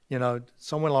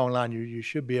 somewhere along the line you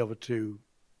should be able to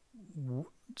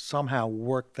somehow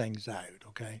work things out,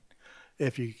 okay?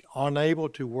 If you are unable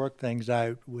to work things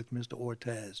out with Mr.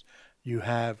 Ortez, you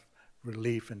have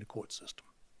relief in the court system,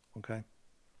 okay?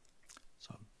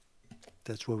 So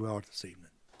that's where we are this evening.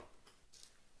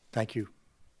 Thank you.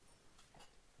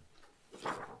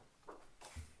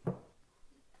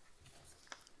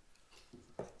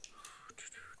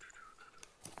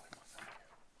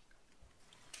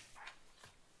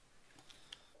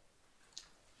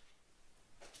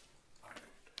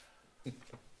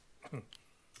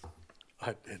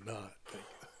 I did not. Thank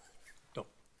you. No.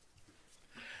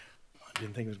 I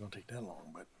didn't think it was going to take that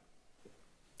long, but.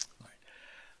 All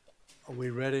right. Are we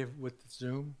ready with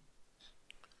Zoom?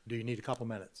 Do you need a couple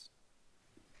minutes?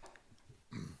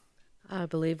 I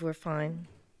believe we're fine.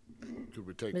 Could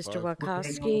we take Mr. 5?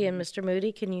 Wachowski and Mr.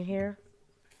 Moody, can you hear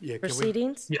Yeah, can we?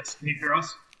 proceedings? Yes, can you hear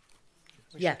us?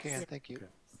 Yes. Thank you.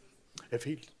 If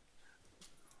he.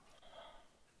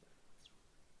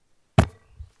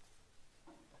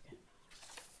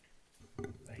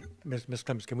 Ms.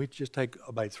 Clemens, can we just take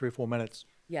about 3 or 4 minutes?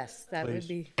 Yes, that would Please.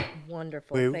 be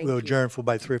wonderful. We'll Thank you. adjourn for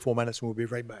about 3 or 4 minutes and we'll be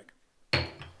right back.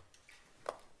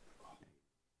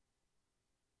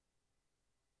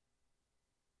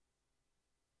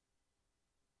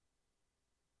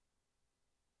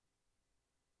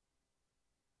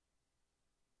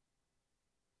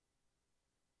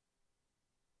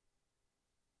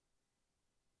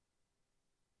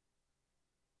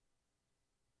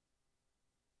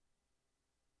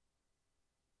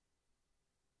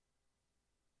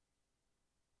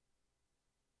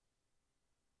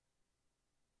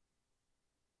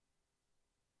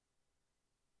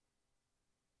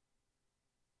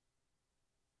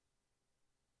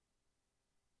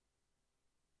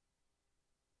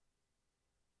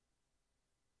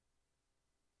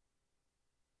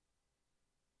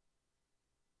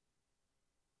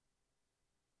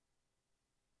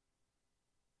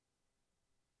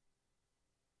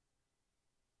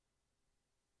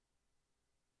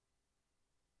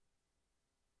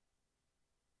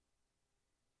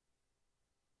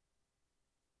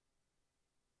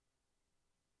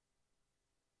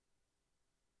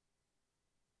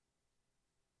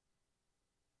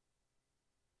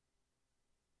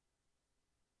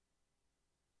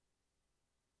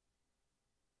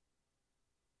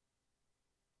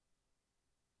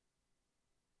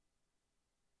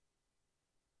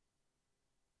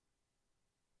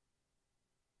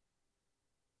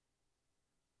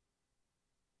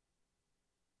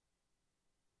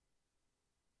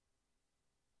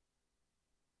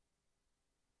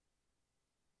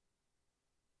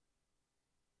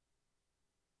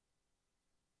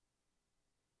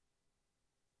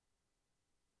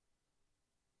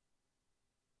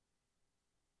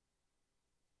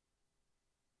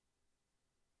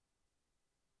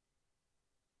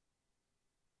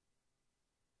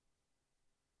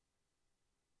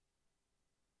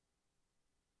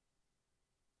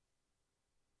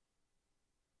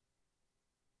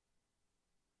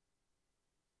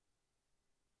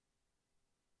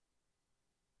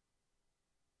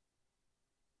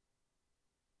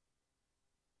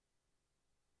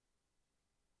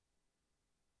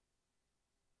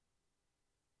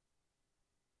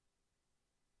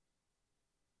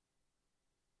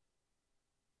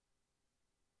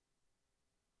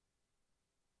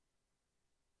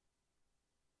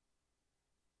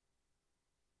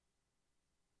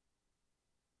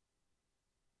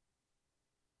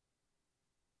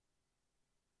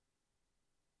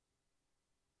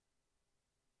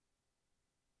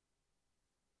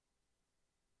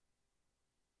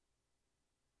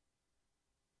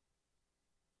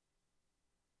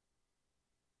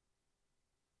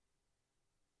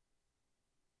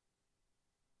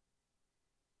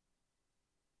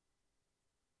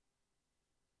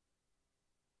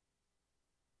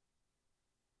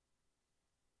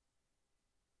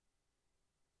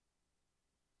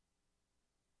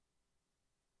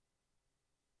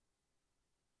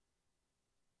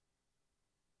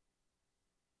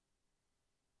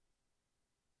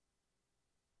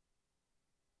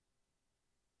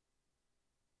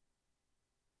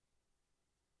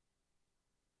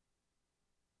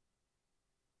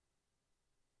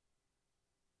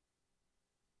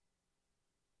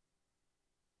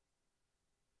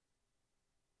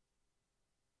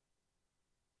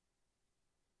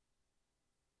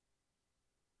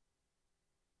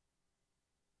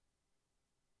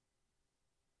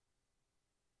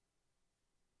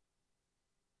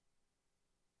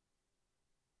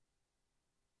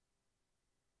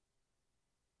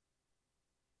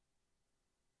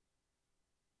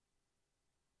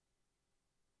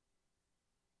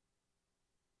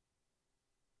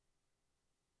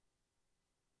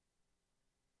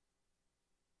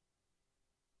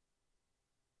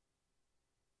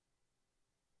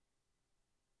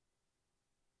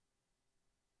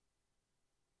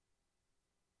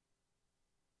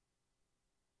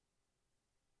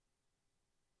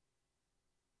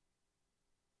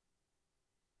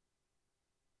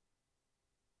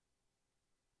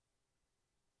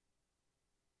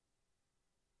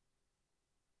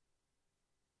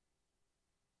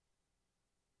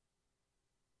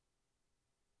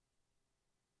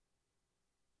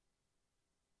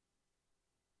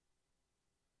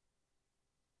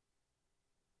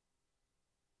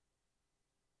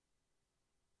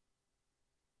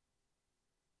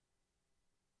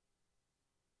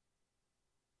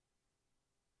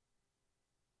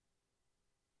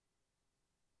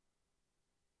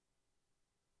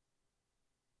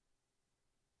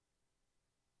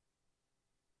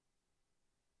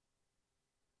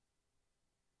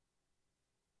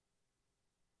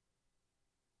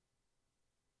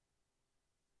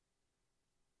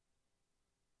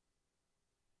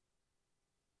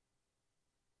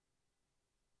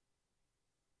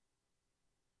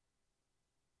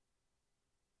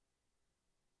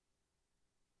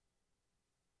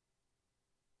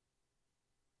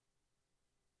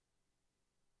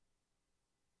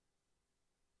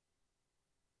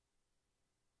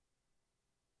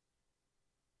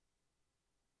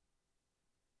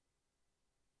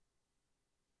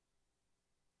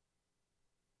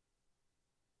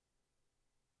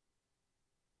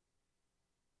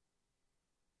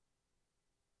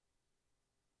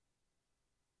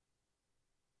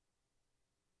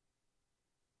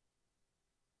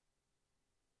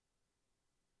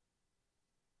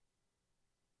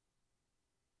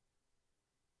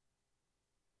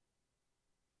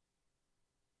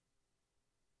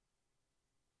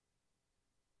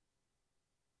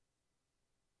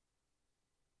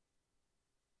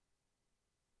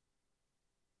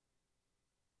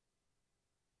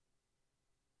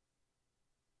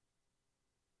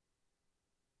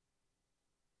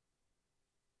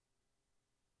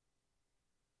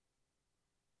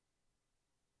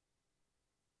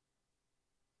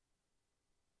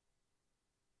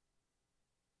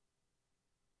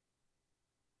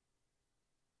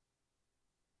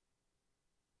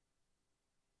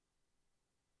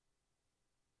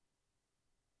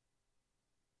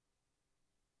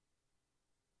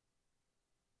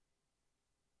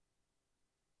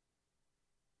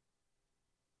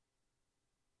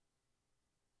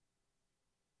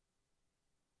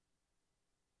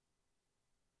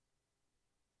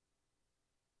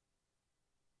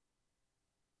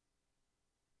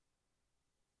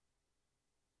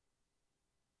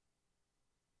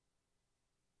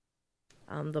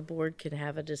 the board can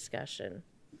have a discussion.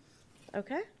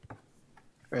 Okay?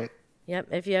 Right. Yep,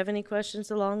 if you have any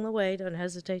questions along the way, don't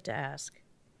hesitate to ask.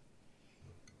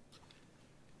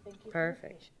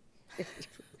 Perfect.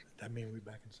 That means we're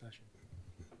back in session.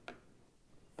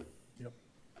 Yep.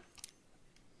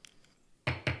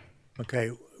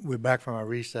 Okay, we're back from our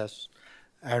recess.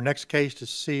 Our next case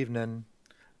this evening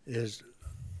is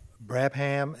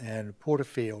Brabham and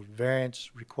Porterfield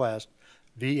variance request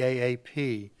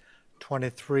VAAP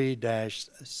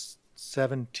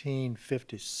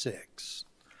 23-1756.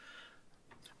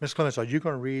 Ms. Clements, are you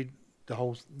going to read the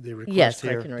request Yes,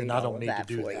 here? I can read Then I all don't of need that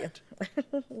to do for you. that.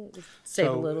 Save a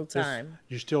So little this- time.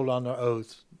 You're still under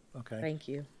oath, okay? Thank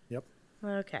you. Yep.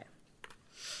 Okay.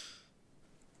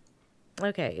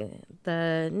 Okay,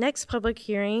 the next public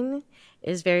hearing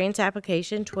is variance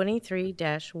application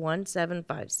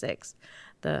 23-1756,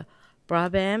 the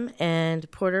Brabham and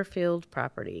Porterfield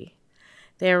property.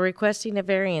 They are requesting a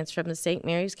variance from the St.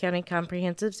 Mary's County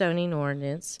Comprehensive Zoning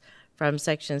Ordinance from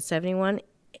section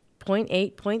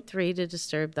 71.8.3 to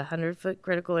disturb the 100-foot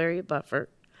critical area buffer,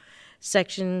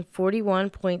 section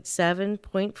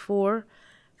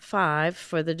 41.7.45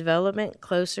 for the development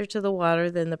closer to the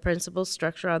water than the principal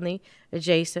structure on the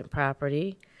adjacent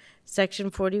property, section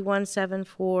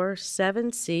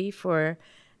 41.747C for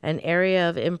an area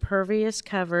of impervious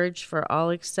coverage for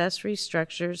all accessory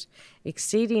structures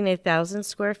exceeding 1,000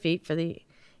 square feet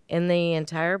in the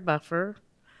entire buffer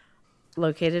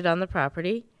located on the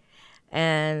property,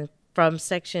 and from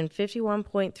section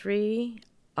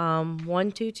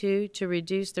 51.3 to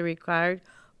reduce the required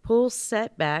pool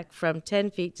setback from 10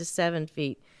 feet to 7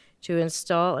 feet to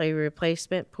install a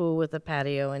replacement pool with a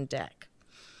patio and deck.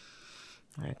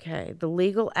 Okay, the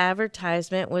legal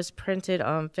advertisement was printed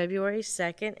on February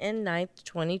 2nd and 9th,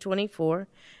 2024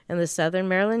 in the Southern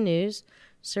Maryland News.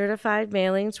 Certified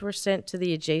mailings were sent to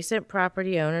the adjacent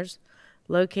property owners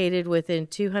located within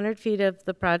 200 feet of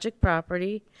the project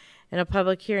property, and a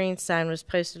public hearing sign was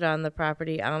posted on the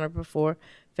property on or before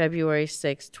February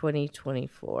 6,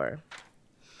 2024.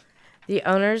 The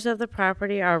owners of the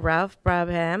property are Ralph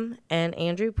Brabham and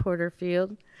Andrew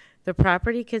Porterfield. The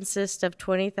property consists of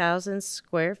 20,000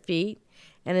 square feet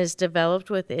and is developed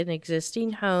with an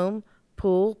existing home,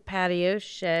 pool, patio,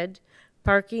 shed,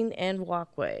 parking, and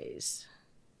walkways.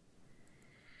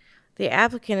 The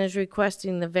applicant is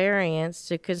requesting the variance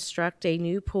to construct a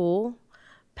new pool,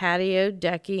 patio,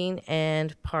 decking,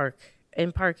 and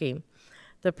parking.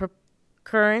 The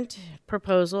current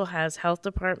proposal has health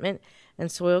department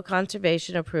and soil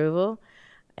conservation approval,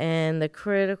 and the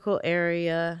critical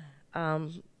area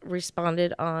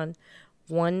responded on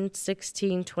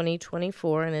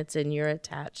 1/16/2024, and it's in your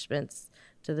attachments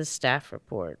to the staff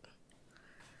report.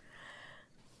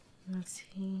 Let's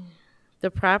see.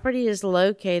 The property is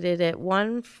located at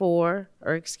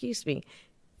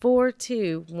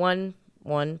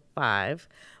 42115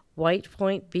 White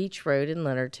Point Beach Road in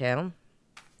Leonardtown.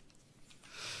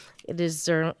 It is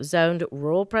zoned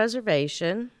rural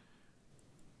preservation.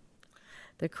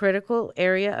 The critical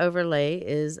area overlay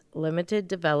is limited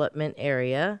development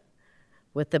area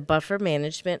with the buffer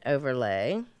management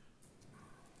overlay.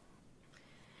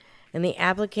 And the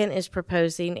applicant is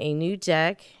proposing a new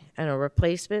deck and a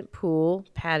replacement pool,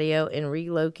 patio, and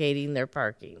relocating their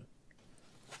parking.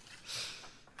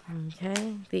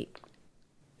 Okay,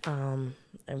 and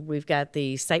we've got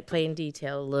the site plan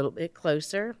detail a little bit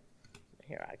closer.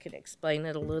 Here, I can explain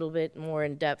it a little bit more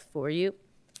in depth for you.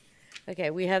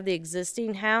 Okay, we have the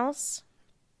existing house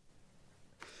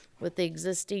with the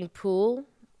existing pool,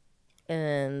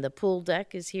 and the pool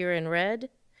deck is here in red.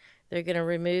 They're going to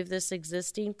remove this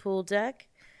existing pool deck.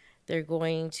 They're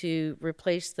going to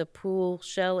replace the pool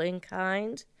shell in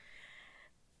kind.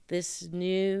 This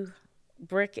new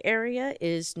brick area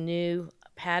is new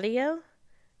patio.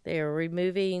 They are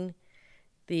removing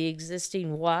the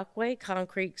existing walkway,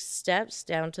 concrete steps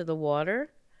down to the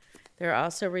water. They're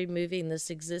also removing this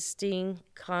existing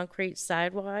concrete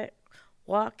sidewalk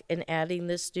and adding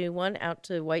this new one out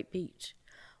to White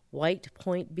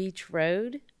Point Beach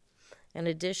Road. In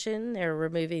addition, they're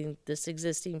removing this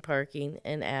existing parking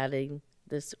and adding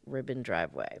this ribbon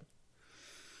driveway.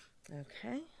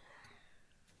 Okay.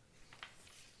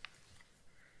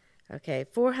 Okay,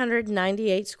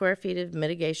 498 square feet of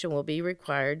mitigation will be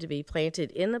required to be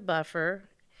planted in the buffer,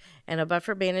 and a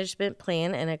buffer management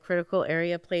plan and a critical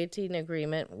area planting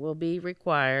agreement will be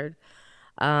required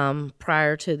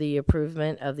prior to the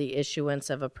approval of the issuance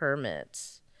of a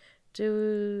permit.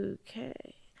 Do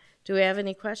we have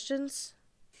any questions?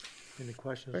 Any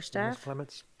questions For Ms. staff?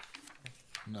 Clements?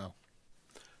 No.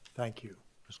 Thank you,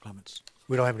 Ms. Clements.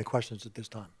 We don't have any questions at this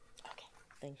time.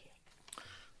 Thank you.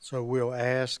 So we'll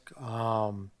ask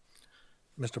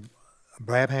Mr.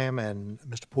 Brabham and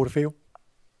Mr. Porterfield.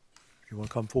 You want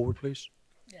to come forward, please?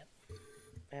 Yep.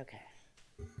 Okay.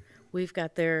 We've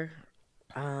got their,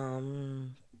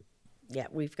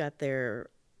 we've got their.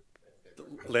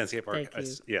 Landscape Thank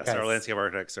architects. you. Yes, our landscape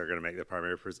architects are going to make the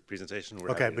primary presentation. We're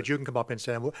Okay, happy but to- you can come up and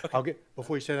sit down. I'll get,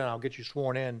 before you sit down, I'll get you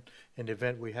sworn in the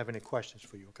event we have any questions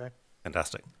for you, okay?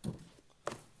 Fantastic.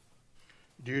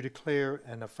 Do you declare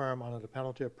and affirm under the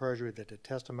penalty of perjury that the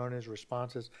testimonies,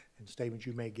 responses, and statements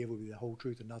you may give will be the whole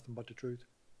truth and nothing but the truth?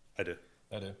 I do.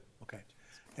 I do. Okay.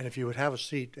 And if you would have a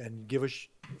seat and give us,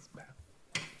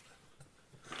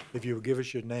 if you would give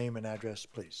us your name and address,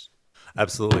 please.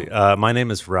 Absolutely. My name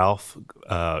is Ralph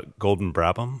Golden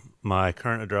Brabham. My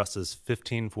current address is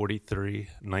 1543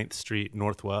 9th Street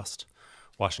Northwest,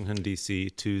 Washington, D.C.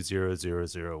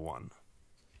 20001.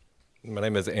 My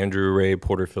name is Andrew Ray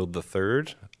Porterfield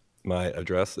III. My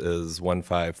address is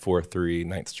 1543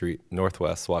 9th Street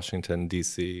Northwest, Washington,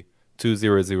 D.C.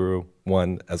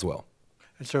 2001 as well.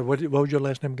 And sir, what was your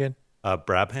last name again?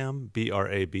 Brabham,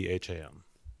 Brabham.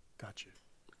 Got you.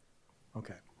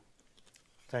 Okay.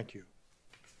 Thank you.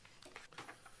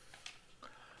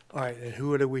 All right, and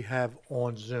who do we have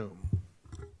on Zoom?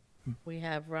 We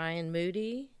have Ryan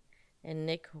Moody and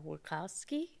Nick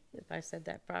Wachowski, if I said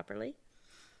that properly.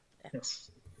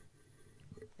 Yes.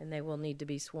 And they will need to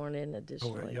be sworn in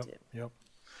additionally too. Yep.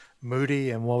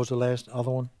 Moody, and what was the last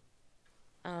other one?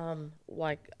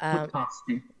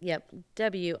 Witkowski. Yep,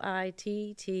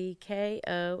 Witttkofski.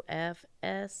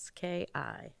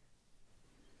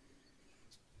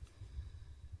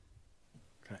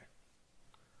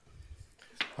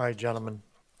 All right, gentlemen,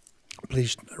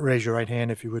 please raise your right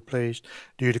hand if you would, please.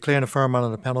 Do you declare and affirm under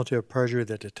the penalty of perjury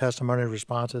that the testimony,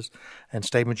 responses, and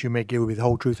statements you may give will be the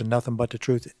whole truth and nothing but the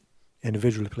truth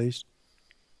individually, please?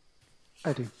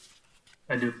 I do.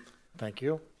 I do. Thank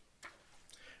you.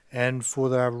 And for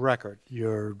the record,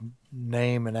 your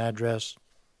name and address,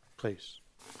 please.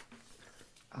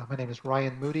 My name is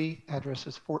Ryan Moody. Address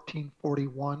is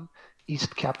 1441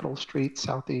 East Capitol Street,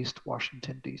 Southeast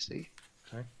Washington, D.C.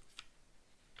 Okay.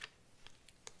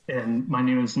 And my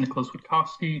name is Nicholas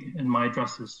Witkowski, and my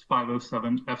address is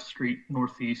 507 F Street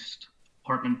Northeast,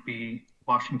 Apartment B,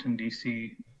 Washington,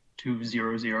 D.C.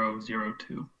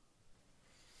 20002.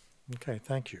 Okay,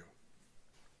 thank you.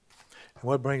 And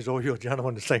what brings all you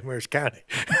gentlemen to St. Mary's County?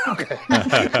 Okay.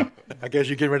 I guess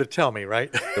you're getting ready to tell me, right?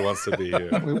 It wants to be here.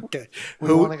 Okay.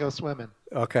 We want to go swimming.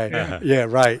 Okay. Yeah,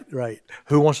 right.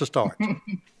 Who wants to start?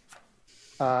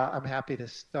 I'm happy to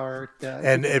start.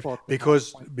 And if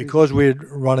because we're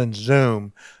running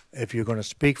Zoom, if you're going to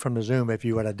speak from the Zoom, if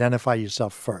you would identify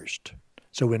yourself first,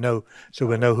 so we know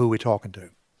who we're talking to.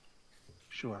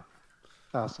 Sure.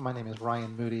 So my name is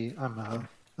Ryan Moody. I'm a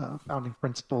founding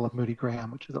principal of Moody Graham,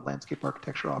 which is a landscape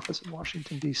architecture office in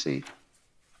Washington, D.C.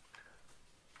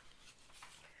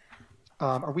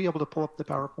 Are we able to pull up the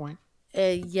PowerPoint?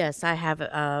 Yes, I have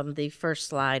the first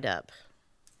slide up.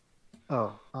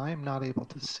 Oh, I'm not able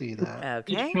to see that.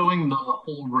 Okay. It's showing the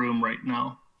whole room right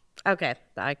now. Okay,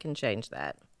 I can change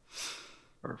that.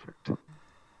 Perfect.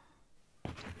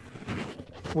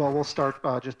 Well, we'll start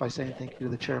just by saying thank you to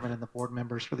the chairman and the board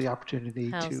members for the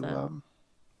opportunity to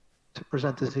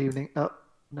present this evening. Oh,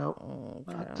 no,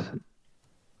 not.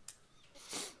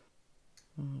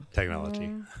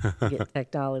 Technology. Get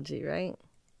technology, right?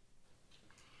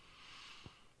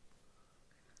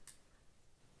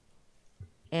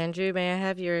 Andrew, may I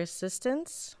have your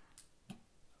assistance?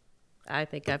 I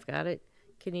think I've got it.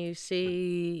 Can you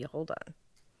see? Hold on.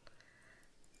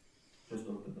 Just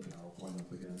open the PowerPoint up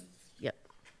again. Yep.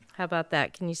 How about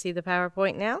that? Can you see the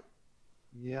PowerPoint now?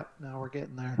 Yep, now we're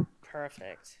getting there.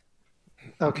 Perfect.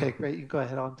 Okay, great. You can go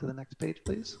ahead on to the next page,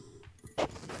 please.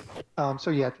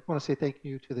 So yeah, I just want to say thank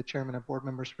you to the chairman and board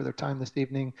members for their time this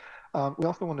evening. We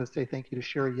also wanted to say thank you to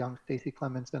Sherry Young, Stacy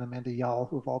Clemens, and Amanda Yall,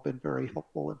 who have all been very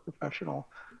helpful and professional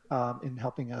in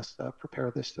helping us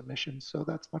prepare this submission. So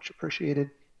that's much appreciated.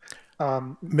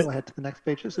 Go ahead to the next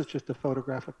page. This is just a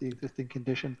photograph of the existing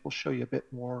conditions. We'll show you a bit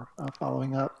more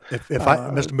following up.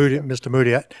 Mr.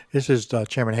 Moody, this is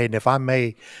Chairman Hayden. If I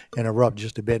may interrupt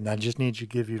just a bit, and I just need to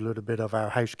give you a little bit of our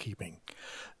housekeeping.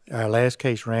 Our last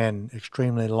case ran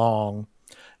extremely long,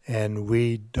 and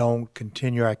we don't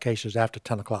continue our cases after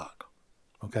 10 o'clock.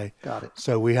 Okay? Got it.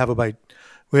 So we have about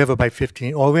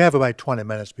 15, or we have about 20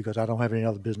 minutes because I don't have any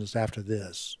other business after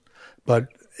this. But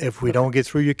if we don't get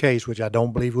through your case, which I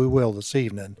don't believe we will this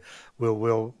evening,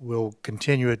 we'll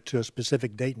continue it to a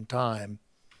specific date and time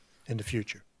in the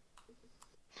future.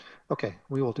 Okay,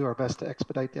 we will do our best to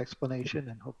expedite the explanation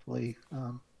and hopefully.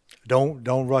 Don't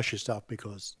rush yourself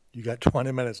because You got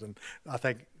 20 minutes, and I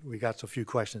think we got a few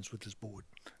questions with this board.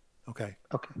 Okay.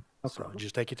 Okay. No So problem.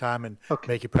 just take your time and Okay.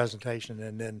 make your presentation,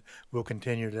 and then we'll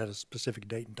continue it at a specific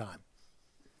date and time.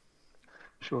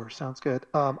 Sure, sounds good.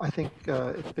 I think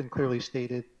it's been clearly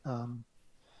stated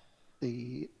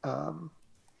the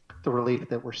relief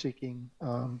that we're seeking,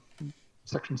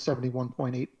 section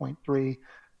 71.8.3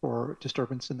 for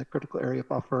disturbance in the critical area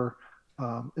buffer,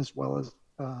 as well as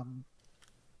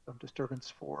some disturbance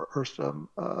for, or some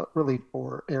relief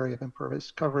for area of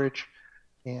impervious coverage,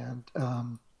 and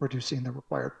reducing the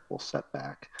required pool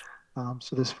setback.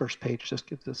 So this first page just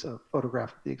gives us a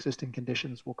photograph of the existing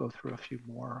conditions. We'll go through a few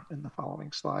more in the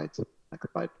following slides.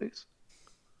 Next slide, please.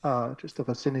 Just a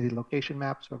vicinity location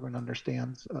map so everyone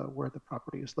understands where the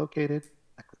property is located.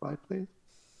 Next slide, please.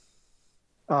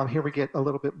 Here we get a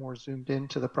little bit more zoomed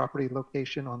into the property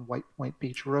location on White Point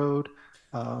Beach Road.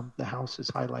 The house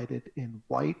is highlighted in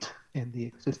white, and the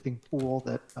existing pool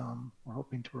that we're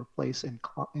hoping to replace in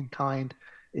kind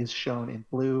is shown in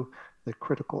blue. The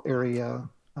critical area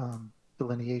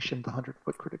delineation, the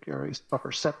 100-foot critical area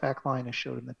buffer setback line is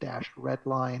shown in the dashed red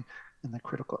line, and the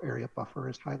critical area buffer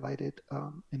is highlighted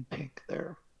in pink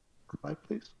there. Slide,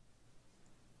 please.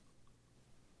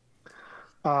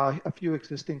 A few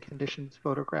existing conditions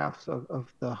photographs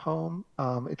of the home.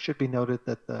 It should be noted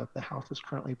that the house is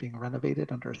currently being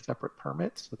renovated under a separate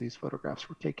permit, so these photographs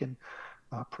were taken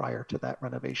prior to that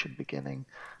renovation beginning.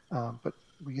 But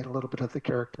we get a little bit of the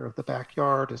character of the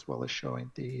backyard, as well as showing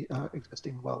the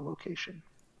existing well location.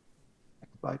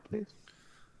 Next slide, please.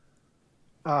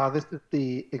 This is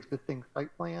the existing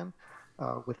site plan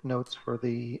with notes for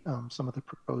the some of the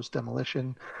proposed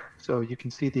demolition. So you can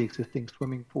see the existing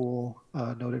swimming pool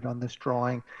noted on this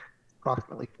drawing,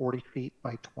 approximately 40 feet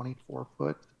by 24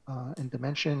 foot in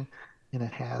dimension, and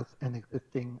it has an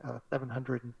existing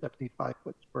 775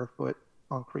 square foot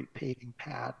concrete paving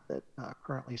pad that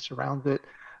currently surrounds it.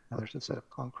 Now there's a set of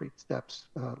concrete steps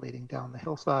leading down the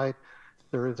hillside.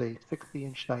 There is a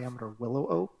 60-inch diameter willow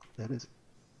oak that is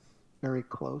very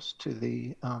close to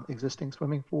the existing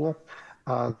swimming pool.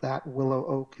 That willow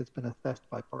oak has been assessed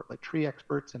by Bartlett tree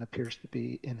experts and appears to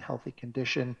be in healthy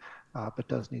condition, but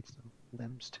does need some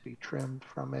limbs to be trimmed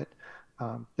from it.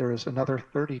 There is another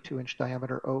 32-inch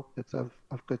diameter oak that's of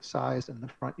good size in the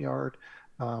front yard,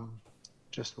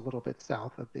 just a little bit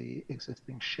south of the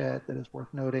existing shed that is worth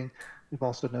noting. We've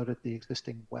also noted the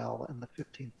existing well and the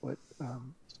 15-foot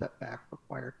setback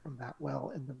required from that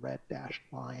well in the red dashed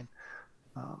line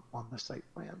on the site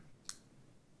plan.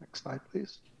 Next slide,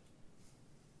 please.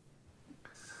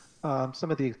 Some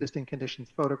of the existing conditions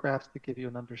photographs to give you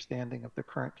an understanding of the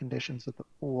current conditions of the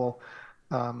pool.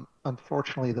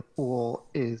 Unfortunately, the pool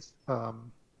is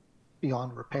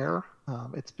beyond repair.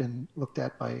 It's been looked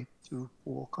at by two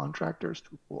pool contractors,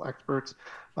 two pool experts,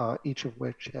 each of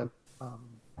which have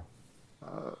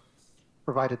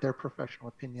provided their professional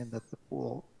opinion that the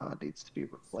pool needs to be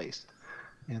replaced.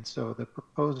 And so the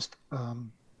proposed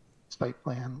site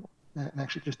plan, and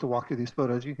actually just to walk through these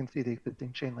photos, you can see the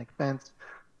existing chain link fence,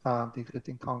 the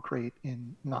existing concrete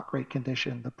in not great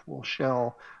condition, the pool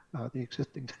shell, the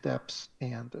existing steps,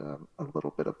 and a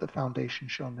little bit of the foundation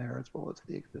shown there, as well as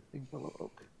the existing willow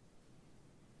oak.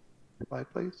 Slide,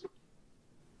 please.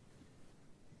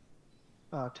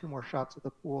 Two more shots of the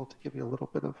pool to give you a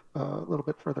little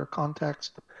bit further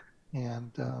context,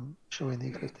 and showing the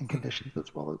existing conditions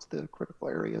as well as the critical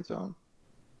area zone.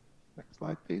 Next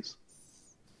slide, please.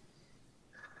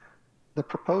 The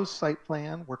proposed site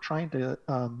plan, we're trying to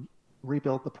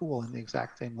rebuild the pool in the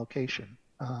exact same location.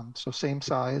 So same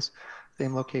size,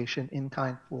 same location,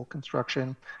 in-kind pool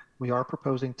construction. We are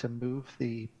proposing to move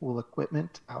the pool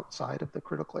equipment outside of the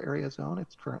critical area zone.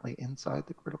 It's currently inside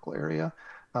the critical area.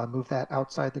 Move that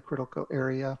outside the critical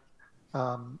area.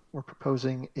 We're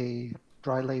proposing a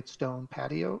dry-laid stone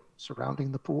patio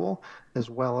surrounding the pool, as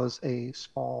well as a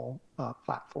small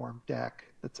platform deck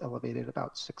that's elevated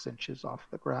about 6 inches off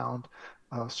the ground,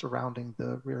 surrounding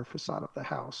the rear facade of the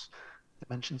house.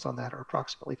 Dimensions on that are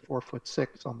approximately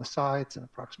 4'6" on the sides and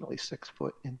approximately 6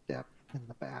 foot in depth in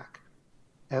the back.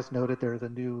 As noted, there is a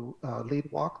new lead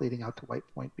walk leading out to White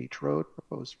Point Beach Road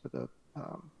proposed for the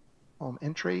home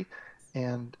entry,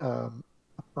 and a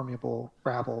permeable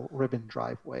gravel ribbon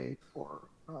driveway for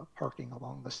parking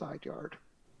along the side yard.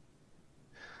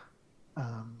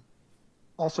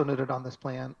 Also noted on this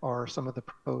plan are some of the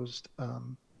proposed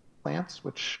plants,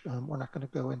 which we're not going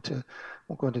to go into,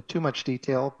 won't go into too much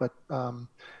detail, but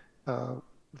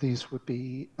these would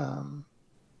be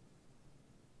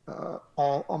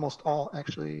almost all,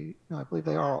 actually, no, I believe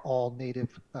they are all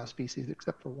native species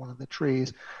except for one of the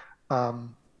trees.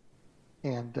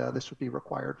 and this would be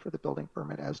required for the building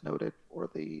permit as noted for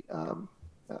the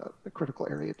critical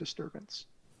area disturbance.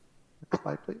 Next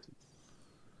slide, please.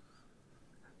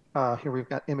 Here we've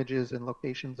got images and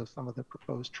locations of some of the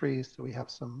proposed trees. So we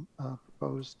have some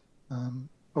proposed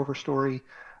overstory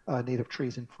native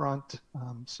trees in front,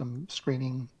 some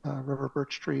screening river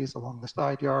birch trees along the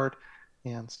side yard,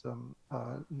 and some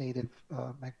native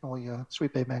magnolia,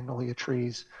 sweet bay magnolia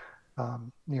trees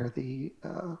near the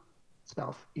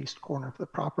southeast corner of the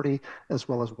property, as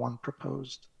well as one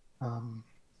proposed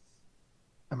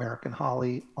American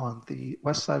holly on the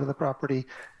west side of the property,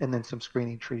 and then some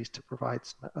screening trees to provide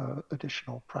some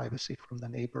additional privacy from the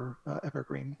neighbor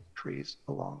evergreen trees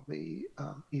along the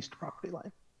east property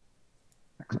line.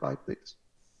 Next slide, please.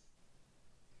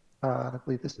 I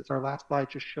believe this is our last slide,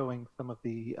 just showing some of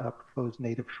the proposed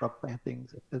native shrub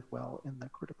plantings as well in the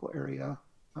critical area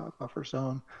buffer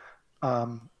zone.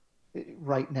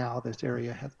 Right now, this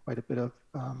area has quite a bit of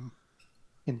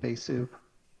invasive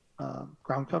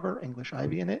ground cover, English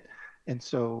ivy in it. And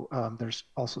so there's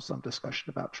also some discussion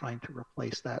about trying to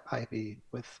replace that ivy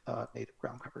with native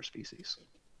ground cover species.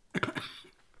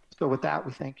 So with that,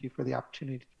 we thank you for the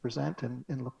opportunity to present and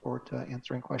look forward to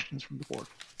answering questions from the board.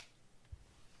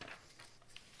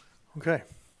 Okay.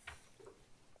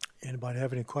 Anybody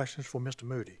have any questions for Mr.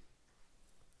 Moody?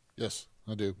 Yes,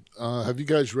 I do. Have you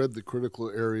guys read the Critical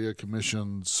Area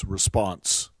Commission's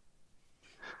response?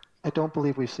 I don't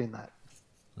believe we've seen that.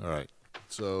 All right.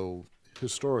 So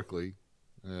historically,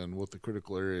 and what the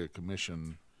Critical Area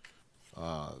Commission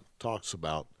talks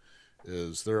about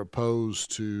is they're opposed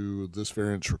to this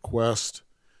variance request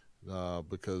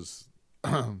because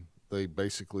they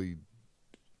basically,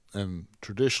 and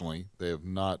traditionally, they have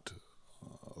not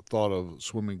thought of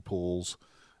swimming pools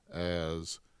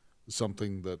as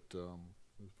something that,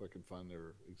 if I can find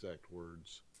their exact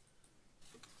words,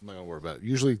 I'm not going to worry about it.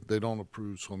 Usually they don't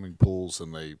approve swimming pools,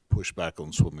 and they push back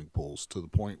on swimming pools to the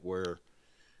point where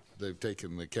they've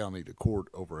taken the county to court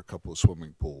over a couple of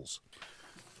swimming pools.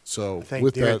 So I think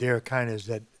with their kind is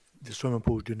that the swimming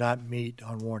pools do not meet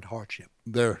unwarranted hardship.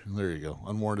 There you go,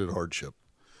 unwarranted hardship.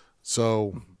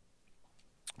 So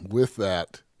with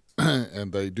that,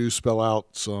 and they do spell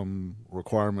out some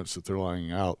requirements that they're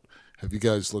laying out. Have you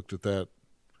guys looked at that?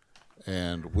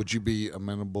 And would you be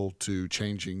amenable to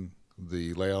changing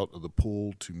the layout of the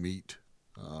pool to meet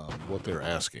what they're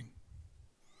asking?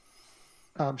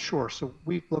 Sure. So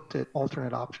we've looked at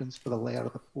alternate options for the layout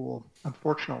of the pool.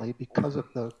 Unfortunately, because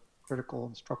of the critical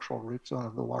and structural root zone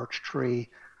of the large tree,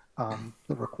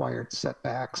 the required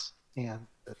setbacks, and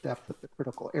the depth of the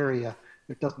critical area,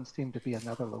 there doesn't seem to be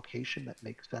another location that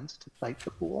makes sense to site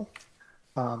the pool.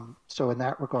 So in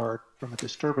that regard, from a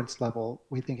disturbance level,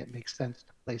 we think it makes sense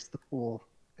to place the pool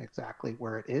exactly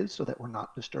where it is so that we're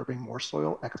not disturbing more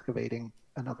soil, excavating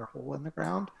another hole in the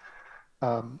ground.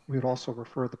 We would also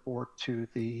refer the board to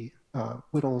the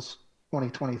Whittles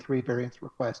 2023 variance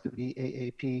request of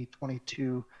EAAP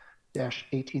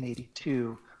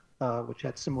 22-1882, which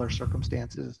had similar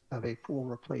circumstances of a pool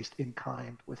replaced in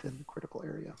kind within the critical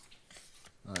area.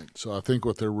 All right. So I think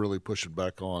what they're really pushing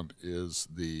back on is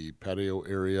the patio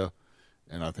area,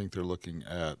 and I think they're looking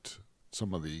at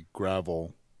some of the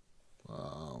gravel,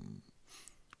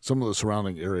 some of the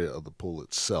surrounding area of the pool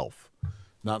itself.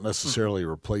 Not necessarily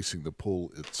replacing the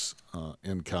pool, it's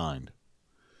in kind.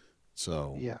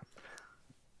 So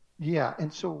yeah,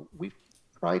 and so we've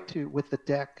tried to, with the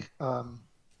deck,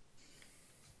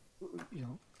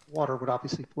 water would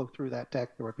obviously flow through that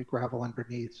deck. There would be gravel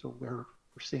underneath, so we're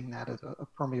seeing that as a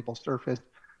permeable surface.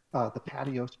 The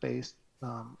patio space,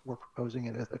 we're proposing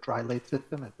it as a dry late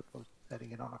system as opposed to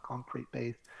setting it on a concrete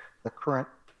base. The current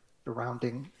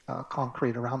surrounding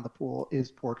concrete around the pool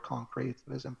is poured concrete,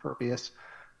 so it is impervious.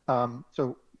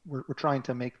 So we're trying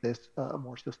to make this a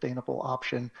more sustainable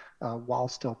option while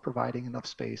still providing enough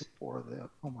space for the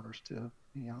homeowners to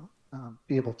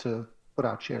be able to put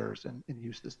out chairs and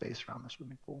use the space around the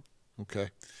swimming pool.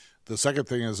 Okay. The second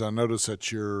thing is I noticed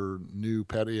that your new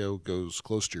patio goes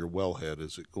close to your wellhead.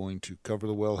 Is it going to cover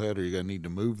the wellhead, or are you going to need to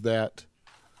move that?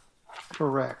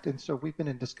 Correct. And so we've been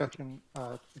in discussion,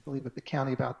 I believe, with the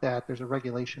county about that. There's a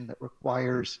regulation that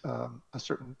requires a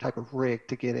certain type of rig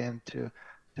to get in to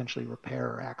potentially repair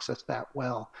or access that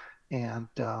well. And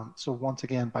so once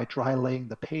again, by dry laying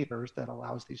the pavers, that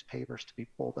allows these pavers to be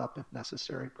pulled up if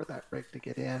necessary for that rig to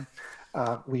get in.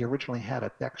 We originally had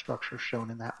a deck structure shown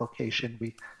in that location.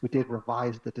 We did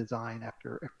revise the design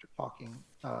after talking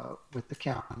with the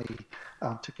county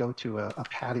to go to a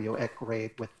patio at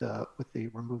grade with the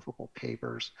removable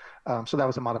pavers. So that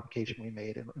was a modification we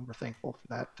made, and we're thankful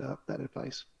for that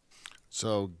advice.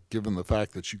 So, given the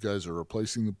fact that you guys are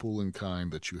replacing the pool in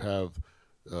kind, that you have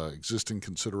existing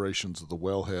considerations of the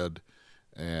wellhead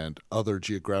and other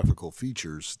geographical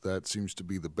features, that seems to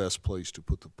be the best place to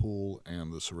put the pool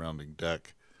and the surrounding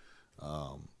deck,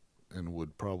 and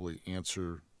would probably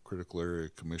answer Critical Area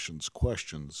Commission's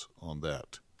questions on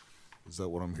that. Is that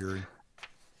what I'm hearing?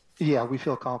 Yeah, we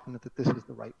feel confident that this is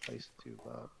the right place to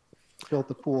build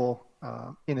the pool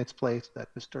in its place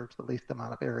that disturbs the least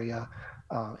amount of area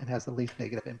and has the least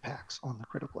negative impacts on the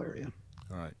critical area.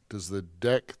 All right. Does the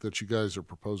deck that you guys are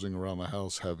proposing around the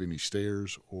house have any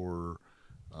stairs or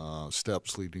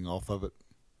steps leading off of it?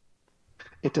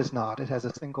 It does not. It has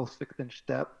a single 6-inch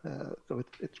step, so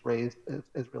it's raised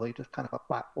as really just kind of a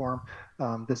platform.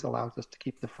 This allows us to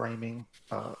keep the framing,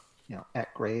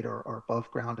 at grade or above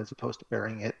ground, as opposed to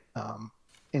burying it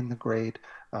in the grade,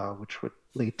 which would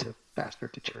lead to faster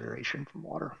deterioration from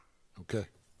water. Okay.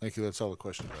 Thank you. That's all the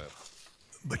questions I have.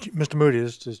 But Mr. Moody,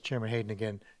 this is Chairman Hayden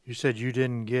again. You said you're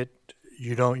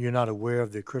not aware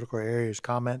of the critical areas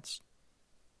comments?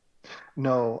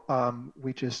 No,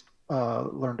 we just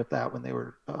learned of that when they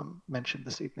were mentioned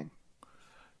this evening.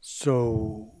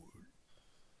 So,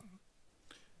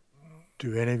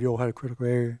 do any of y'all have critical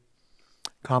area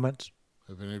comments?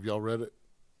 Have any of y'all read it?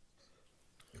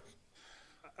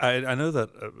 I know that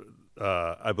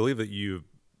I believe that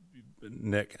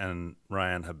Nick and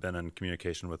Ryan have been in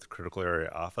communication with the critical area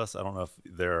office. I don't know if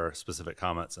there are specific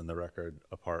comments in the record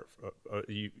apart. I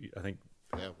think.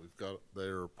 Yeah,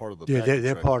 they're part of the. Yeah,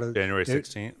 they're part of January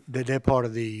 16th. They're part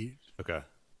of the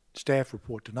staff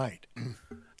report tonight.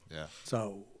 Yeah.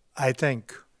 So I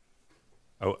think.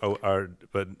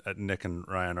 But Nick and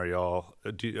Ryan,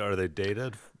 are they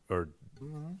dated or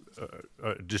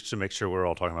just to make sure we're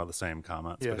all talking about the same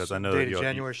comments? Yes, because I know dated that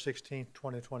January 16th,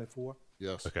 2024.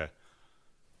 Yes. Okay.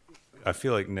 I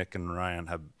feel like Nick and Ryan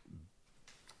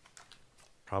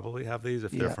probably have these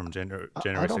if they're from January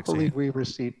 16th. I don't believe we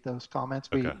received those comments.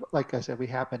 Like I said, we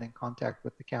have been in contact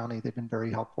with the county. They've been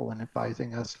very helpful in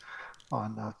advising us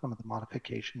on some of the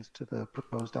modifications to the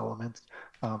proposed elements,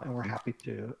 and we're happy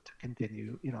to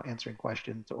continue, answering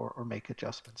questions or make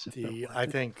adjustments. I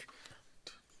think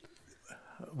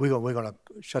we're going to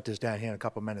shut this down here in a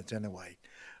couple of minutes anyway.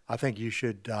 I think you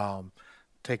should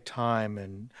take time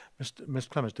and Ms.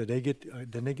 Clemens, didn't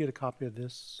they get a copy of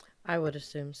this? I would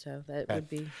assume so. That would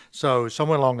be. So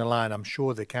somewhere along the line, I'm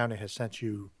sure the county has sent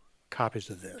you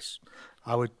copies of this.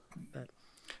 Would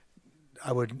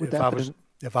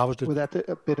that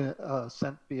have been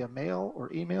sent via mail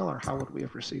or email, or how would we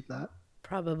have received that?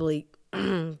 Probably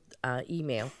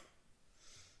email.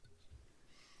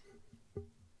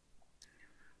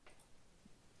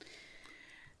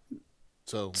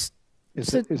 So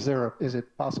is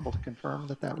it possible to confirm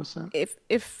that was sent?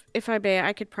 If I may,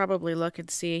 I could probably look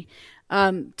and see.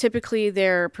 Typically,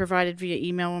 they're provided via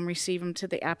email when we receive them to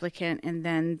the applicant, and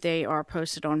then they are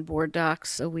posted on board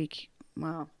docs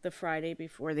the Friday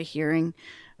before the hearing,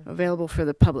 available for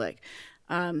the public.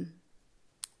 That's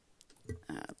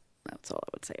all I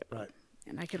would say about it.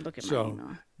 And I could look at my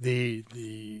email.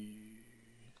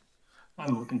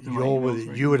 I'm looking through my emails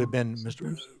right you would have now. been,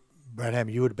 Mr. Bradham,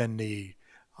 you would have been the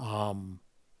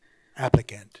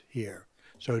applicant here,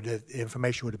 so the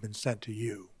information would have been sent to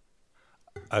you.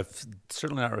 I've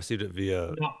certainly not received it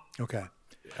via. No. Okay.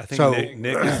 I think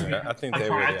Nick is. I think they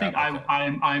were the applicant.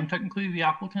 I'm technically the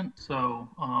applicant, so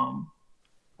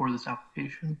for this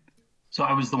application, so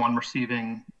I was the one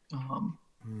receiving.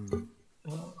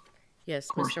 Yes,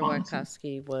 Mr.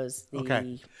 Watkowski was the.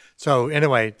 Okay. So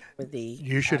anyway,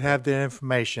 you should have the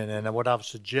information, and what I would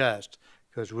suggest,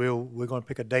 because we're going to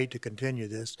pick a date to continue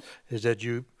this, is that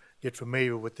you get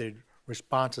familiar with the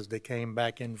responses that came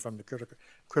back in from the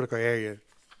critical area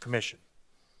commission,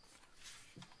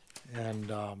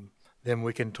 and then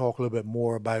we can talk a little bit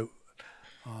more about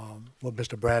what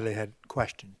Mr. Bradley had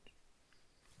questioned.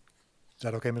 Is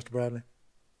that okay, Mr. Bradley?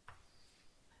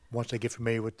 Once they get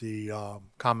familiar with the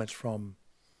comments from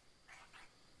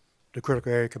the critical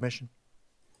area commission.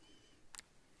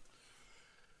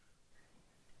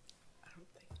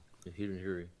 He didn't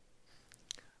hear you.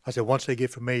 I said, once they get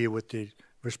familiar with the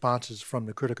responses from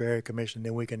the critical area commission,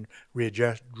 then we can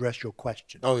address your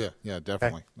question. Oh yeah,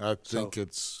 definitely. Okay?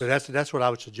 So that's what I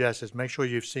would suggest is make sure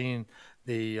you've seen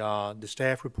the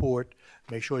staff report,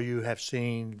 make sure you have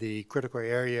seen the critical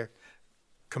area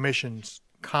commission's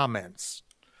comments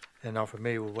and are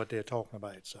familiar with what they're talking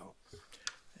about. So,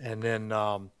 and then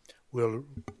we'll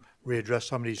readdress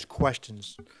some of these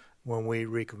questions when we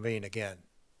reconvene again.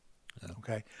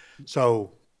 Okay,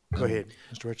 so go ahead,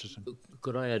 Mr. Richardson.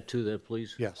 Could I add to that,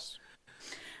 please? Yes.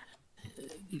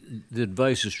 the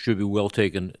advice should be well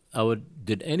taken.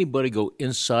 Did anybody go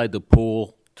inside the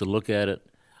pool to look at it?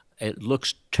 It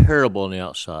looks terrible on the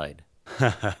outside.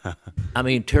 I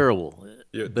mean, terrible.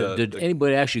 Yeah, But did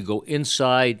anybody actually go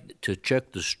inside to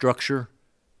check the structure?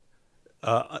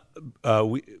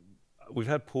 We've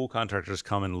had pool contractors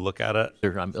come and look at it.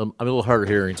 I'm a little hard of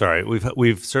hearing. Sorry,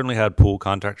 we've certainly had pool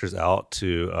contractors out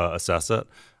to assess it,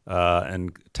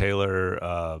 and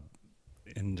Taylor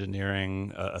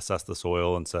Engineering assessed the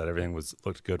soil and said everything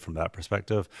looked good from that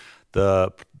perspective.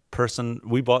 The person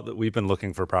we've been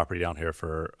looking for property down here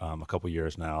for a couple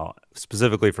years now,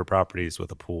 specifically for properties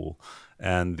with a pool,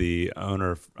 and the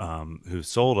owner who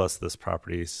sold us this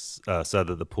property said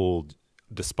that the pool,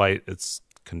 despite its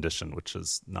condition, which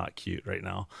is not cute right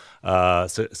now,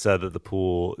 said that the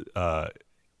pool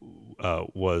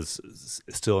was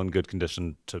still in good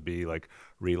condition to be like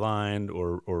relined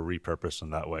or repurposed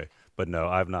in that way. But no,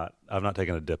 I've not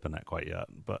taken a dip in that quite yet.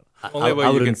 But only way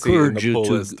you can see it in the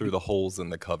pool is through the holes in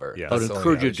the cover. I would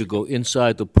encourage you to go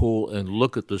inside the pool and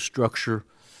look at the structure.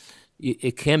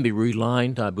 It can be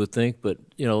relined, I would think, but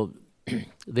you know,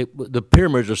 the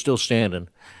pyramids are still standing,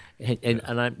 and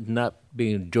I'm not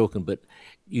being joking, but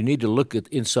you need to look at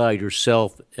inside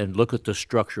yourself and look at the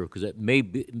structure, because it may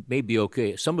be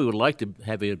okay. Somebody would like to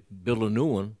have you build a new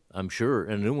one, I'm sure,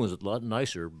 and a new one's a lot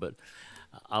nicer, but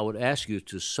I would ask you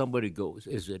to somebody go.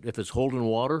 If it's holding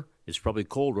water, it's probably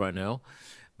cold right now,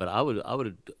 but I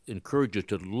would encourage you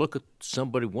to look at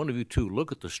somebody, one of you two,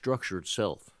 look at the structure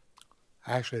itself.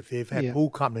 Actually, if they've had pool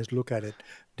companies look at it,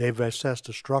 they've assessed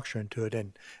the structure into it,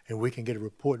 and we can get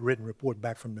a written report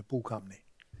back from the pool company.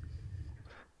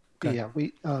 Okay.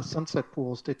 Yeah, Sunset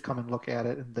Pools did come and look at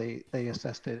it, and they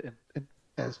assessed it, and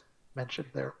as mentioned,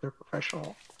 their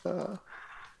professional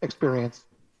experience,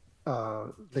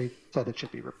 they said it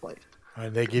should be replaced.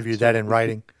 And they give you that in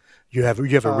writing. You have a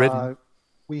written.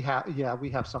 We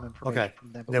have some information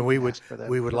from them. Then we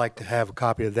would like to have a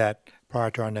copy of that prior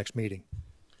to our next meeting.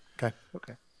 Okay.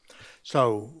 Okay.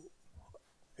 So,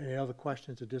 any other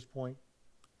questions at this point?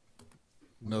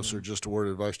 No, sir. Just a word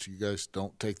of advice to you guys: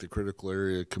 don't take the Critical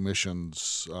Area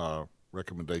Commission's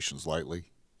recommendations lightly.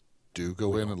 Do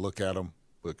go in and look at them,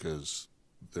 because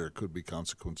there could be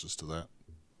consequences to that.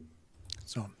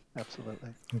 So,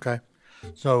 absolutely. Okay.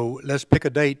 So let's pick a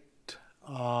date.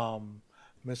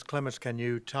 Ms. Clements, can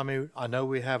you tell me? I know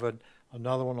we have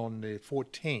another one on the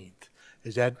 14th.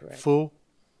 Is that full?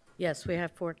 Yes, we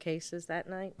have 4 cases that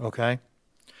night. Okay.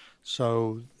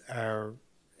 So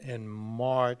in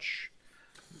March,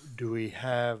 do we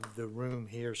have the room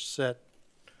here set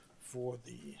for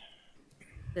the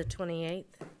 28th?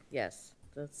 Yes,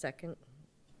 the second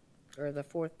or the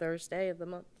 4th Thursday of the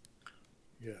month.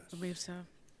 Yes. I believe so.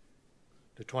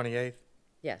 The 28th?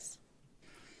 Yes.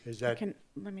 Is that?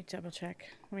 Let me double check.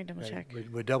 We're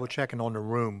double checking on the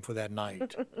room for that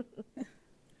night.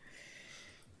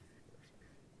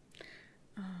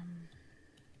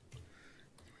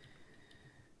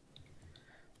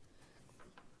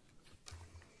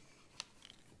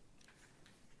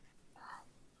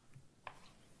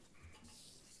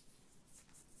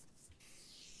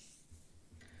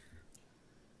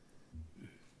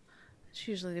 It's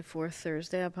usually the 4th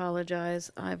Thursday. I apologize.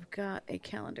 I've got a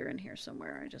calendar in here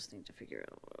somewhere. I just need to figure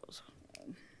out what else.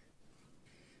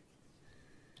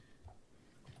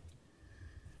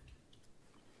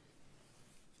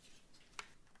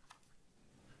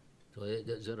 So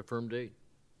is that a firm date?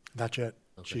 Not yet.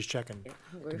 Okay. She's checking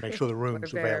Yeah, to make sure the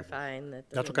room's we're available. verifying that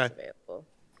the That's room's okay. available.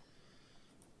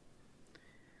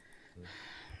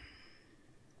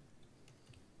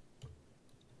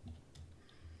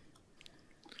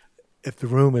 If the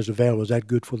room is available, is that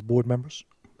good for the board members?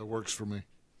 That works for me.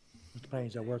 Mr. Payne,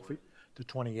 does that work for you? The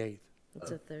 28th.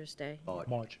 It's a Thursday.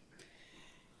 March.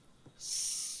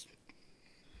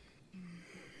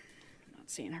 Not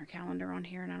seeing her calendar on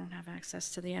here, and I don't have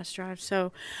access to the S Drive.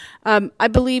 So, I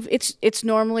believe it's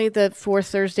normally the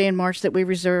 4th Thursday in March that we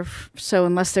reserve. So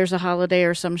unless there's a holiday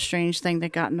or some strange thing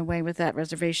that got in the way with that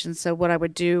reservation, so what I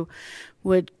would do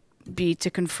would be to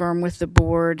confirm with the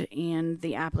board and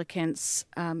the applicants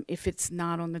if it's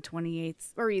not on the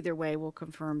 28th, or either way, we'll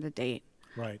confirm the date.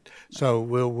 Right. So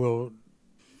we'll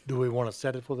do we want to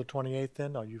set it for the 28th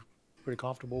then? Are you pretty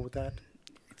comfortable with that?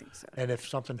 I think so. And if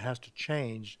something has to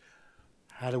change,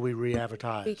 how do we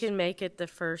re-advertise? We can make it the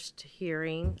first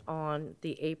hearing on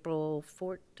the April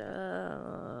 4th,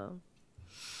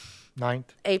 9th?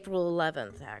 April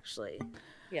 11th, actually.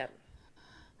 Yep.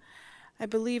 I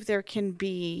believe there can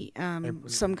be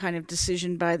some kind of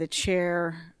decision by the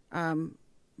chair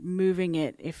moving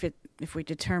it if we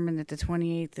determine that the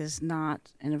 28th is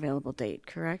not an available date,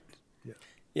 correct?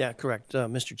 Yeah, correct.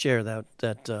 Mr. Chair,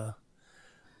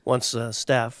 once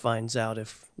staff finds out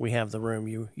if we have the room,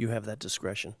 you have that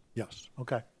discretion. Yes,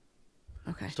 okay.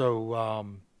 Okay. So,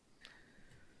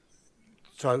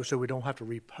 so we don't have to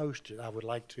repost it. I would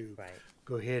like to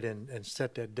go ahead and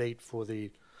set that date for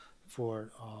the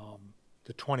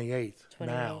 28th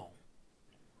now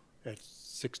at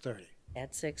 6:30.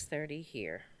 At 6:30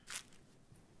 here.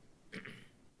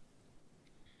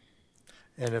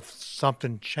 And if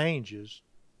something changes,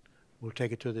 we'll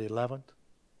take it to the 11th.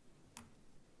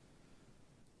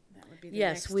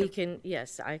 Yes, we can,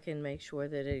 yes, I can make sure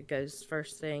that it goes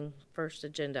first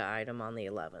agenda item on the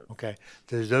 11th. Okay.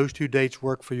 Does those two dates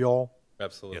work for y'all?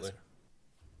 Absolutely.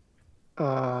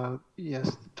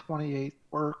 Yes, the 28th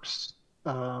works,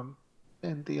 and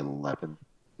the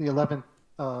 11th,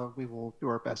 we will do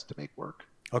our best to make work.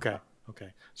 Okay,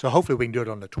 okay. So hopefully we can do it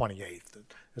on the 28th,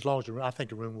 as long as I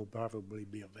think the room will probably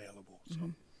be available. So,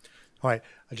 all right,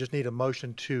 I just need a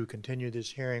motion to continue this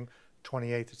hearing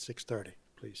 28th at 6:30,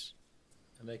 please.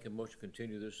 I make a motion to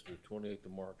continue this to the 28th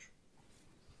of March.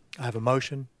 I have a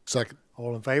motion. Second.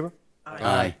 All in favor?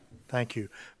 Aye. Thank you.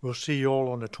 We'll see you all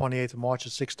on the 28th of March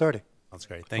at 6:30. That's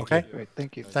great. Thank Okay? you. Great,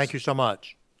 thank you. Thank you so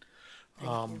much.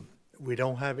 We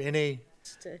don't have any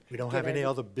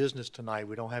other business tonight.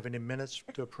 We don't have any minutes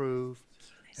to approve,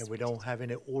 and we don't have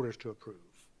any orders to approve.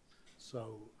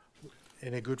 So,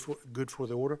 any good for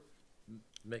the order?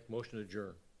 Make motion to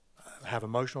adjourn. Have a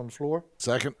motion on the floor?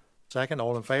 Second. Second,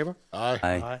 all in favor? Aye.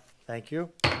 Aye. Thank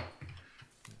you.